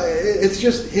 So it's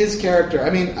just his character.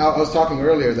 I mean, I was talking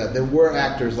earlier that there were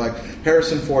actors like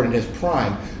Harrison Ford in his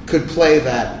prime could play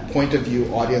that point of view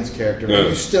audience character, but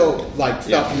you still felt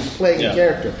he was playing a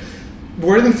character.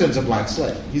 Worthington's a blank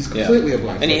slate. He's completely a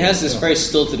blank slate. And he has this very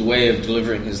stilted way of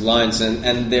delivering his lines,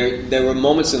 and there were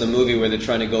moments in the movie where they're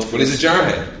trying to go for... But he's a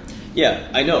jarhead. Yeah,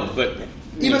 I know, but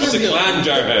It's a clan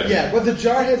jarhead. Yeah, but the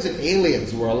jarheads and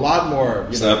aliens were a lot more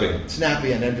snappy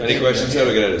and entertaining. Any questions? How do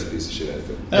we get out of this piece of shit out of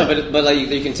it? No, but like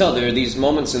you can tell there are these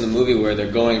moments in the movie where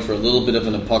they're going for a little bit of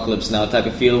an apocalypse now type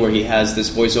of feel, where he has this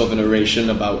voiceover narration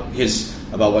about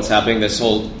what's happening. This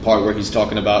whole part where he's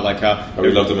talking about like how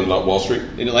we loved him in Wall Street.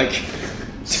 Like.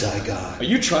 Saigon. Are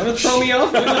you trying to throw me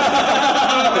off?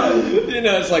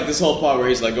 It's like this whole part where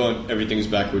he's like going, everything's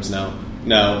backwards now.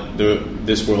 Now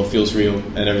this world feels real,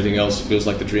 and everything else feels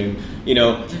like the dream.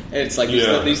 It's like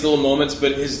these little moments,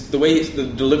 but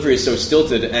the delivery is so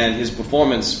stilted, and his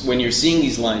performance when you're seeing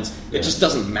these lines, it just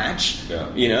doesn't match. Yeah.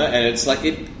 And it's like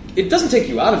it doesn't take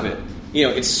you out of it.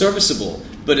 It's serviceable.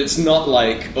 But it's not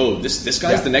like, this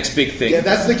guy's the next big thing. Yeah,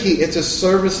 that's the key. It's a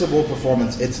serviceable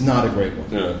performance. It's not a great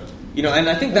one. Yeah. And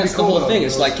I think that's the whole thing.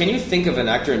 It's like, can you think of an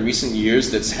actor in recent years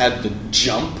that's had the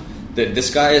jump that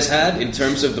this guy has had in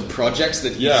terms of the projects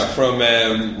that he's... Yeah, from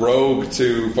Rogue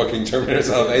to fucking Terminator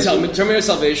Salvation. Terminator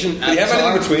Salvation, Did he have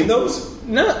anything between those?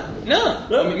 No.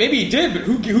 I mean, maybe he did, but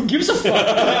who gives a fuck?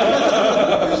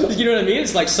 You know what I mean?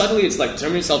 It's like, suddenly it's like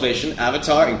Terminator Salvation,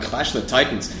 Avatar, and Clash of the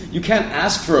Titans. You can't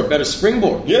ask for a better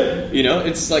springboard. Yeah.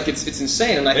 It's like, it's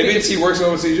insane. And I maybe think he works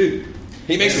well with CG.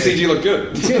 He makes the CG look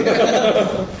good.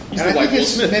 And I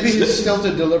think maybe his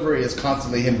stilted delivery is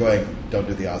constantly him going, don't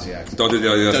do the Aussie accent. Don't do the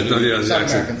Aussie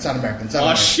accent. South American.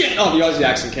 Oh, shit! Oh, the Aussie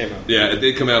accent came out. Yeah, it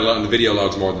did come out a lot in the video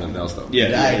logs more than else, though.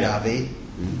 Yeah. Navi.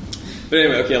 But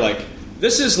anyway, okay, like,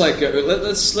 this is like,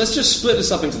 let's just split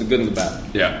this up into the good and the bad.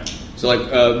 Yeah. So,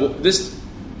 like, this,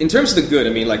 in terms of the good, I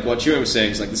mean, like, what you were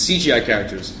saying is, like, the CGI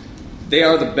characters, they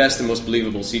are the best and most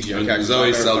believable CGI characters.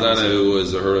 Zoe Saldana, who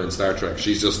was her in Star Trek,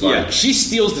 she's just like... Yeah, she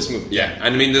steals this movie. Yeah,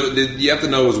 and I mean, you have to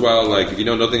know as well, like, if you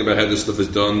know nothing about how this stuff is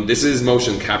done, this is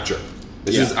motion capture.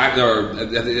 This is, they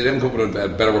didn't come up with a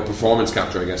better word, performance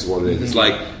capture, I guess is what it is. Mm-hmm. It's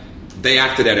like, they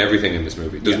acted out everything in this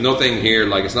movie. There's nothing here,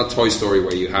 like, it's not Toy Story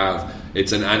where you have,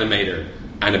 it's an animator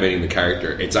animating the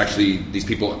character. It's actually these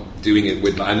people doing it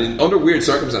with, and under weird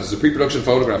circumstances, a pre-production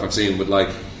photograph I've seen with, like,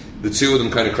 the two of them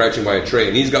kind of crouching by a tray,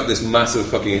 and he's got this massive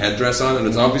fucking headdress on, and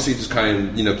it's obviously just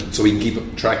kind of, so he can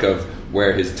keep track of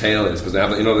where his tail is, because they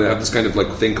have this kind of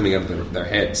like thing coming out of their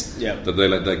heads. Yeah. That they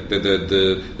like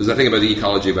there's that thing about the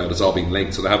ecology about it's all being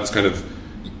linked, so they have this kind of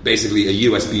basically a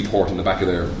USB port in the back of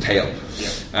their tail. Yeah.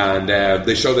 And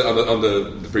they show that on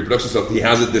the pre-production stuff, he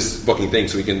has this fucking thing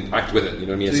so he can act with it. You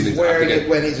know what I mean? So he's wearing it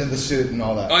when he's in the suit and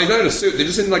all that. Oh, he's not in a suit. They're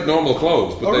just in like normal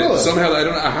clothes. But really? Somehow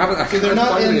I haven't. So they're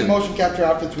not in motion capture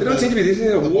outfits. They don't seem to be. They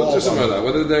seem to be woods or something like that.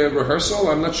 Whether they're rehearsal,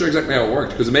 I'm not sure exactly how it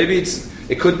worked. Because maybe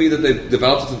it could be that they've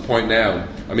developed it to the point now.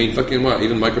 I mean, fucking what?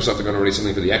 Even Microsoft are going to release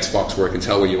something for the Xbox where it can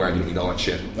tell where you are and you don't need all that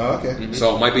shit. Oh, okay. Mm-hmm.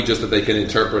 So it might be just that they can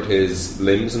interpret his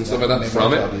limbs and stuff like that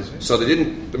from it. So they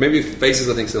didn't. Maybe faces,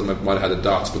 I think, still might have had the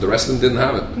dots, but the rest of them didn't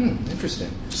have it. Interesting.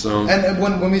 So, and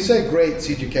when we say great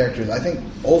CG characters, I think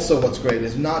also what's great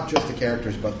is not just the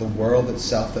characters, but the world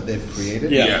itself that they've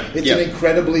created. Yeah. It's an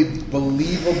incredibly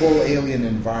believable alien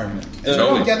environment. And you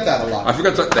don't get that a lot. I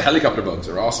forgot the helicopter bugs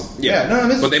are awesome.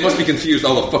 Yeah. But they must be confused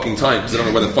all the fucking time because they don't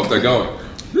know where the fuck they're going.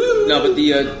 No, but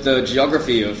the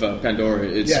geography of Pandora,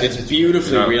 it's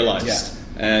beautifully realized. Yeah.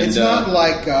 And it's not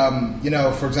like,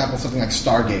 for example, something like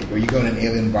Stargate, where you go in an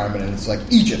alien environment and it's like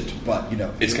Egypt, but,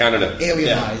 it's Canada.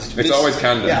 Alienized. It's always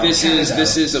Canada. Yeah, this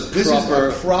is a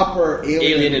proper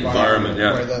alien environment.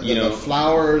 Yeah. Where the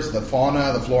flowers, the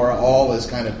fauna, the flora, all is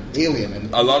kind of alien.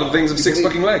 And a lot of things have 6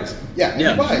 fucking legs. Yeah,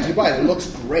 you buy it. It looks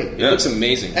great. Yeah. It looks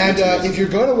amazing. And if you're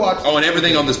going to watch... Oh, and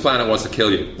everything on this planet wants to kill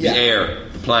you. The air,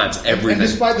 the plants, everything. And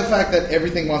despite the fact that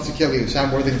everything wants to kill you,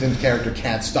 Sam Worthington's character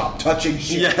can't stop touching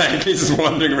shit. Yeah, he's just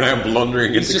wandering around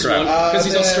blundering into crap. Because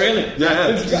he's Australian. Yeah.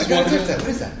 What is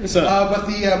that?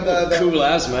 But the cool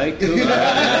ass, mate. Cool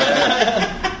ass.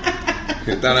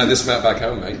 Don't have this fat back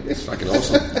home, mate. It's fucking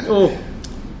awesome.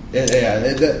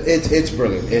 It's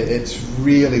brilliant. It's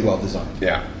really well designed.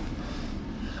 Yeah.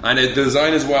 And the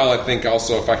design as well, I think,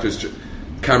 also factors.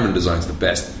 Cameron designs the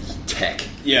best tech.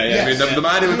 Yeah. I mean, the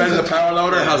man who invented the power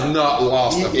loader has not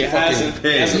lost a fucking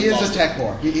pin. He is a tech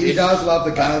whore. He does love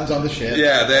the guns on the ship.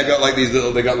 Yeah, they got like these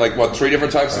little. They got like 3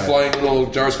 different types of flying little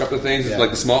gyroscopic things. It's like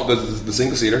the small, the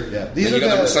single seater. Yeah, these are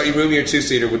the slightly roomier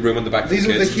 2-seater with room in the back. These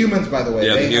are the humans, by the way.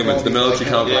 Yeah, the humans, the military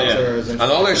complexes, and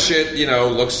all their shit.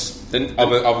 Looks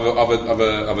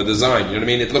of a design. You know what I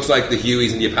mean? It looks like the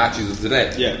Hueys and the Apaches of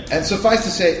today. Yeah. And suffice to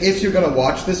say, if you're going to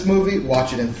watch this movie,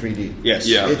 watch it in 3D. Yes.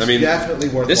 Yeah. It's definitely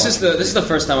worth. This is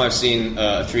the first time I've seen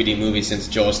a 3D movie since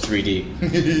Jaws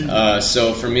 3D.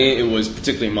 So for me, it was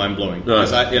particularly mind blowing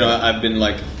because I've been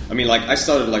like, I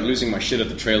started like losing my shit at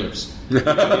the trailers.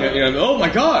 Oh my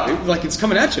god! Like it's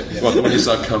coming at you. Well, when you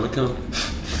saw Comic-Con.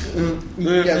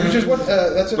 which is what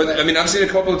that's. But I mean, I've seen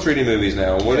a couple of 3D movies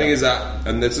now. One thing is that,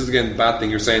 and this is again bad thing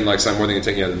you're saying, like Sam Worthington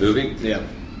taking you out of the movie. Yeah,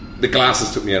 the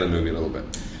glasses took me out of the movie a little bit.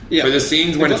 Yeah, for the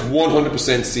scenes when it's 100%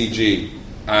 CG,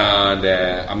 and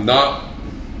I'm not.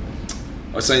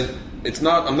 I was saying it's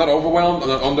not. I'm not overwhelmed. I'm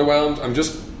not underwhelmed. I'm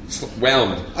just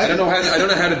whelmed. I don't know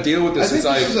how to deal with this.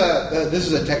 I think this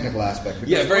is a technical aspect.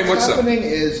 Yeah, very much so. What's happening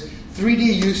is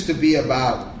 3D used to be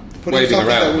about putting waving something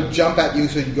around that would jump at you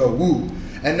so you go woo.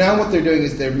 And now what they're doing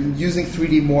is they're using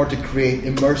 3D more to create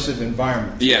immersive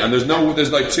environments. Yeah, and there's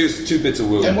like two bits of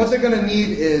woo. And what they're going to need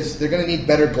is they're going to need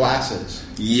better glasses.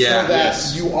 Yeah, so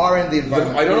that you are in the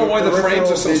environment. I don't know why the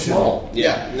frames are so small.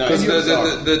 Yeah, because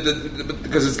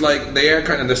because it's like they are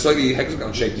kind of they're slightly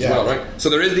hexagon shaped as well, right?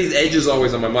 So there is these edges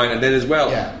always on my mind, and then as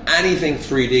well, anything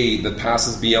 3D that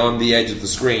passes beyond the edge of the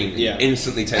screen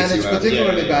instantly takes you out. And it's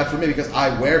particularly bad for me because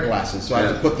I wear glasses, so I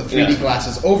have to put the 3D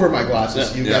glasses over my glasses.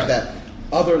 So you get that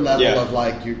other level of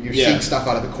like you're seeing stuff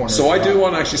out of the corner. So I do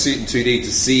want to actually see it in 2D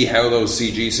to see how those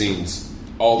CG scenes,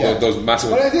 those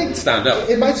massive, but I think stand up.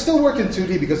 It might still work in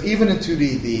 2D because even in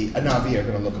 2D, the Na'vi are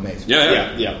going to look amazing.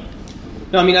 Yeah.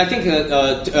 No, I mean, I think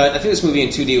this movie in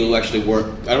 2D will actually work.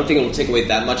 I don't think it will take away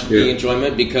that much of the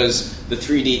enjoyment because the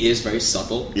 3D is very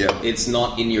subtle. Yeah. It's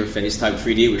not in-your-face type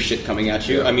 3D with shit coming at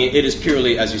you. Yeah. I mean, it is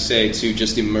purely, as you say, to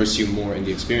just immerse you more in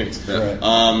the experience. Yeah.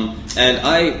 Right. And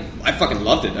I fucking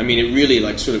loved it. I mean, it really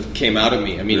like sort of came out of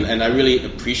me. I mean, and I really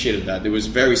appreciated that. It was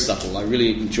very subtle. I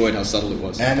really enjoyed how subtle it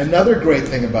was. And another great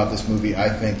thing about this movie, I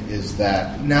think, is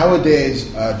that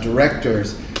nowadays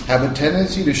directors have a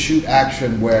tendency to shoot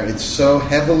action where it's so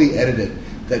heavily edited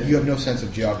that you have no sense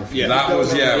of geography. Yeah, that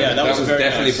was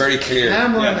definitely nice. Very clear.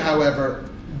 Cameron, however,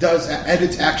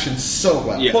 edits action so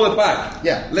well. Yeah. Pull it back.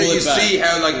 Yeah, let you see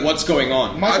how like what's going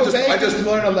on. Michael Bay just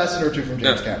learned a lesson or two from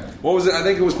James Cameron. What was it? I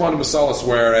think it was Quantum of Solace,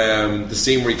 where the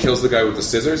scene where he kills the guy with the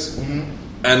scissors,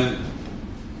 and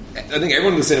I think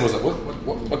everyone in the cinema was like,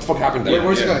 "What the fuck happened there?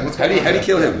 Where's he going? How did he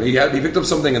kill him? He picked up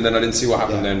something, and then I didn't see what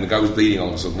happened. And the guy was bleeding all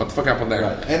of a sudden. What the fuck happened there?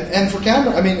 Right. And for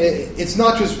Cameron, I mean, it's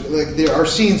not just like there are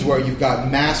scenes where you've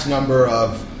got mass number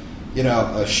of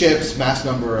ships, mass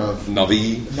number of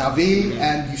Na'vi,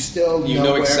 and you still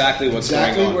know exactly what's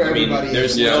going on. Where everybody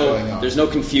is going on. There's no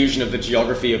confusion of the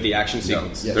geography of the action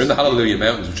sequence. Yes. They're in the Hallelujah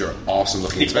Mountains, which are awesome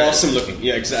looking. It's awesome looking.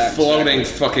 Yeah, exactly. Floating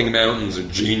fucking mountains are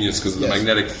genius because the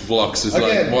magnetic flux is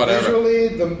again, like whatever. Visually,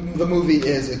 the movie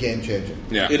is a game changer.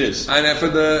 Yeah, it is. And for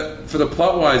the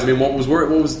plot wise, I mean, what was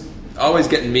always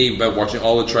getting me about watching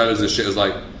all the trailers and shit is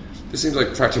like, this seems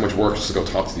like far too much work just to go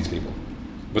talk to these people.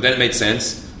 But then it made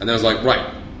sense, and then I was like, right,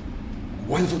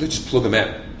 why the fuck did they just plug them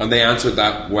out? And they answered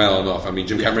that well enough. I mean,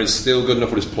 Jim Cameron is still good enough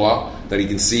with his plot that he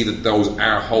can see that those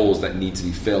are holes that need to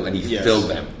be filled, and he filled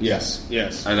them. Yes.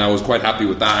 And I was quite happy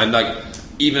with that. And like,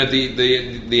 even at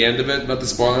the end of it, not to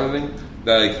spoil anything,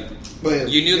 like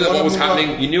you knew that what was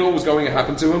happening. You knew what was going to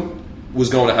happen to him was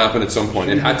going to happen at some point.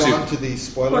 Should it had to. On to the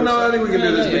spoilers. Well, no, I think we can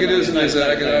do this. We can do this in this.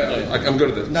 I'm good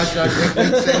at this. Not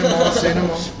say no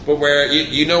more. But where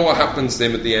you know what happens to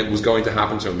him at the end was going to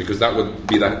happen to him because that would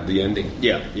be the ending.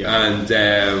 Yeah. And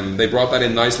they brought that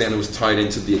in nicely, and it was tied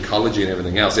into the ecology and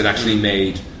everything else. It actually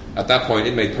made. At that point,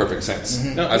 it made perfect sense.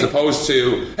 Mm-hmm. As opposed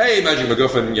to, hey, Magic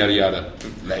MacGuffin, yada yada.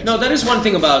 No, that is one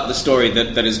thing about the story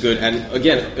that is good. And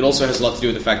again, it also has a lot to do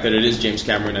with the fact that it is James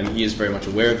Cameron and he is very much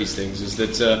aware of these things. Is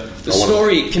that the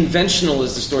story, conventional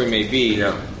as the story may be,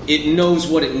 it knows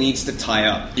what it needs to tie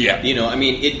up. Yeah. I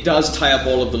mean, it does tie up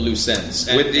all of the loose ends.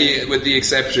 And, with the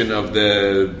exception of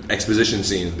the exposition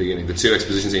scene at the beginning, the two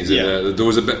exposition scenes. There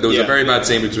was a very bad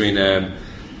scene between...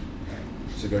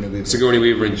 Sigourney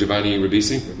Weaver and Giovanni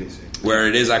Ribisi, where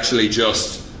it is actually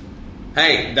just,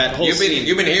 hey, that whole you've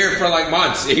been here for like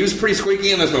months. He was pretty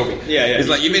squeaky in this movie. Yeah. He's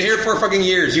like, you've been here for fucking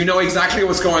years. You know exactly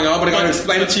what's going on, but I'm going to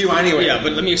explain it to you anyway. Yeah,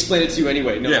 but let me explain it to you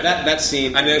anyway. No, that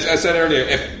scene. And as I said earlier,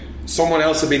 if someone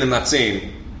else had been in that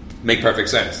scene, make perfect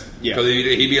sense. Yeah, because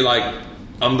he'd be like,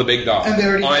 I'm the big dog. I'm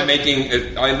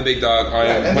the big dog.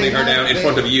 I'm putting her down in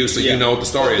front of you, so you know what the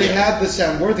story is. They had the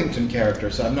Sam Worthington character,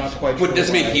 so I'm not quite sure. But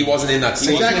doesn't mean he wasn't in that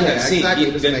scene.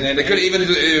 Exactly. They could even.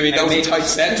 That was a tight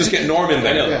set. Just get Norman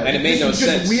there. I know, and it made no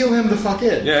sense. Just wheel him the fuck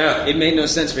in. Yeah. It made no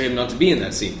sense for him not to be in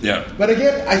that scene. Yeah. But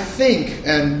again, I think,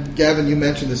 and Gavin, you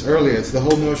mentioned this earlier. It's the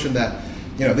whole notion that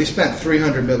they spent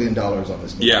 $300 million on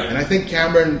this movie. Yeah. And I think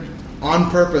Cameron,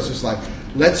 on purpose, was like,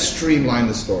 let's streamline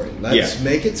the story. Let's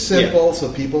make it simple so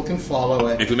people can follow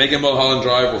it. If we make it Mulholland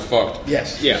Drive, we're fucked.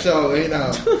 Yes. Yeah. So,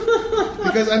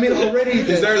 because, I mean, already...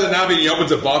 He's there as a Na'vi and he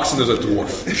opens a box and there's a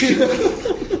dwarf.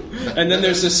 And then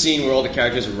there's this scene where all the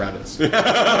characters are rabbits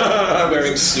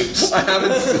wearing suits. I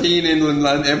haven't seen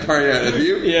Inland Empire yet. Have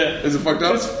you? Yeah. Is it fucked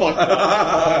up? It's fucked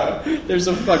up. There's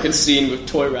a fucking scene with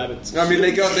toy rabbits. I mean,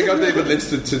 they got David Lynch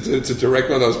to direct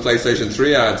one of those PlayStation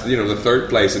 3 ads, the third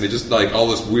place, and they just like all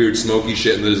this weird smoky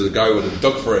shit, and there's a guy with a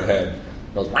duck for a head.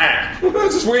 Goes,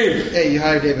 that's just weird. Hey, you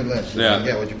hired David Lynch. Yeah. You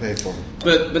get what you pay for.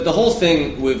 But the whole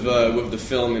thing with the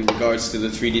film in regards to the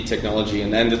 3D technology,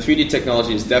 and the 3D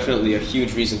technology is definitely a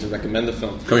huge reason to recommend the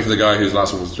film. Coming from the guy whose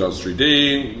last one was Jaws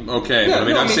 3D, okay. Yeah,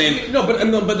 but I'm saying... No,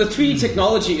 but the 3D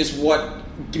technology is what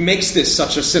makes this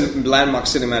such a landmark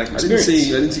cinematic experience. I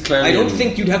didn't see clearly. I don't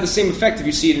think you'd have the same effect if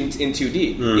you see it in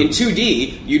 2D. In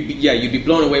 2D, you'd be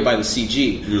blown away by the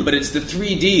CG. But it's the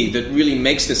 3D that really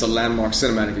makes this a landmark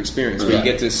cinematic experience, where you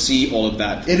get to see all of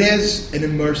that. It is an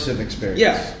immersive experience.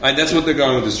 Yeah. And that's what they're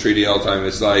going with this 3D all the time.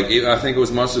 It's like, I think it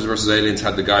was Monsters vs. Aliens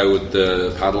had the guy with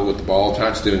the paddle with the ball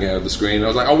attached doing it out of the screen. And I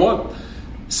was like,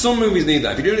 some movies need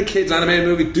that. If you're doing a kids animated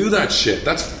movie, do that shit.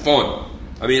 That's fun.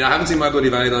 I mean, I haven't seen My Bloody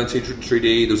Valentine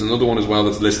 3D. There's another one as well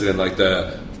that's listed in like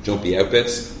the jumpy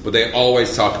outbits. But they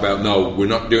always talk about, no, we're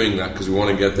not doing that because we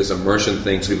want to get this immersion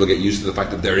thing so people get used to the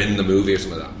fact that they're in the movie or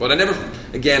something like that. But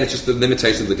it's just the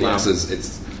limitation of the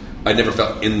glasses. I never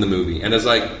felt in the movie. And it's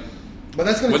like, but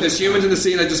that's when there's humans in the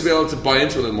scene, I'd just be able to buy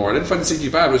into it a little more. I didn't find the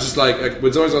CG bad. It was just like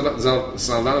when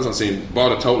Saldana's on scene,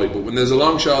 bought it totally. But when there's a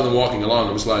long shot of them walking along,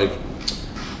 it was like,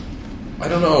 I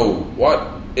don't know,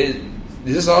 is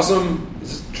this awesome?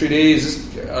 Is this 3D?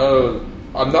 Is this?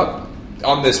 I'm not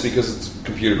on this because it's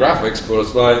computer graphics, but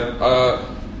it's like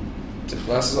take the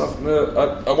glasses off.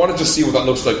 I want to just see what that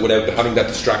looks like without having that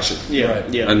distraction. Yeah, right.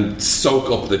 Yeah. And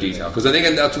soak up the detail, because I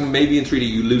think that's when maybe in 3D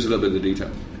you lose a little bit of the detail.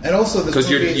 And also, because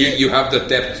you have the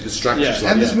depth to distract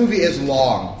yourself. And this movie is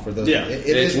long for those. Yeah,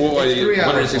 it's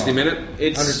 160 minutes.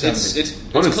 It's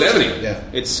 170. Yeah,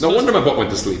 it's no wonder my butt went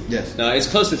to sleep. Yes, no, it's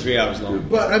close to 3 hours long.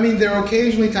 But I mean, there are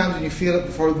occasionally times when you feel it.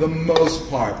 For the most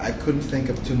part, I couldn't think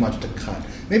of too much to cut.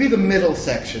 Maybe the middle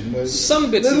section was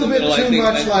some bits a little bit too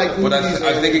much. But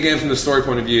I think again, from the story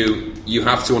point of view, you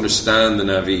have to understand the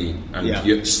Na'vi, and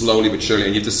you slowly but surely,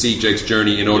 and you have to see Jake's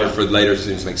journey in order for later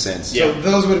things to make sense. So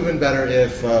those would have been better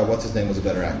if what's his name was a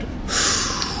better actor.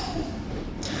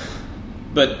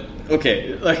 But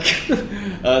okay, like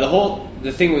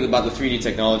the thing about the 3D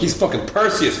technology. He's fucking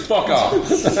Perseus. Fuck off.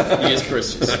 He is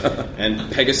Perseus,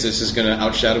 and Pegasus is going to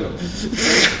outshadow him.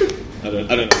 I don't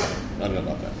know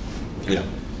about that. Yeah,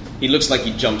 he looks like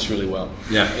he jumps really well.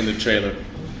 Yeah, in the trailer.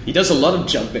 He does a lot of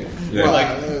jumping,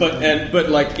 yeah. but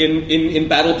like in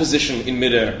battle position in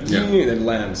midair, and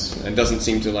lands and doesn't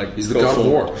seem to like. He's the god of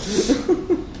war.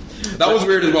 That was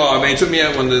weird as well. I mean, it took me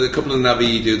out when the couple of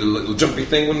Na'vi do the little jumpy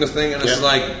thing when the thing, and it's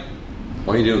like,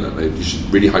 why are you doing that? Like, you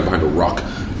should really hide behind a rock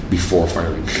before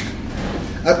firing.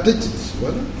 What?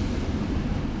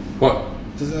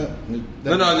 Does that? No.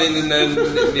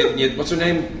 What's her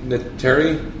name?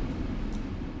 Terry.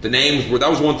 The names were, that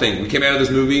was one thing. We came out of this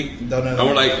movie and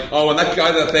we're like, and that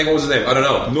guy, that thing, what was his name? I don't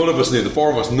know. None of us knew. The four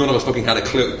of us, none of us fucking had a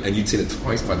clue. And you'd seen it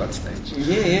twice by that stage.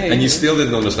 Yeah. And you still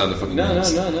didn't understand the fucking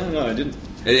names. No, I didn't.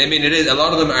 I mean, it is. A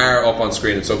lot of them are up on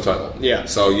screen and subtitled. Yeah.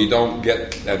 So you don't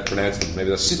get pronounced them.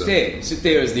 Maybe that's. Sute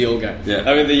is the old guy. Yeah.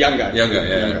 I mean, the young guy. Young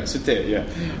guy. Sute, yeah.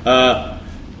 I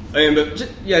mean, but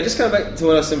just kind of back to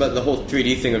what I was saying about the whole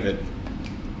 3D thing of it.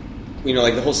 You know,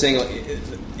 like the whole saying, like,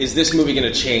 is this movie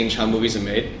going to change how movies are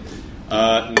made?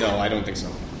 No, I don't think so.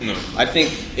 No. I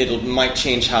think it might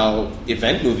change how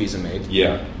event movies are made.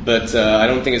 Yeah. But I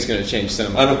don't think it's going to change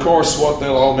cinema. And of course, what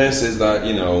they'll all miss is that,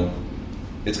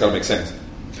 it's got to make sense.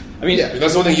 I mean,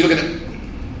 that's the one thing. You look at it.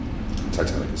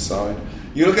 Titanic aside,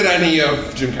 you look at any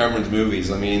of Jim Cameron's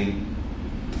movies. I mean,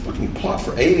 the fucking plot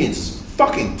for Aliens is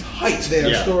fucking tight.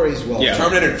 They are stories well. Yeah.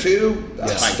 Terminator 2,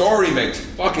 that story makes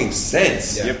fucking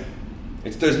sense. Yeah. Yep.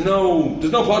 There's no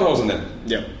plot holes in them.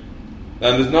 Yep.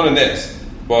 And there's none in this.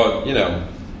 But the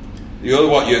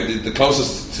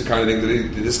closest to kind of thing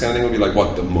to this kind of thing would be like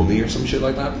what, The Mummy or some shit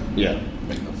like that. Yeah.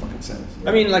 Make no fucking sense.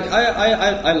 I mean, like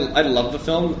I love the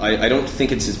film. I don't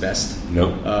think it's his best.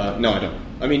 No. No, I don't.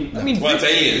 I mean, well, it's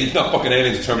Alien. It's not fucking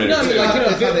Aliens. It's Terminator. No,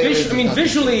 I mean,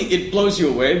 visually it blows you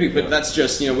away, but that's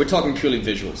just we're talking purely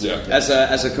visuals. Yeah. As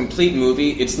a complete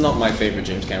movie, it's not my favorite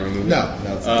James Cameron movie. No,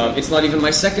 it's not even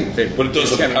my second favorite. But it does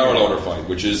have a power loader fight,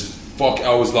 which is fuck.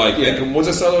 I was like, thinking, once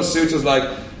I saw those suits, I was like,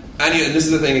 and this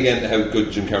is the thing again, how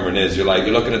good Jim Cameron is. You're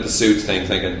looking at the suits thing,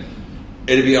 thinking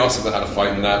it'd be awesome if I had a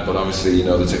fight in that, but obviously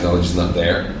the technology's not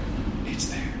there. It's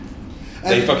there.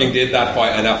 They fucking did that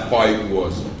fight, and that fight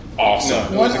was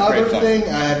awesome. One other thing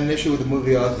I had an issue with the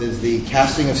movie is the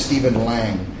casting of Stephen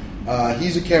Lang.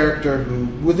 He's a character who,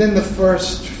 within the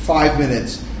first 5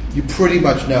 minutes, you pretty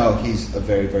much know he's a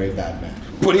very, very bad man.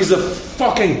 But he's a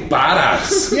fucking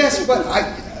badass. Yes, but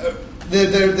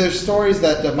there's stories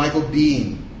that Michael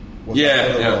Biehn was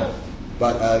the role.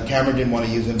 But Cameron didn't want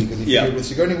to use him because he figured with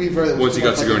Sigourney Weaver... Once he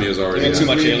got Sigourney, it was already... too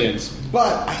much aliens.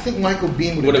 But I think Michael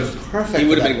Biehn would have been perfect. He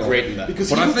would have been great in that.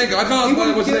 Because I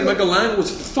thought Michael Lang was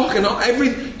fucking...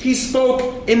 He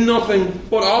spoke in nothing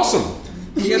but awesome.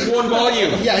 He had one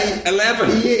volume.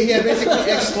 11. He had basically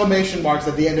exclamation marks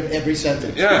at the end of every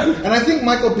sentence. Yeah. And I think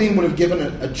Michael Biehn would have given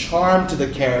a charm to the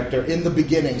character in the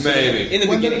beginning. So maybe. In the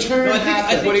beginning. The turn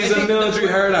happened. But he's a military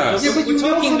hard-ass. Yeah, but we're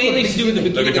talking mainly to do with the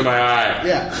beginning. Look into my eye.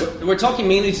 Yeah. We're talking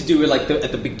mainly to do with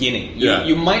at the beginning.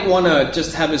 You might want to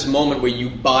just have this moment where you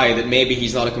buy that maybe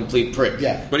he's not a complete prick.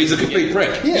 Yeah. But he's a complete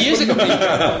prick. Yeah, he is a complete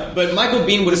prick. But Michael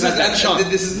Biehn would have had that charm.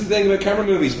 This is the thing about camera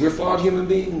movies. We're flawed human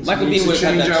beings. Michael Biehn would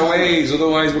have had that change our ways.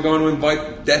 Otherwise, we're going to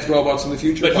invite death robots in the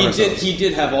future. But he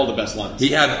did have all the best lines. He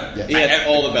had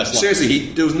all the best lines.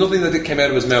 Seriously, there was nothing that came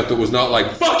out of his mouth that was not like,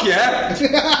 fuck yeah!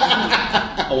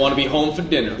 I want to be home for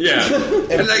dinner. Yeah.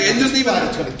 And it doesn't even...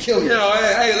 It's going to kill you. You know,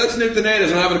 hey, let's nuke the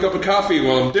natives and have a cup of coffee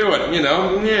while I'm doing it, you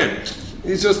know? Yeah.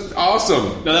 He's just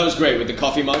awesome. No, that was great with the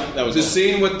coffee mug. That was the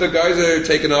scene with the guys that are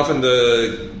taking off in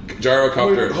the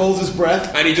gyrocopter. He holds his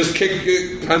breath. And he just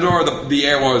kicked Pandora, the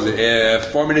air, what was it?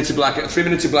 4 minutes you black out, 3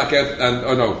 minutes you black out, and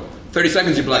 30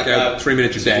 seconds you black out, 3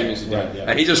 minutes you're dead. Right, yeah.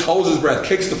 And he just holds his breath,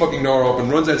 kicks the fucking door open,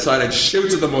 runs outside and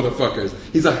shoots at the motherfuckers.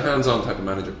 He's a hands-on type of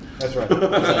manager. That's right.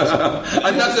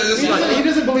 And he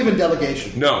doesn't believe in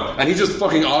delegation. No, and he's just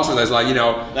fucking awesome. That's like,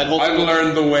 I've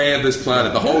learned the way of this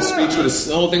planet. The whole speech with his...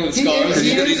 The whole thing with scars.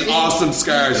 He's got these awesome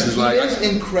scars. He is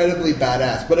incredibly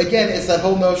badass. But again, it's that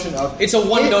whole notion of... It's a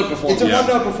one-note performance. It's a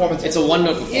one-note performance. It's a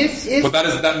one-note performance. But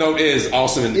that note is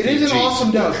awesome in the It is an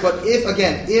awesome note. But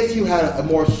if you had a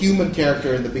more human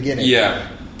character in the beginning,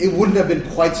 it wouldn't have been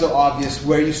quite so obvious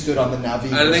where you stood on the Navi.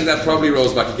 And I think that probably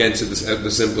rolls back again to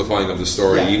the simplifying of the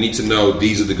story. Yeah. You need to know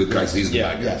these are the good guys, these are the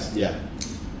bad guys. Yeah.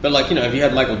 But if you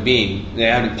had Michael Biehn, they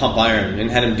had him pump iron and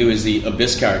had him do as the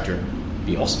Abyss character, it'd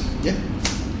be awesome. Yeah.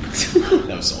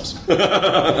 That was awesome.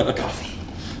 Coffee.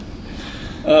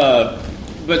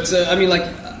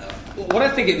 What I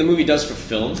think the movie does for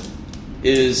film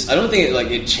is I don't think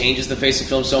it changes the face of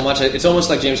film so much. It's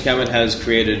almost like James Cameron has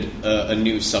created a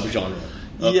new subgenre.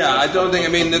 Yeah, I don't think...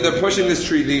 I mean, they're pushing this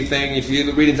 3D thing. If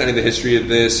you read into any of the history of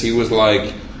this, he was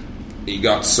like... He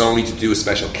got Sony to do a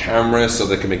special camera so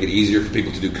they can make it easier for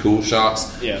people to do cool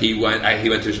shots. Yeah. He went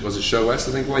to... Was it Show West,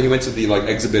 I think? Well, he went to the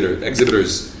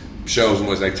exhibitors shows and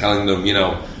was telling them,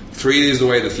 3D is the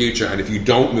way of the future, and if you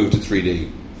don't move to 3D,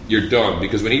 you're done.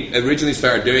 Because when he originally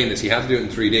started doing this, he had to do it in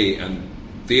 3D, and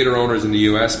theater owners in the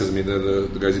US, because the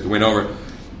guys had to win over...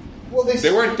 Well,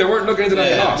 they weren't looking into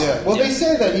that cost. Yeah. Well, they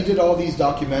say that he did all these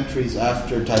documentaries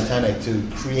after Titanic to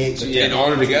create in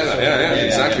order to get that. Yeah,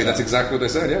 exactly. That's exactly what they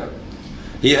said. Yeah,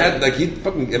 he had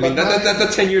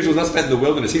that 10 years was not spent in the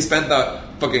wilderness. He spent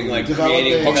that fucking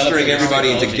huckstering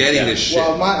everybody into getting this shit.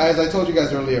 Well, as I told you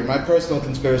guys earlier, my personal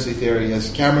conspiracy theory is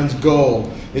Cameron's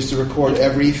goal is to record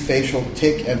every facial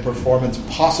tic and performance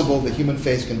possible the human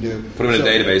face can do. Put him in a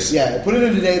database. Yeah, put it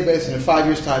in a database, and in 5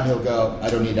 years' time he'll go, I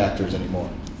don't need actors anymore.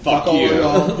 Fuck you.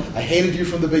 I hated you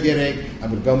from the beginning. I'm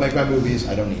going to go make my movies.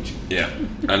 I don't need you. Yeah.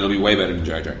 And it'll be way better than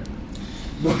Jar Jar.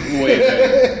 Way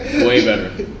better. Way better.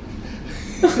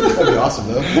 That'd be awesome,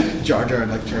 though. Jar Jar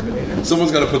like Terminator.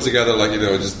 Someone's got to put together,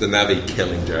 just the Navi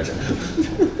killing Jar Jar.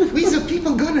 These are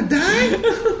people gonna die?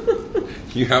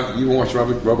 You watch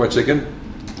Robot Chicken?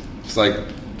 It's like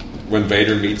when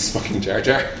Vader meets fucking Jar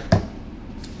Jar.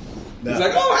 No. He's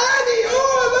like, oh, Annie!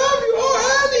 Oh, I love you!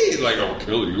 Oh, Annie! He's like, I'll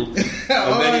kill you.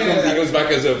 And then he goes back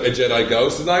as a Jedi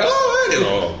ghost and like, oh, Annie!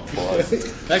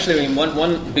 Oh, actually,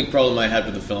 one big problem I had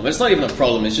with the film, it's not even a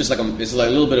problem, it's just it's like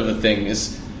a little bit of a thing,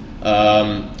 is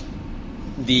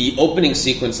the opening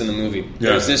sequence in the movie. Yeah.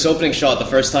 There's this opening shot the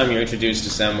first time you're introduced to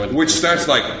Sam Worthington. Which starts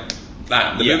like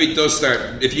that. The movie does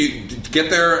start, if you get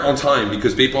there on time,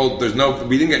 because we didn't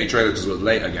get any trailers because it was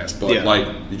late, I guess, but did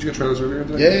you get trailers earlier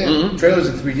today? Yeah. Mm-hmm. Trailers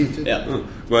in 3D too. Yeah.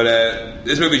 But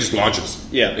this movie just launches.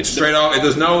 Yeah. It's straight off.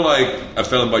 There's no a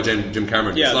film by Jim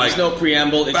Cameron. Yeah, it's there's no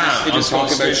preamble. It just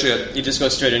talking about shit. You just go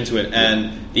straight into it.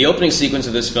 And the opening sequence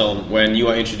of this film, when you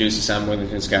are introduced to Sam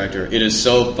Worthington's character, it is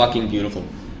so fucking beautiful.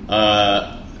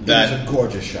 It's a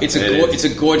gorgeous shot. It's a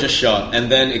gorgeous shot,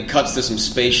 and then it cuts to some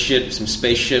spaceships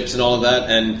and all of that,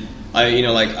 and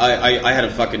I had a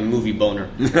fucking movie boner.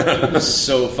 It was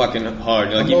so fucking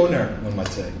hard. Boner, one might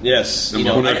say. Yes,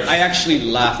 I actually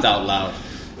laughed out loud.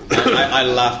 I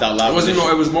laughed out loud.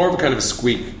 It was more of a kind of a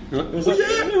squeak. It was like,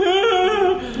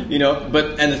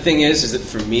 but the thing is that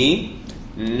for me,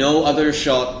 no other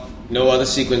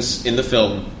sequence in the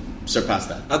film surpassed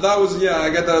that. And that was, I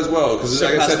get that as well. Because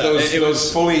like I said,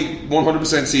 those fully 100%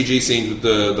 CG scenes with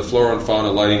the flora and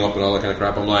fauna lighting up and all that kind of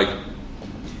crap, I'm like...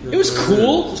 It was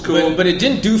cool, but it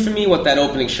didn't do for me what that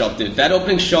opening shot did. That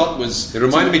opening shot was... It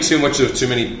reminded me too much of too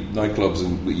many nightclubs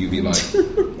and UV light.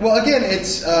 Well, again,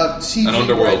 it's CG. An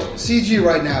underworld. CG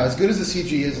right now, as good as the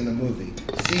CG is in the movie,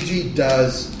 CG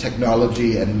does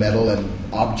technology and metal and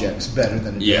objects better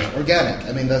than it does organic.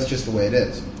 I mean, that's just the way it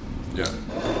is. Yeah.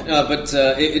 But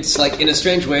it's like, in a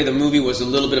strange way, the movie was a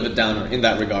little bit of a downer in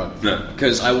that regard. Yeah.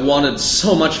 Because I wanted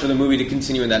so much for the movie to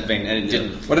continue in that vein, and it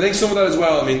didn't. But I think some of that as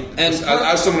well, I mean, as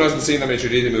someone who hasn't seen that many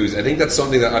 3D movies, I think that's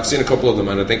something that I've seen a couple of them,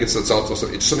 and I think it's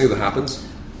something that happens.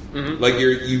 Mm-hmm. Like,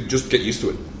 you just get used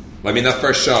to it. I mean, that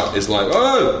first shot is like,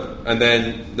 oh! And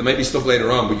then there might be stuff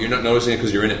later on, but you're not noticing it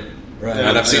because you're in it. Right.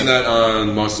 And I've seen that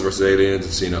on Monsters vs. Aliens.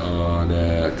 I've seen it on.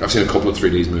 I've seen a couple of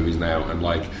 3D movies now, and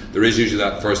like there is usually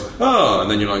that first and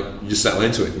then you're like you just settle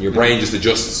into it, and your brain just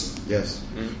adjusts. Yes,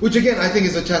 which again I think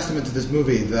is a testament to this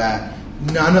movie that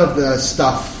none of the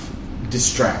stuff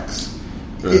distracts.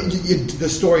 The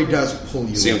story does pull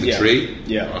you. See the tree?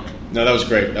 Yeah. No, that was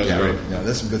great. That was great. No,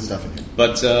 there's some good stuff in here.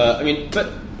 But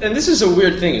and this is a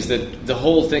weird thing is that the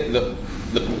whole thing, the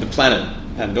planet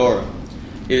Pandora.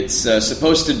 It's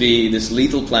supposed to be this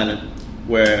lethal planet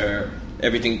where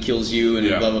everything kills you and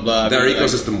blah, blah, blah. Their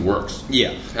ecosystem works.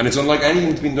 Yeah. And it's unlike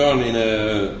anything that's been done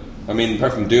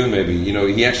apart from Dune maybe,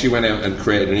 he actually went out and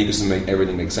created an ecosystem to make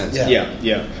everything make sense.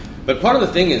 Yeah. But part of the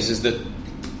thing is that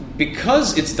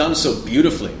because it's done so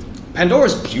beautifully,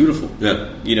 Pandora's beautiful.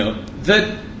 Yeah.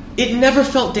 That it never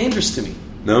felt dangerous to me.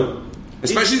 No?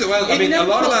 Especially, a lot of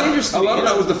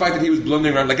that was the fact that he was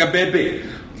blundering around like a baby.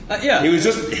 He was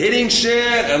just hitting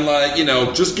shit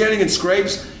and just getting in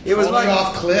scrapes. It was falling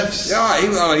off cliffs.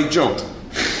 Yeah, he jumped.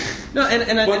 No,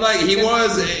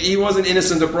 he wasn't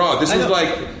innocent abroad. This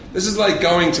is like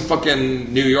going to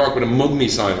fucking New York with a mug me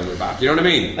sign on your back. You know what I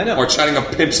mean? I know. Or chatting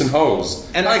up pimps and hoes.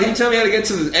 And can you tell me how to get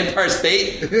to the Empire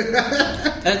State?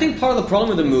 And I think part of the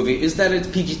problem with the movie is that it's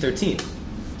PG-13.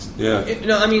 Yeah.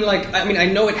 I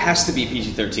know it has to be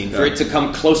PG-13 for it to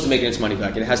come close to making its money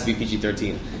back. It has to be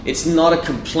PG-13. It's not a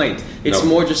complaint. It's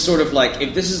more just sort of like,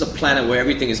 if this is a planet where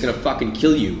everything is going to fucking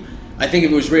kill you, I think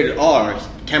if it was rated R,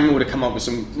 Cameron would have come up with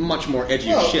some much more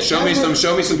edgy shit. Show me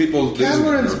some people.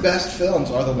 Cameron's best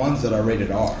films are the ones that are rated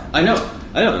R. I know.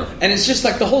 And it's just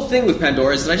like the whole thing with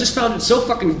Pandora is that I just found it so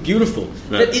fucking beautiful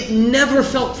that it never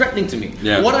felt threatening to me.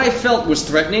 Yeah. What I felt was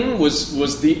threatening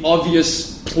was the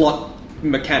obvious plot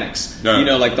mechanics.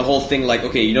 Like the whole thing, like,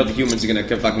 okay, the humans are gonna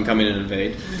fucking come in and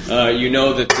invade.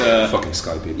 That fucking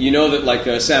Skype people.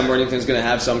 That Sam Worthington's gonna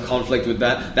have some conflict with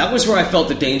that. That was where I felt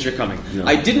the danger coming.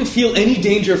 I didn't feel any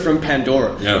danger from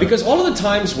Pandora because all of the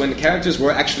times when characters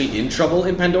were actually in trouble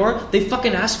in Pandora, they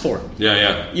fucking asked for it.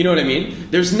 You know what I mean?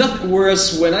 There's nothing.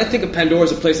 Whereas when I think of Pandora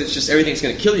as a place that's just everything's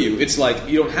gonna kill you, it's like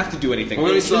you don't have to do anything.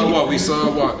 Well, we saw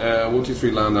 1, 2, 3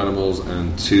 land animals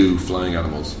and 2 flying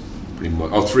animals. 3,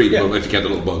 well, if you count the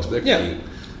little bugs.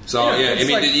 So,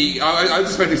 I was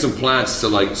expecting some plants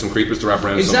some creepers to wrap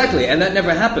around. Exactly, and that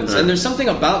never happens. And there's something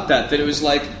about that it was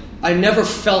like, I never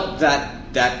felt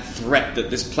that threat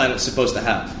that this planet's supposed to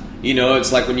have.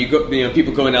 It's like when you go,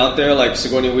 people going out there, like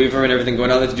Sigourney Weaver and everything,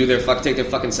 going out there to do take their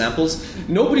fucking samples.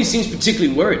 Nobody seems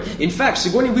particularly worried. In fact,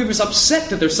 Sigourney Weaver's upset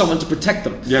that there's someone to protect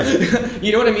them. Yeah.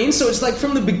 You know what I mean? So it's like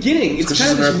from the beginning, it's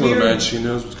kind of this weird. She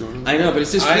knows what's going on. I know, but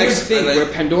it's this weird thing where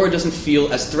Pandora doesn't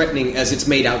feel as threatening as it's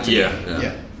made out to be.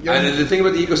 Yeah. And the thing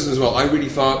about the ecosystem as well, I really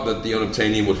thought that the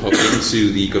Unobtainium would hook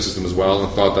into the ecosystem as well,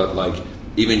 and thought that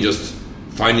even just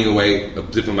finding a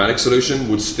diplomatic solution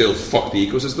would still fuck the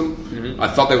ecosystem. Mm-hmm. I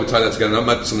thought they would tie that together,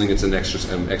 not something that's in extra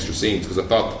scenes, because I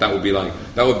thought that would be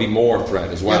more threat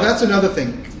as well. Yeah, that's another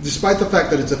thing. Despite the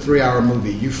fact that it's a 3-hour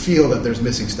movie, you feel that there's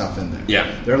missing stuff in there.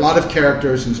 Yeah, there are a lot of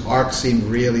characters whose arcs seem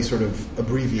really sort of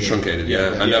abbreviated, truncated.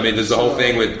 Yeah. And I mean, there's the whole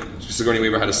thing with Sigourney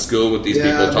Weaver had a school with these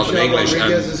people, taught them English,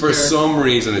 and for some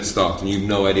reason it stopped, and you've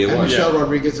no idea why. Michelle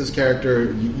Rodriguez's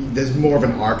character, there's more of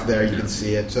an arc there. You can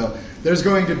see it. So there's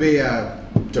going to be a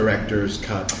director's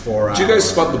cut 4 hours. Did you guys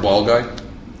spot the ball guy?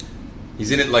 He's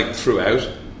in it throughout.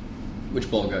 Which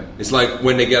ball guy? It's like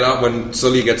when they get up, when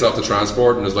Sully gets off the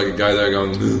transport, and there's a guy there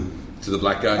going to the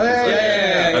black guy.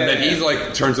 And then he's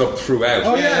turns up throughout.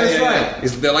 Oh yeah, that's right.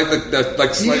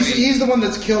 They're he's the one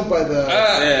that's killed by the.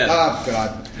 Oh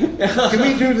god. Can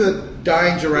we do the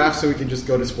dying giraffe so we can just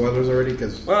go to spoilers already?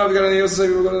 Because have we got anything else to say?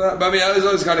 We're going to that. But I mean, it was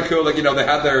always kind of cool. They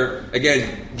had their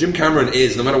Jim Cameron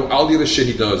is, no matter all the other shit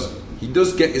he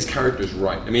does get his characters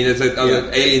right. I mean,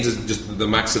 Aliens is just the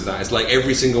max of that. It's like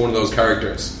every single one of those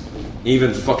characters.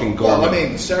 Even fucking Gorman. Well, I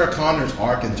mean, Sarah Connor's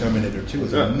arc in Terminator 2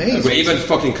 is amazing. But even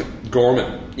fucking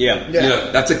Gorman. Yeah. You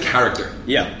know, that's a character.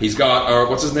 Yeah. He's got,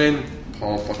 what's his name?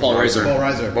 Paul Reiser. Paul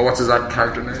Reiser. But what's his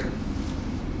character name?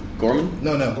 Gorman?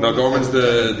 No. Gorman's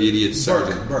the idiot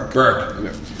sergeant. Burke.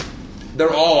 Okay.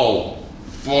 They're all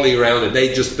fully rounded.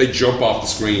 They jump off the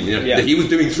screen. You know? Yeah. He was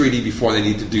doing 3D before they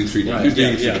need to do 3D. He was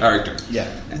doing it through character.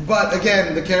 Yeah. But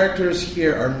again, the characters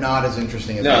here are not as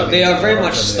interesting as they are very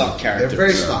much stock characters. They're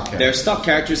very stock characters. They're stock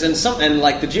characters, and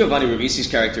like the Giovanni Ribisi's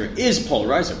character is Paul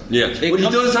Reiser. Yeah. But he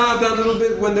does have that little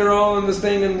bit when they're all in this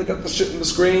thing and they got the shit in the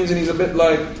screens and he's a bit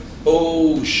like,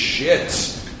 oh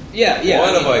shit. Yeah.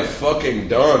 What have I fucking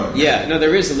done? Yeah, no,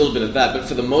 there is a little bit of that, but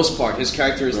for the most part, his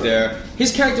character is there.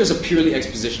 His character is a purely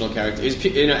expositional character,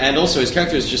 and also his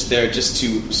character is just there just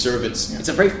to serve It's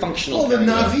a very functional. The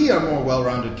Na'vi are more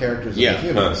well-rounded characters than the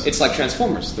humans. It's like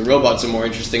Transformers. The robots are more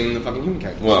interesting than the fucking human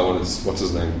characters. Well, what's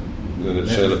his name?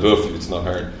 Shia LaBeouf. It's not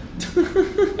hard.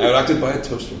 Outacted by a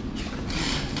toaster.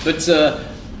 But.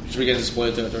 Should we get into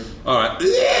spoiler territory? Alright.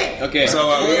 Okay. So,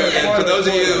 for those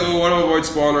of you who want to avoid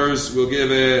spoilers, we'll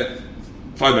give it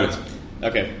 5 minutes.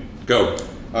 Okay. Go.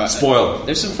 Spoil.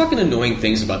 There's some fucking annoying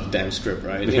things about the damn script,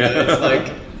 right? You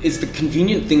know, it's the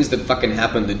convenient things that fucking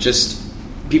happen that just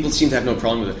people seem to have no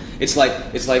problem with it. It's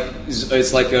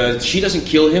like she doesn't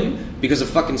kill him because a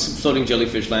fucking floating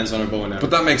jellyfish lands on her bow and arrow.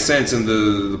 But that makes sense in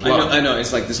the plot. I know.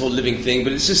 It's like this whole living thing,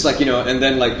 but it's just like, you know, and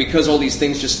then like because all these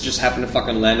things just happen to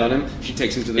fucking land on him, she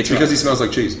takes him to the truck. It's because he smells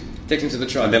like cheese. Takes him to the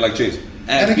truck. And they like cheese.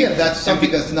 And again, that's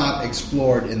something that's not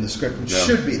explored in the script, which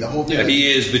should be. The whole thing. Yeah,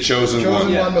 he is the chosen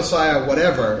one. Messiah,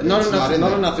 whatever. Not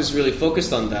enough is really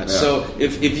focused on that. Yeah. So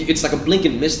if it's like a blink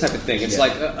and miss type of thing. It's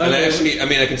like... and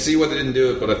I can see why they didn't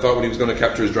do it, but I thought when he was going to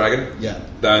capture his dragon,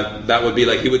 that would be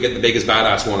like, he would get the biggest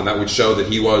badass one, and that would show that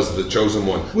he was the chosen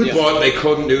one. But they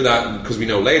couldn't do that, because we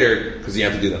know later, because he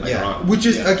had to do that later on. Which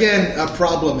is, again, a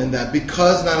problem in that,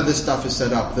 because none of this stuff is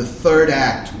set up, the third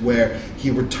act, where he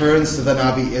returns to the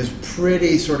Na'vi, is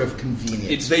pretty sort of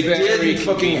convenient. They did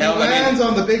fucking hell. He lands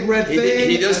on the big red thing.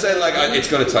 He does say like it's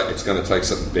gonna take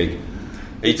something big.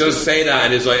 He does say that,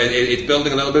 and it's like it's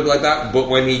building a little bit like that. But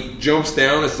when he jumps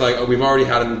down, it's like we've already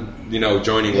had him,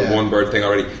 joining with one bird thing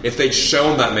already. If they'd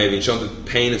shown that, maybe and shown the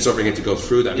pain and suffering he had to go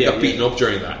through that, he got beaten up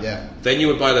during that. Yeah. Then you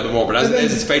would buy a little bit more. But as it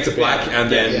is, it's fade to black,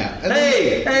 and then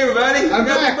hey everybody, I'm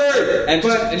got a big bird. And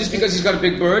just because he's got a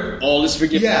big bird, all is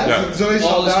forgiven. Yeah. Zoe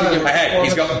Saldana. Hey,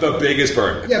 he's got the biggest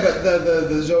bird. Yeah, but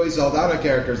the Zoe Saldana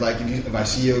character is like, if I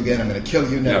see you again, I'm going to kill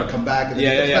you. Never come back. And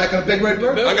then he comes back on a big red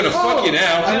bird. I'm going to fuck you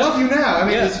now. I love you now. I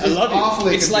mean, it's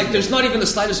awfully. It's like there's not even the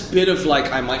slightest bit of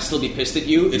like I might still be pissed at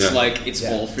you. It's like it's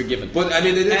all forgiven. But I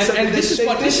mean, they did this is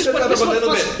what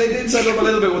They did set up a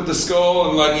little bit with the skull,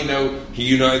 and like he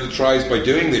united the tribes by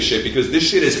doing this shit, because this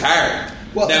shit is hard.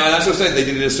 Well, now that's what I'm saying. They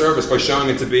did it a service by showing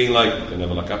it to being like they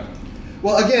never look up.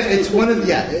 Well, again, it's one of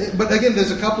but again,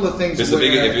 there's a couple of things. If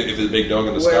there's a big dog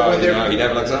in the sky, he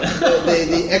never looks up.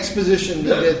 The exposition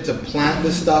needed to plant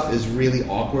this stuff is really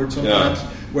awkward sometimes. Yeah.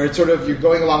 Where it's sort of, you're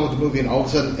going along with the movie and all of a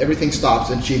sudden everything stops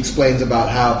and she explains about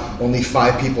how only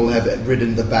 5 people have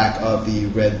ridden the back of the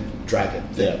red dragon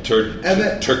thing. Yeah,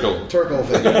 Turkle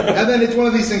thing. And then it's one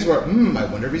of these things where, I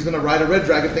wonder if he's going to ride a red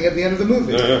dragon thing at the end of the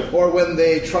movie. Yeah. Or when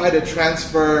they try to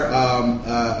transfer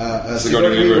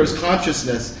Sigourney Weaver's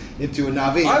consciousness into a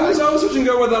Na'vi. I was watching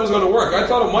go whether that was going to work. I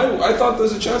thought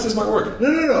there's a chance this might work.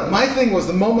 No. My thing was,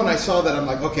 the moment I saw that, I'm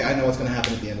like, okay, I know what's going to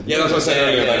happen at the end of the movie. That's what I said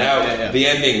earlier about how the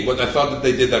ending. But I thought that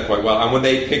they did that quite well. And when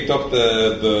they picked up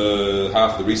the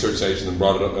half of the research station and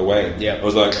brought it away, I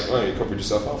was like, well, you covered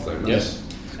yourself off there. Yes.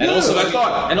 And also, I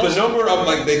thought the number of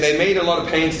they made a lot of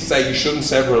pains to say you shouldn't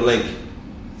sever a link.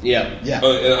 Yeah.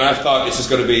 And I thought it's just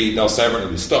going to be they'll sever it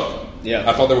and be stuck. Yeah.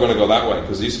 I thought they were going to go that way,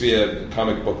 because there used to be a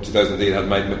comic book 2008 had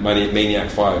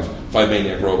Maniac 5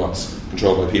 Maniac robots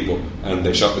controlled by people, and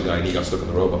they shot the guy and he got stuck in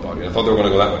the robot body. I thought they were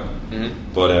going to go that way,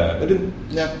 but they didn't.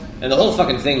 Yeah. And the whole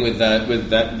fucking thing with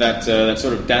that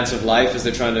sort of dance of life as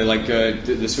they're trying to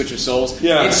the switch of souls.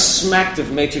 Yeah. It smacked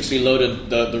of Matrix Reloaded,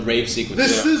 the rave sequence.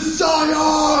 This is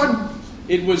Zion.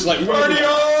 It was like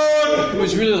it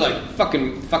was really like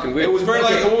fucking weird. It was very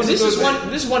like.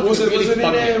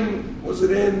 Was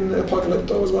it in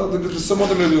Apocalypto as well? There's some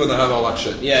other movie where they have all that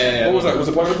shit. Yeah. What was that? Was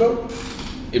it Apocalypto?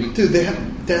 Dude, they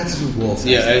have dances with walls.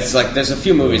 Yeah, it's like there's a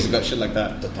few movies that got shit like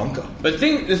that. The Tonka. But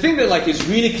the thing that like is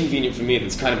really convenient for me,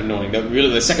 that's kind of annoying, that really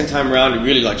the second time around it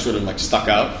really like sort of like stuck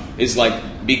out, is like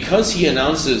because he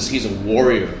announces he's a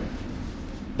warrior.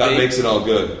 That makes it all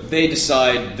good. They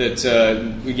decide that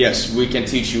yes, we can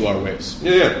teach you our ways.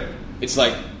 Yeah. It's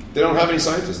like they don't have any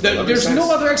scientists. There's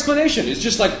no other explanation. It's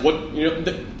just like what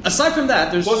aside from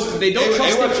that, they don't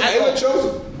trust him at all. Chose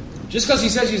him. Just because he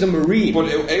says he's a Marine.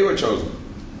 But Awa chose him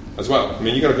as well. I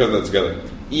mean, you got to put that together.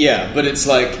 Yeah, but it's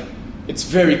like it's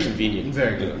very convenient.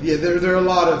 Very good. Yeah, there are a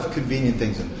lot of convenient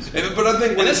things in this. But I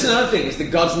think, and that's another thing. Is the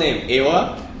god's name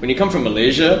Ewa? When you come from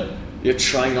Malaysia, you're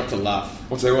trying not to laugh.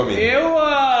 What's Ewa mean?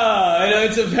 Ewa! I know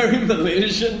it's a very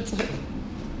Malaysian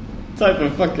type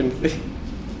of fucking thing.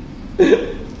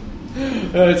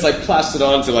 It's like plastered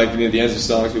on to like the ends of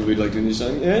songs. People would like doing this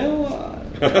song. Ewa!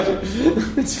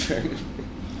 It's very.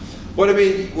 But I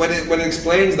mean, when it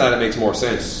explains that, it makes more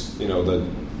sense. You know that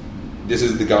this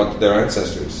is the god, their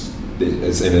ancestors.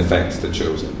 It's in effect that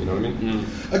chose it. You know what I mean?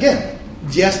 Again,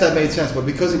 yes, that made sense, but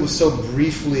because it was so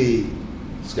briefly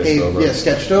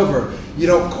sketched over, you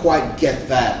don't quite get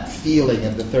that feeling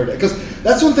of the third act. Because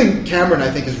that's one thing Cameron,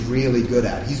 I think, is really good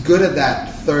at. He's good at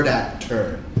that third act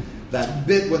turn. That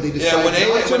bit when they decide...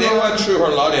 Yeah, when Ewa threw her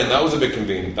lot in, that was a bit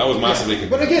convenient. That was massively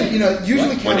convenient. But again,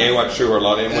 usually... When Ewa threw her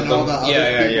lot in with them.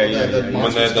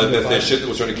 When the shit that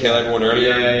was trying to kill everyone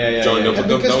earlier joined up with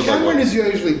them. Because Cameron is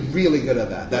usually really good at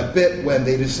that. That bit when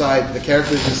they decide, the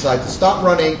characters decide to stop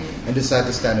running and decide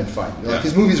to stand and fight. Like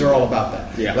his movies are all about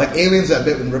that. Yeah. Like Aliens, that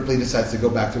bit when Ripley decides to go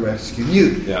back to rescue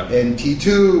Newt. Yeah. In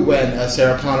T2, when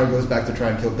Sarah Connor goes back to try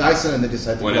and kill Dyson and they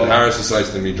decide to when Harris decides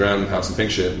to be drowned and have some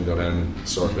pink shit and go down and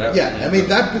sort it out. Yeah, I mean,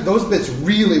 those bits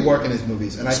really work in his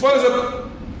movies. And Spoilers up!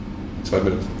 It's 5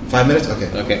 minutes. 5 minutes?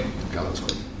 Okay. God, that was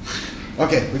quick.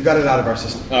 Okay, we've got it out of our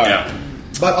system. All right. Yeah.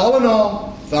 But all in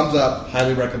all, thumbs up.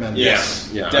 Highly recommended. Yes.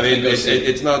 Yeah. I mean,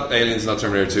 it's not Aliens, not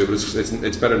Terminator 2, but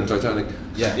it's better than Titanic.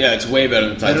 Yeah. Yeah, it's way better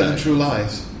than Titanic. Better than True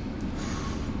Lies.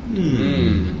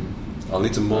 I'll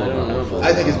need some more.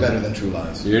 I think it's better than True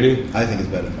Lies. Really? I think it's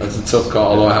better. That's a tough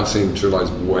call, although I have seen True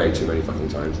Lies way too many fucking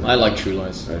times now. I like True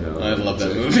Lies. I know. I love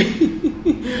that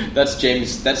movie. That's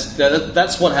James.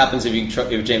 That's what happens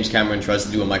if James Cameron tries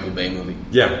to do a Michael Bay movie.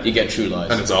 Yeah. You get True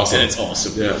Lies. And it's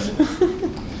awesome. Yeah.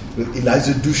 With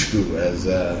Eliza Dushku as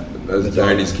the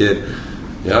 90s kid.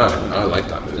 Yeah, I like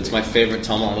that movie. It's my favorite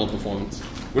Tom Arnold performance.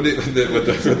 With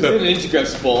the He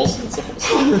grabs balls. It's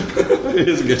awesome. It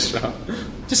is a good shot.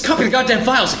 Just copy the goddamn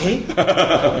files, okay?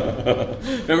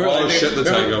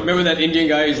 Remember that Indian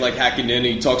guy? He's like hacking in. And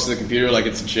he talks to the computer like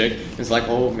it's a chick. It's like,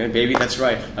 oh man, baby, that's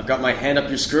right. I've got my hand up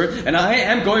your skirt, and I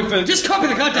am going for just copy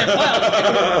the goddamn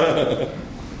files.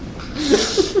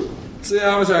 See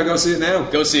Avatar. Go see it now.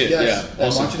 Go see it. Yes, Yeah,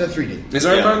 awesome. watch it in 3D. Is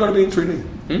Iron Man going to be in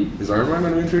 3D? Is Iron Man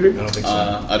going to be in 3D? I don't think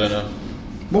so. I don't know.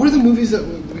 What were the movies that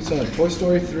we saw? Toy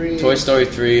Story 3? Toy Story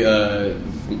 3,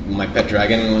 My Pet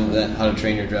Dragon, How to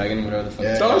Train Your Dragon, whatever the fuck.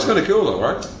 That looks kind of cool though,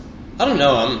 right? I don't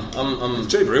know. I'm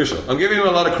Jay Baruchel. I'm giving him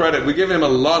a lot of credit. We're giving him a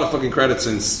lot of fucking credit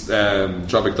since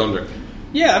Tropic Thunder.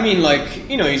 Yeah, I mean, like,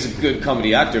 he's a good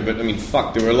comedy actor, but I mean,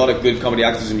 fuck, there were a lot of good comedy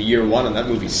actors in year one, and that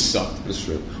movie sucked. That's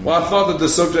true. Well, I thought that the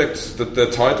subject,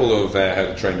 the title of How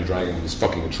to Train Your Dragon was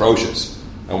fucking atrocious.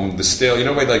 And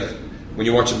when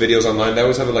you're watching videos online, they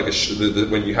always have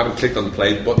when you haven't clicked on the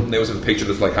play button, they always have a picture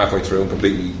that's like halfway through and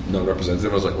completely non-representative.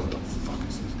 I was like, what the fuck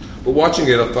is this? But watching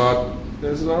it, I thought,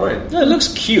 this is alright. Yeah, it looks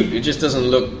cute. It just doesn't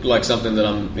look like something that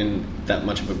I'm in that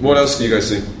much of a... What else do you guys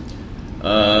see?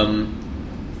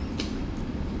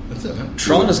 That's it, man.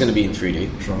 Tron is going to be in 3D.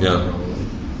 Tron, yeah. probably.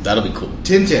 That'll be cool.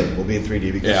 Tintin will be in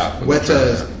 3D because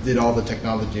Weta did all the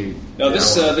technology. No,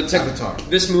 Avatar.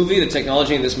 This movie, the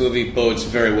technology in this movie bodes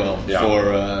very well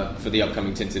for the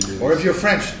upcoming Tintin movie. Or if you're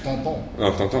French, Tonton.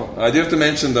 Oh, Tonton. I do have to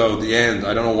mention though, the end.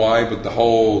 I don't know why, but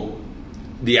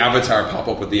the Avatar pop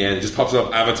up at the end. It just pops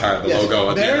up Avatar, the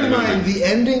logo. At Bear the end in mind, the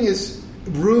ending is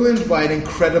ruined by an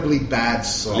incredibly bad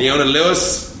song. Leona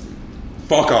Lewis,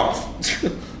 fuck off.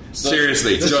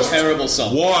 Seriously, this is a terrible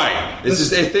song. Why? This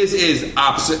is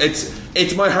absolute.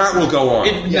 It's my heart will go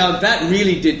on. Now that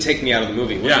really did take me out of the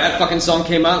movie. When that fucking song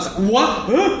came out, I was like, what?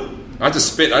 I had to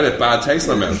spit. I had a bad taste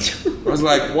in my mouth. I was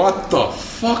like, what the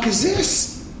fuck is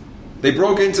this? They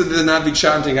broke into the Navi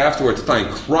chanting afterwards. Thank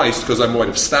Christ, because I might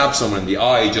have stabbed someone in the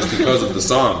eye just because of the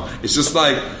song. It's just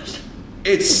like.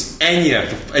 It's Enya.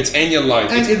 It's Enya like.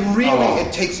 And it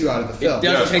really takes you out of the film.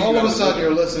 All of a sudden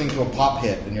you're listening to a pop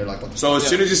hit and you're like, what the So as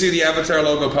soon as you see the Avatar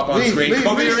logo pop on screen,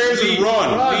 cover your ears and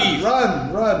run.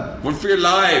 Run. Run for your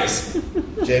lives.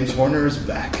 James Horner is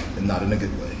back, and not in a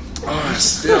good way. Oh,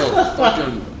 still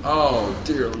fucking. Oh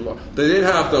dear Lord. They did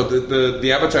have though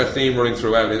the Avatar theme running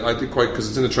throughout. I think quite because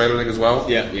it's in the trailer thing as well.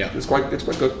 Yeah. It's quite good.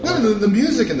 No, the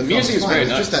music in the film is very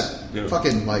nice. It's just that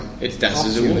fucking like it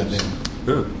dances and moves.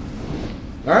 Yeah.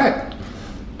 All right.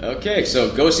 Okay,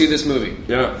 so go see this movie.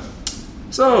 Yeah.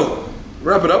 So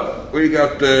wrap it up. We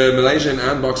got the Malaysian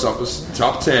and box office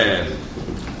top 10.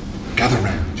 Gather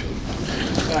round, children.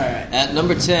 All right. At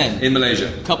number 10, in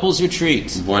Malaysia, Couples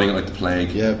Retreat. Whining it like the plague.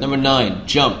 Yep. Number 9,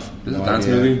 Jump. This is a dance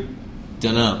movie.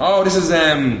 Dunno. Oh, this is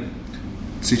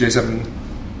CJ7.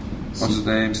 What's his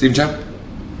name? Stephen Chow?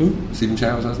 Who? Stephen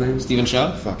Chow, was that his name? Stephen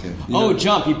Chow? Fuck him. Oh,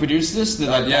 Jump. He produced this?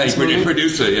 Yeah, he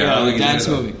produced it, yeah. Dance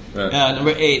movie. Yeah.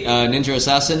 Number 8, Ninja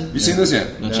Assassin. You seen this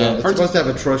yet? Not yet. It's supposed to have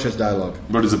atrocious dialogue.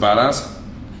 But is it badass?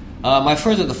 I've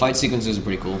heard that the fight sequences are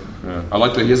pretty cool. Yeah. I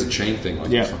like that he has a chain thing.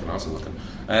 Like, it's fucking awesome looking.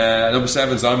 Number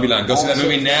 7, Zombieland. Go see that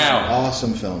movie now.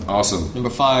 Awesome film. Awesome. Number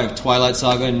 5, Twilight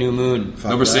Saga, New Moon.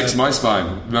 Number 6, My Spy.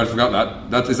 I forgot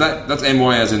that. That's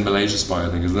MY as in Malaysia Spy, I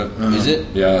think, isn't it? Is it?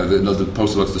 Yeah, the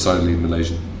poster looks decidedly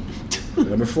Malaysian.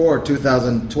 Number 4,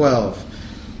 2012.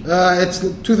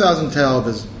 2012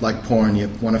 is like porn. You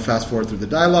want to fast forward through the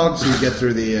dialogue so you get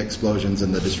through the explosions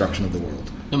and the destruction of the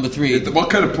world. Number 3. What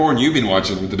kind of porn you been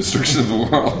watching with the destruction of the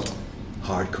world?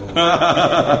 Hardcore.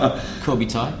 Kobe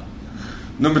Ty.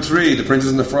 Number 3, The Princess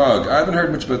and the Frog. I haven't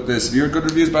heard much about this. Have you heard good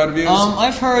reviews, bad reviews?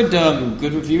 I've heard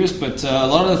good reviews, but a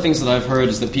lot of the things that I've heard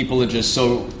is that people are just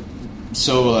so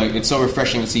like it's so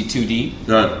refreshing to see 2D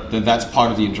that's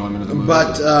part of the enjoyment of the movie.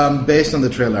 But based on the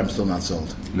trailer, I'm still not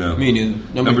sold. No. Me neither.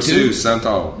 Number 2,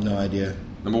 Santal. No idea.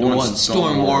 Number 1,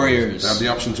 Storm Warriors. They have the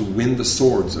option to win the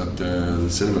swords at the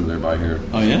cinema nearby here.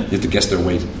 Oh yeah? You have to guess their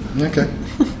weight. Okay.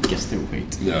 Guess their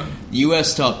weight. Yeah.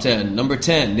 US Top 10. Number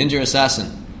 10, Ninja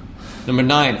Assassin. Number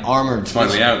 9, Armored. It's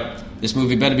finally out. This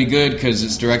movie better be good because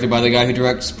it's directed by the guy who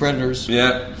directs Predators.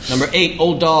 Yeah. Number 8,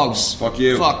 Old Dogs. Fuck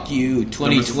you.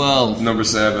 2012. Number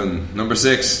 7. Number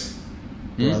 6.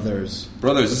 Brothers.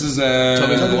 This is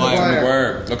Tobey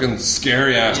Maguire. Looking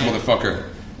scary ass motherfucker.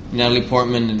 Natalie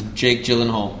Portman and Jake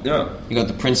Gyllenhaal. Yeah. You got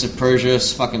the Prince of Persia,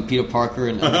 fucking Peter Parker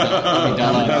and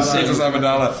Amidala. Princess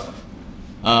Amidala.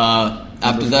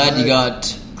 After that, you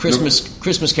got Christmas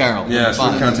Carol. Yeah, so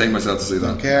I can't take myself to see that.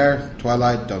 Don't care.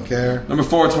 Twilight, don't care. Number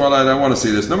 4, Twilight, I want to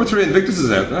see this. Number 3, Invictus is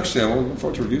out. Actually, I look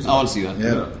forward to reviews. I want to see that.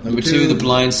 Yeah. Number 2, The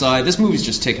Blind Side. This movie's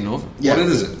just taken over. Yeah. What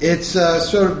is it? It's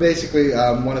sort of basically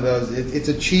one of those. It's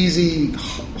a cheesy,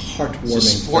 heartwarming It's a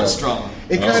sports film. drama.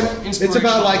 It's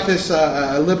about like this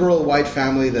a liberal white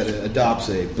family that adopts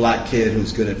a black kid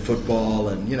who's good at football,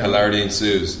 and Hilarity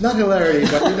ensues. Not hilarity,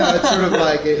 but it's sort of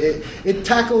like it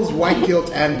tackles white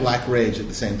guilt and black rage at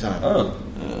the same time. Oh.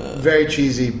 Very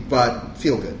cheesy, but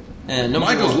feel good. And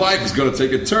Michael's life is going to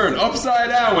take a turn upside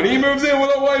down when he moves in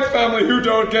with a white family who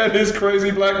don't get his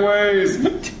crazy black ways.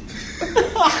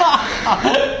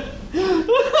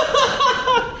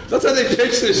 That's how they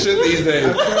pitch this shit these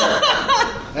days.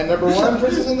 And number 1,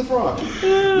 Princess and the Frog.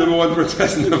 Number 1,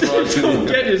 Princess and the Frog. Don't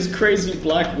get his crazy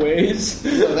black ways.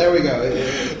 So there we go.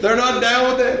 They're not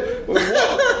down with it.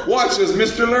 Watch as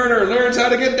Mr. Lerner learns how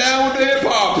to get down with the hip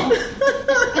hop.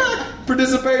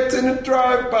 Participates in a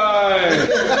drive-by.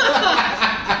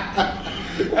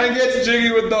 And gets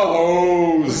jiggy with the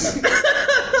hose.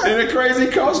 In a crazy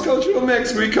cross-cultural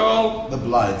mix we call... The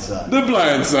Blind Side. The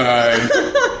Blind Side.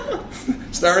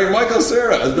 Starring Michael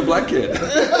Cera as the black kid.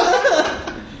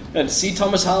 And C.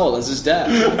 Thomas Howell as his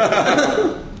dad.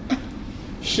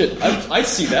 Shit, I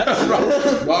see that.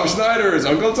 Rob Schneider is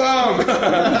Uncle Tom.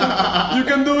 You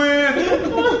can do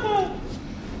it.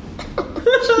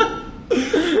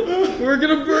 We're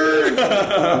gonna burn.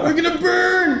 We're gonna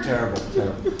burn. Terrible.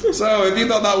 So, if you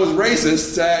thought that was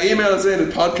racist, email us in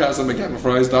at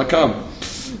podcast@mcyapandfries.com.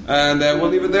 And we'll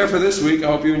leave it there for this week. I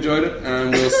hope you enjoyed it.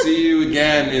 And we'll see you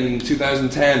again in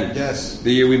 2010. Yes.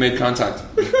 The year we made contact.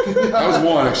 That was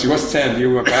 1, actually. What's 10? The year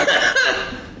we went back?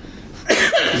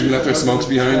 Because we left our smokes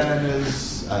behind.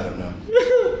 I don't know.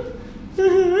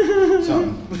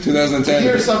 Something. 2010.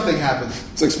 Here something happens.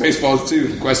 It's like Spaceballs 2,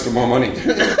 the quest for more money.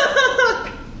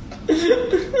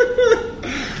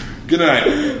 Good night.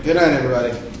 Good night,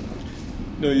 everybody.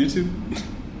 No YouTube?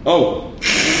 Oh.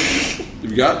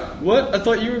 You got? What? I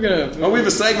thought you were gonna... Oh, we have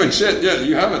a segment. Shit, yeah,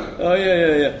 you haven't. Oh,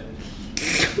 yeah.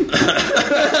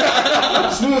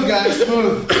 Smooth, guys,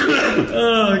 smooth.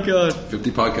 Oh, God.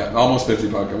 50 podcast. Almost 50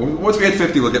 podcast. Once we hit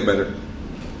 50, we'll get better.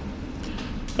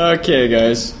 Okay,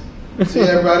 guys. See you,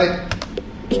 everybody.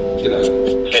 Good night.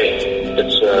 Hey,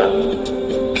 it's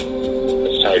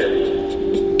Tiger.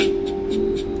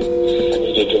 I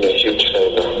need you to do me a huge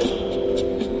favor.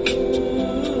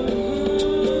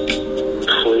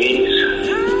 Please,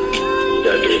 you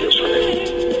gotta do this for me.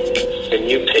 Can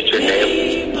you take your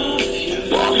name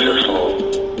off your phone?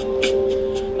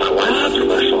 My wife answered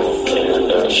my phone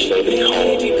and she may be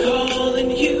home.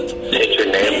 Take your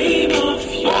name off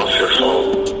your phone.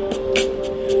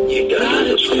 You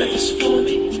gotta do this for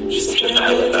me. Just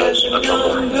have a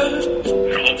number.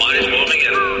 Nobody's moving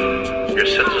in.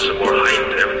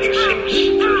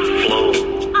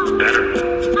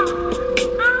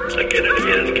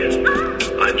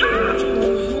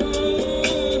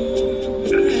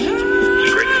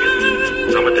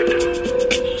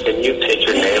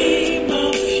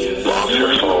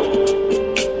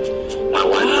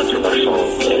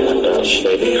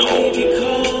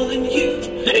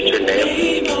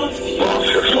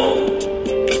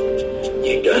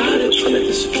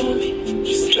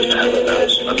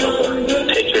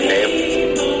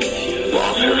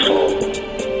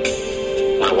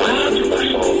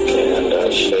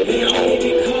 maybe home.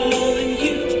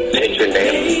 Take your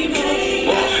name,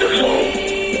 lost your phone.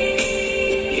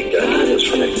 You gotta do this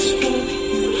for me.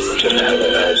 Just have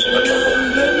a nice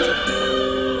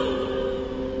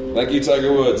one. Thank you,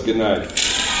 Tiger Woods. Good night.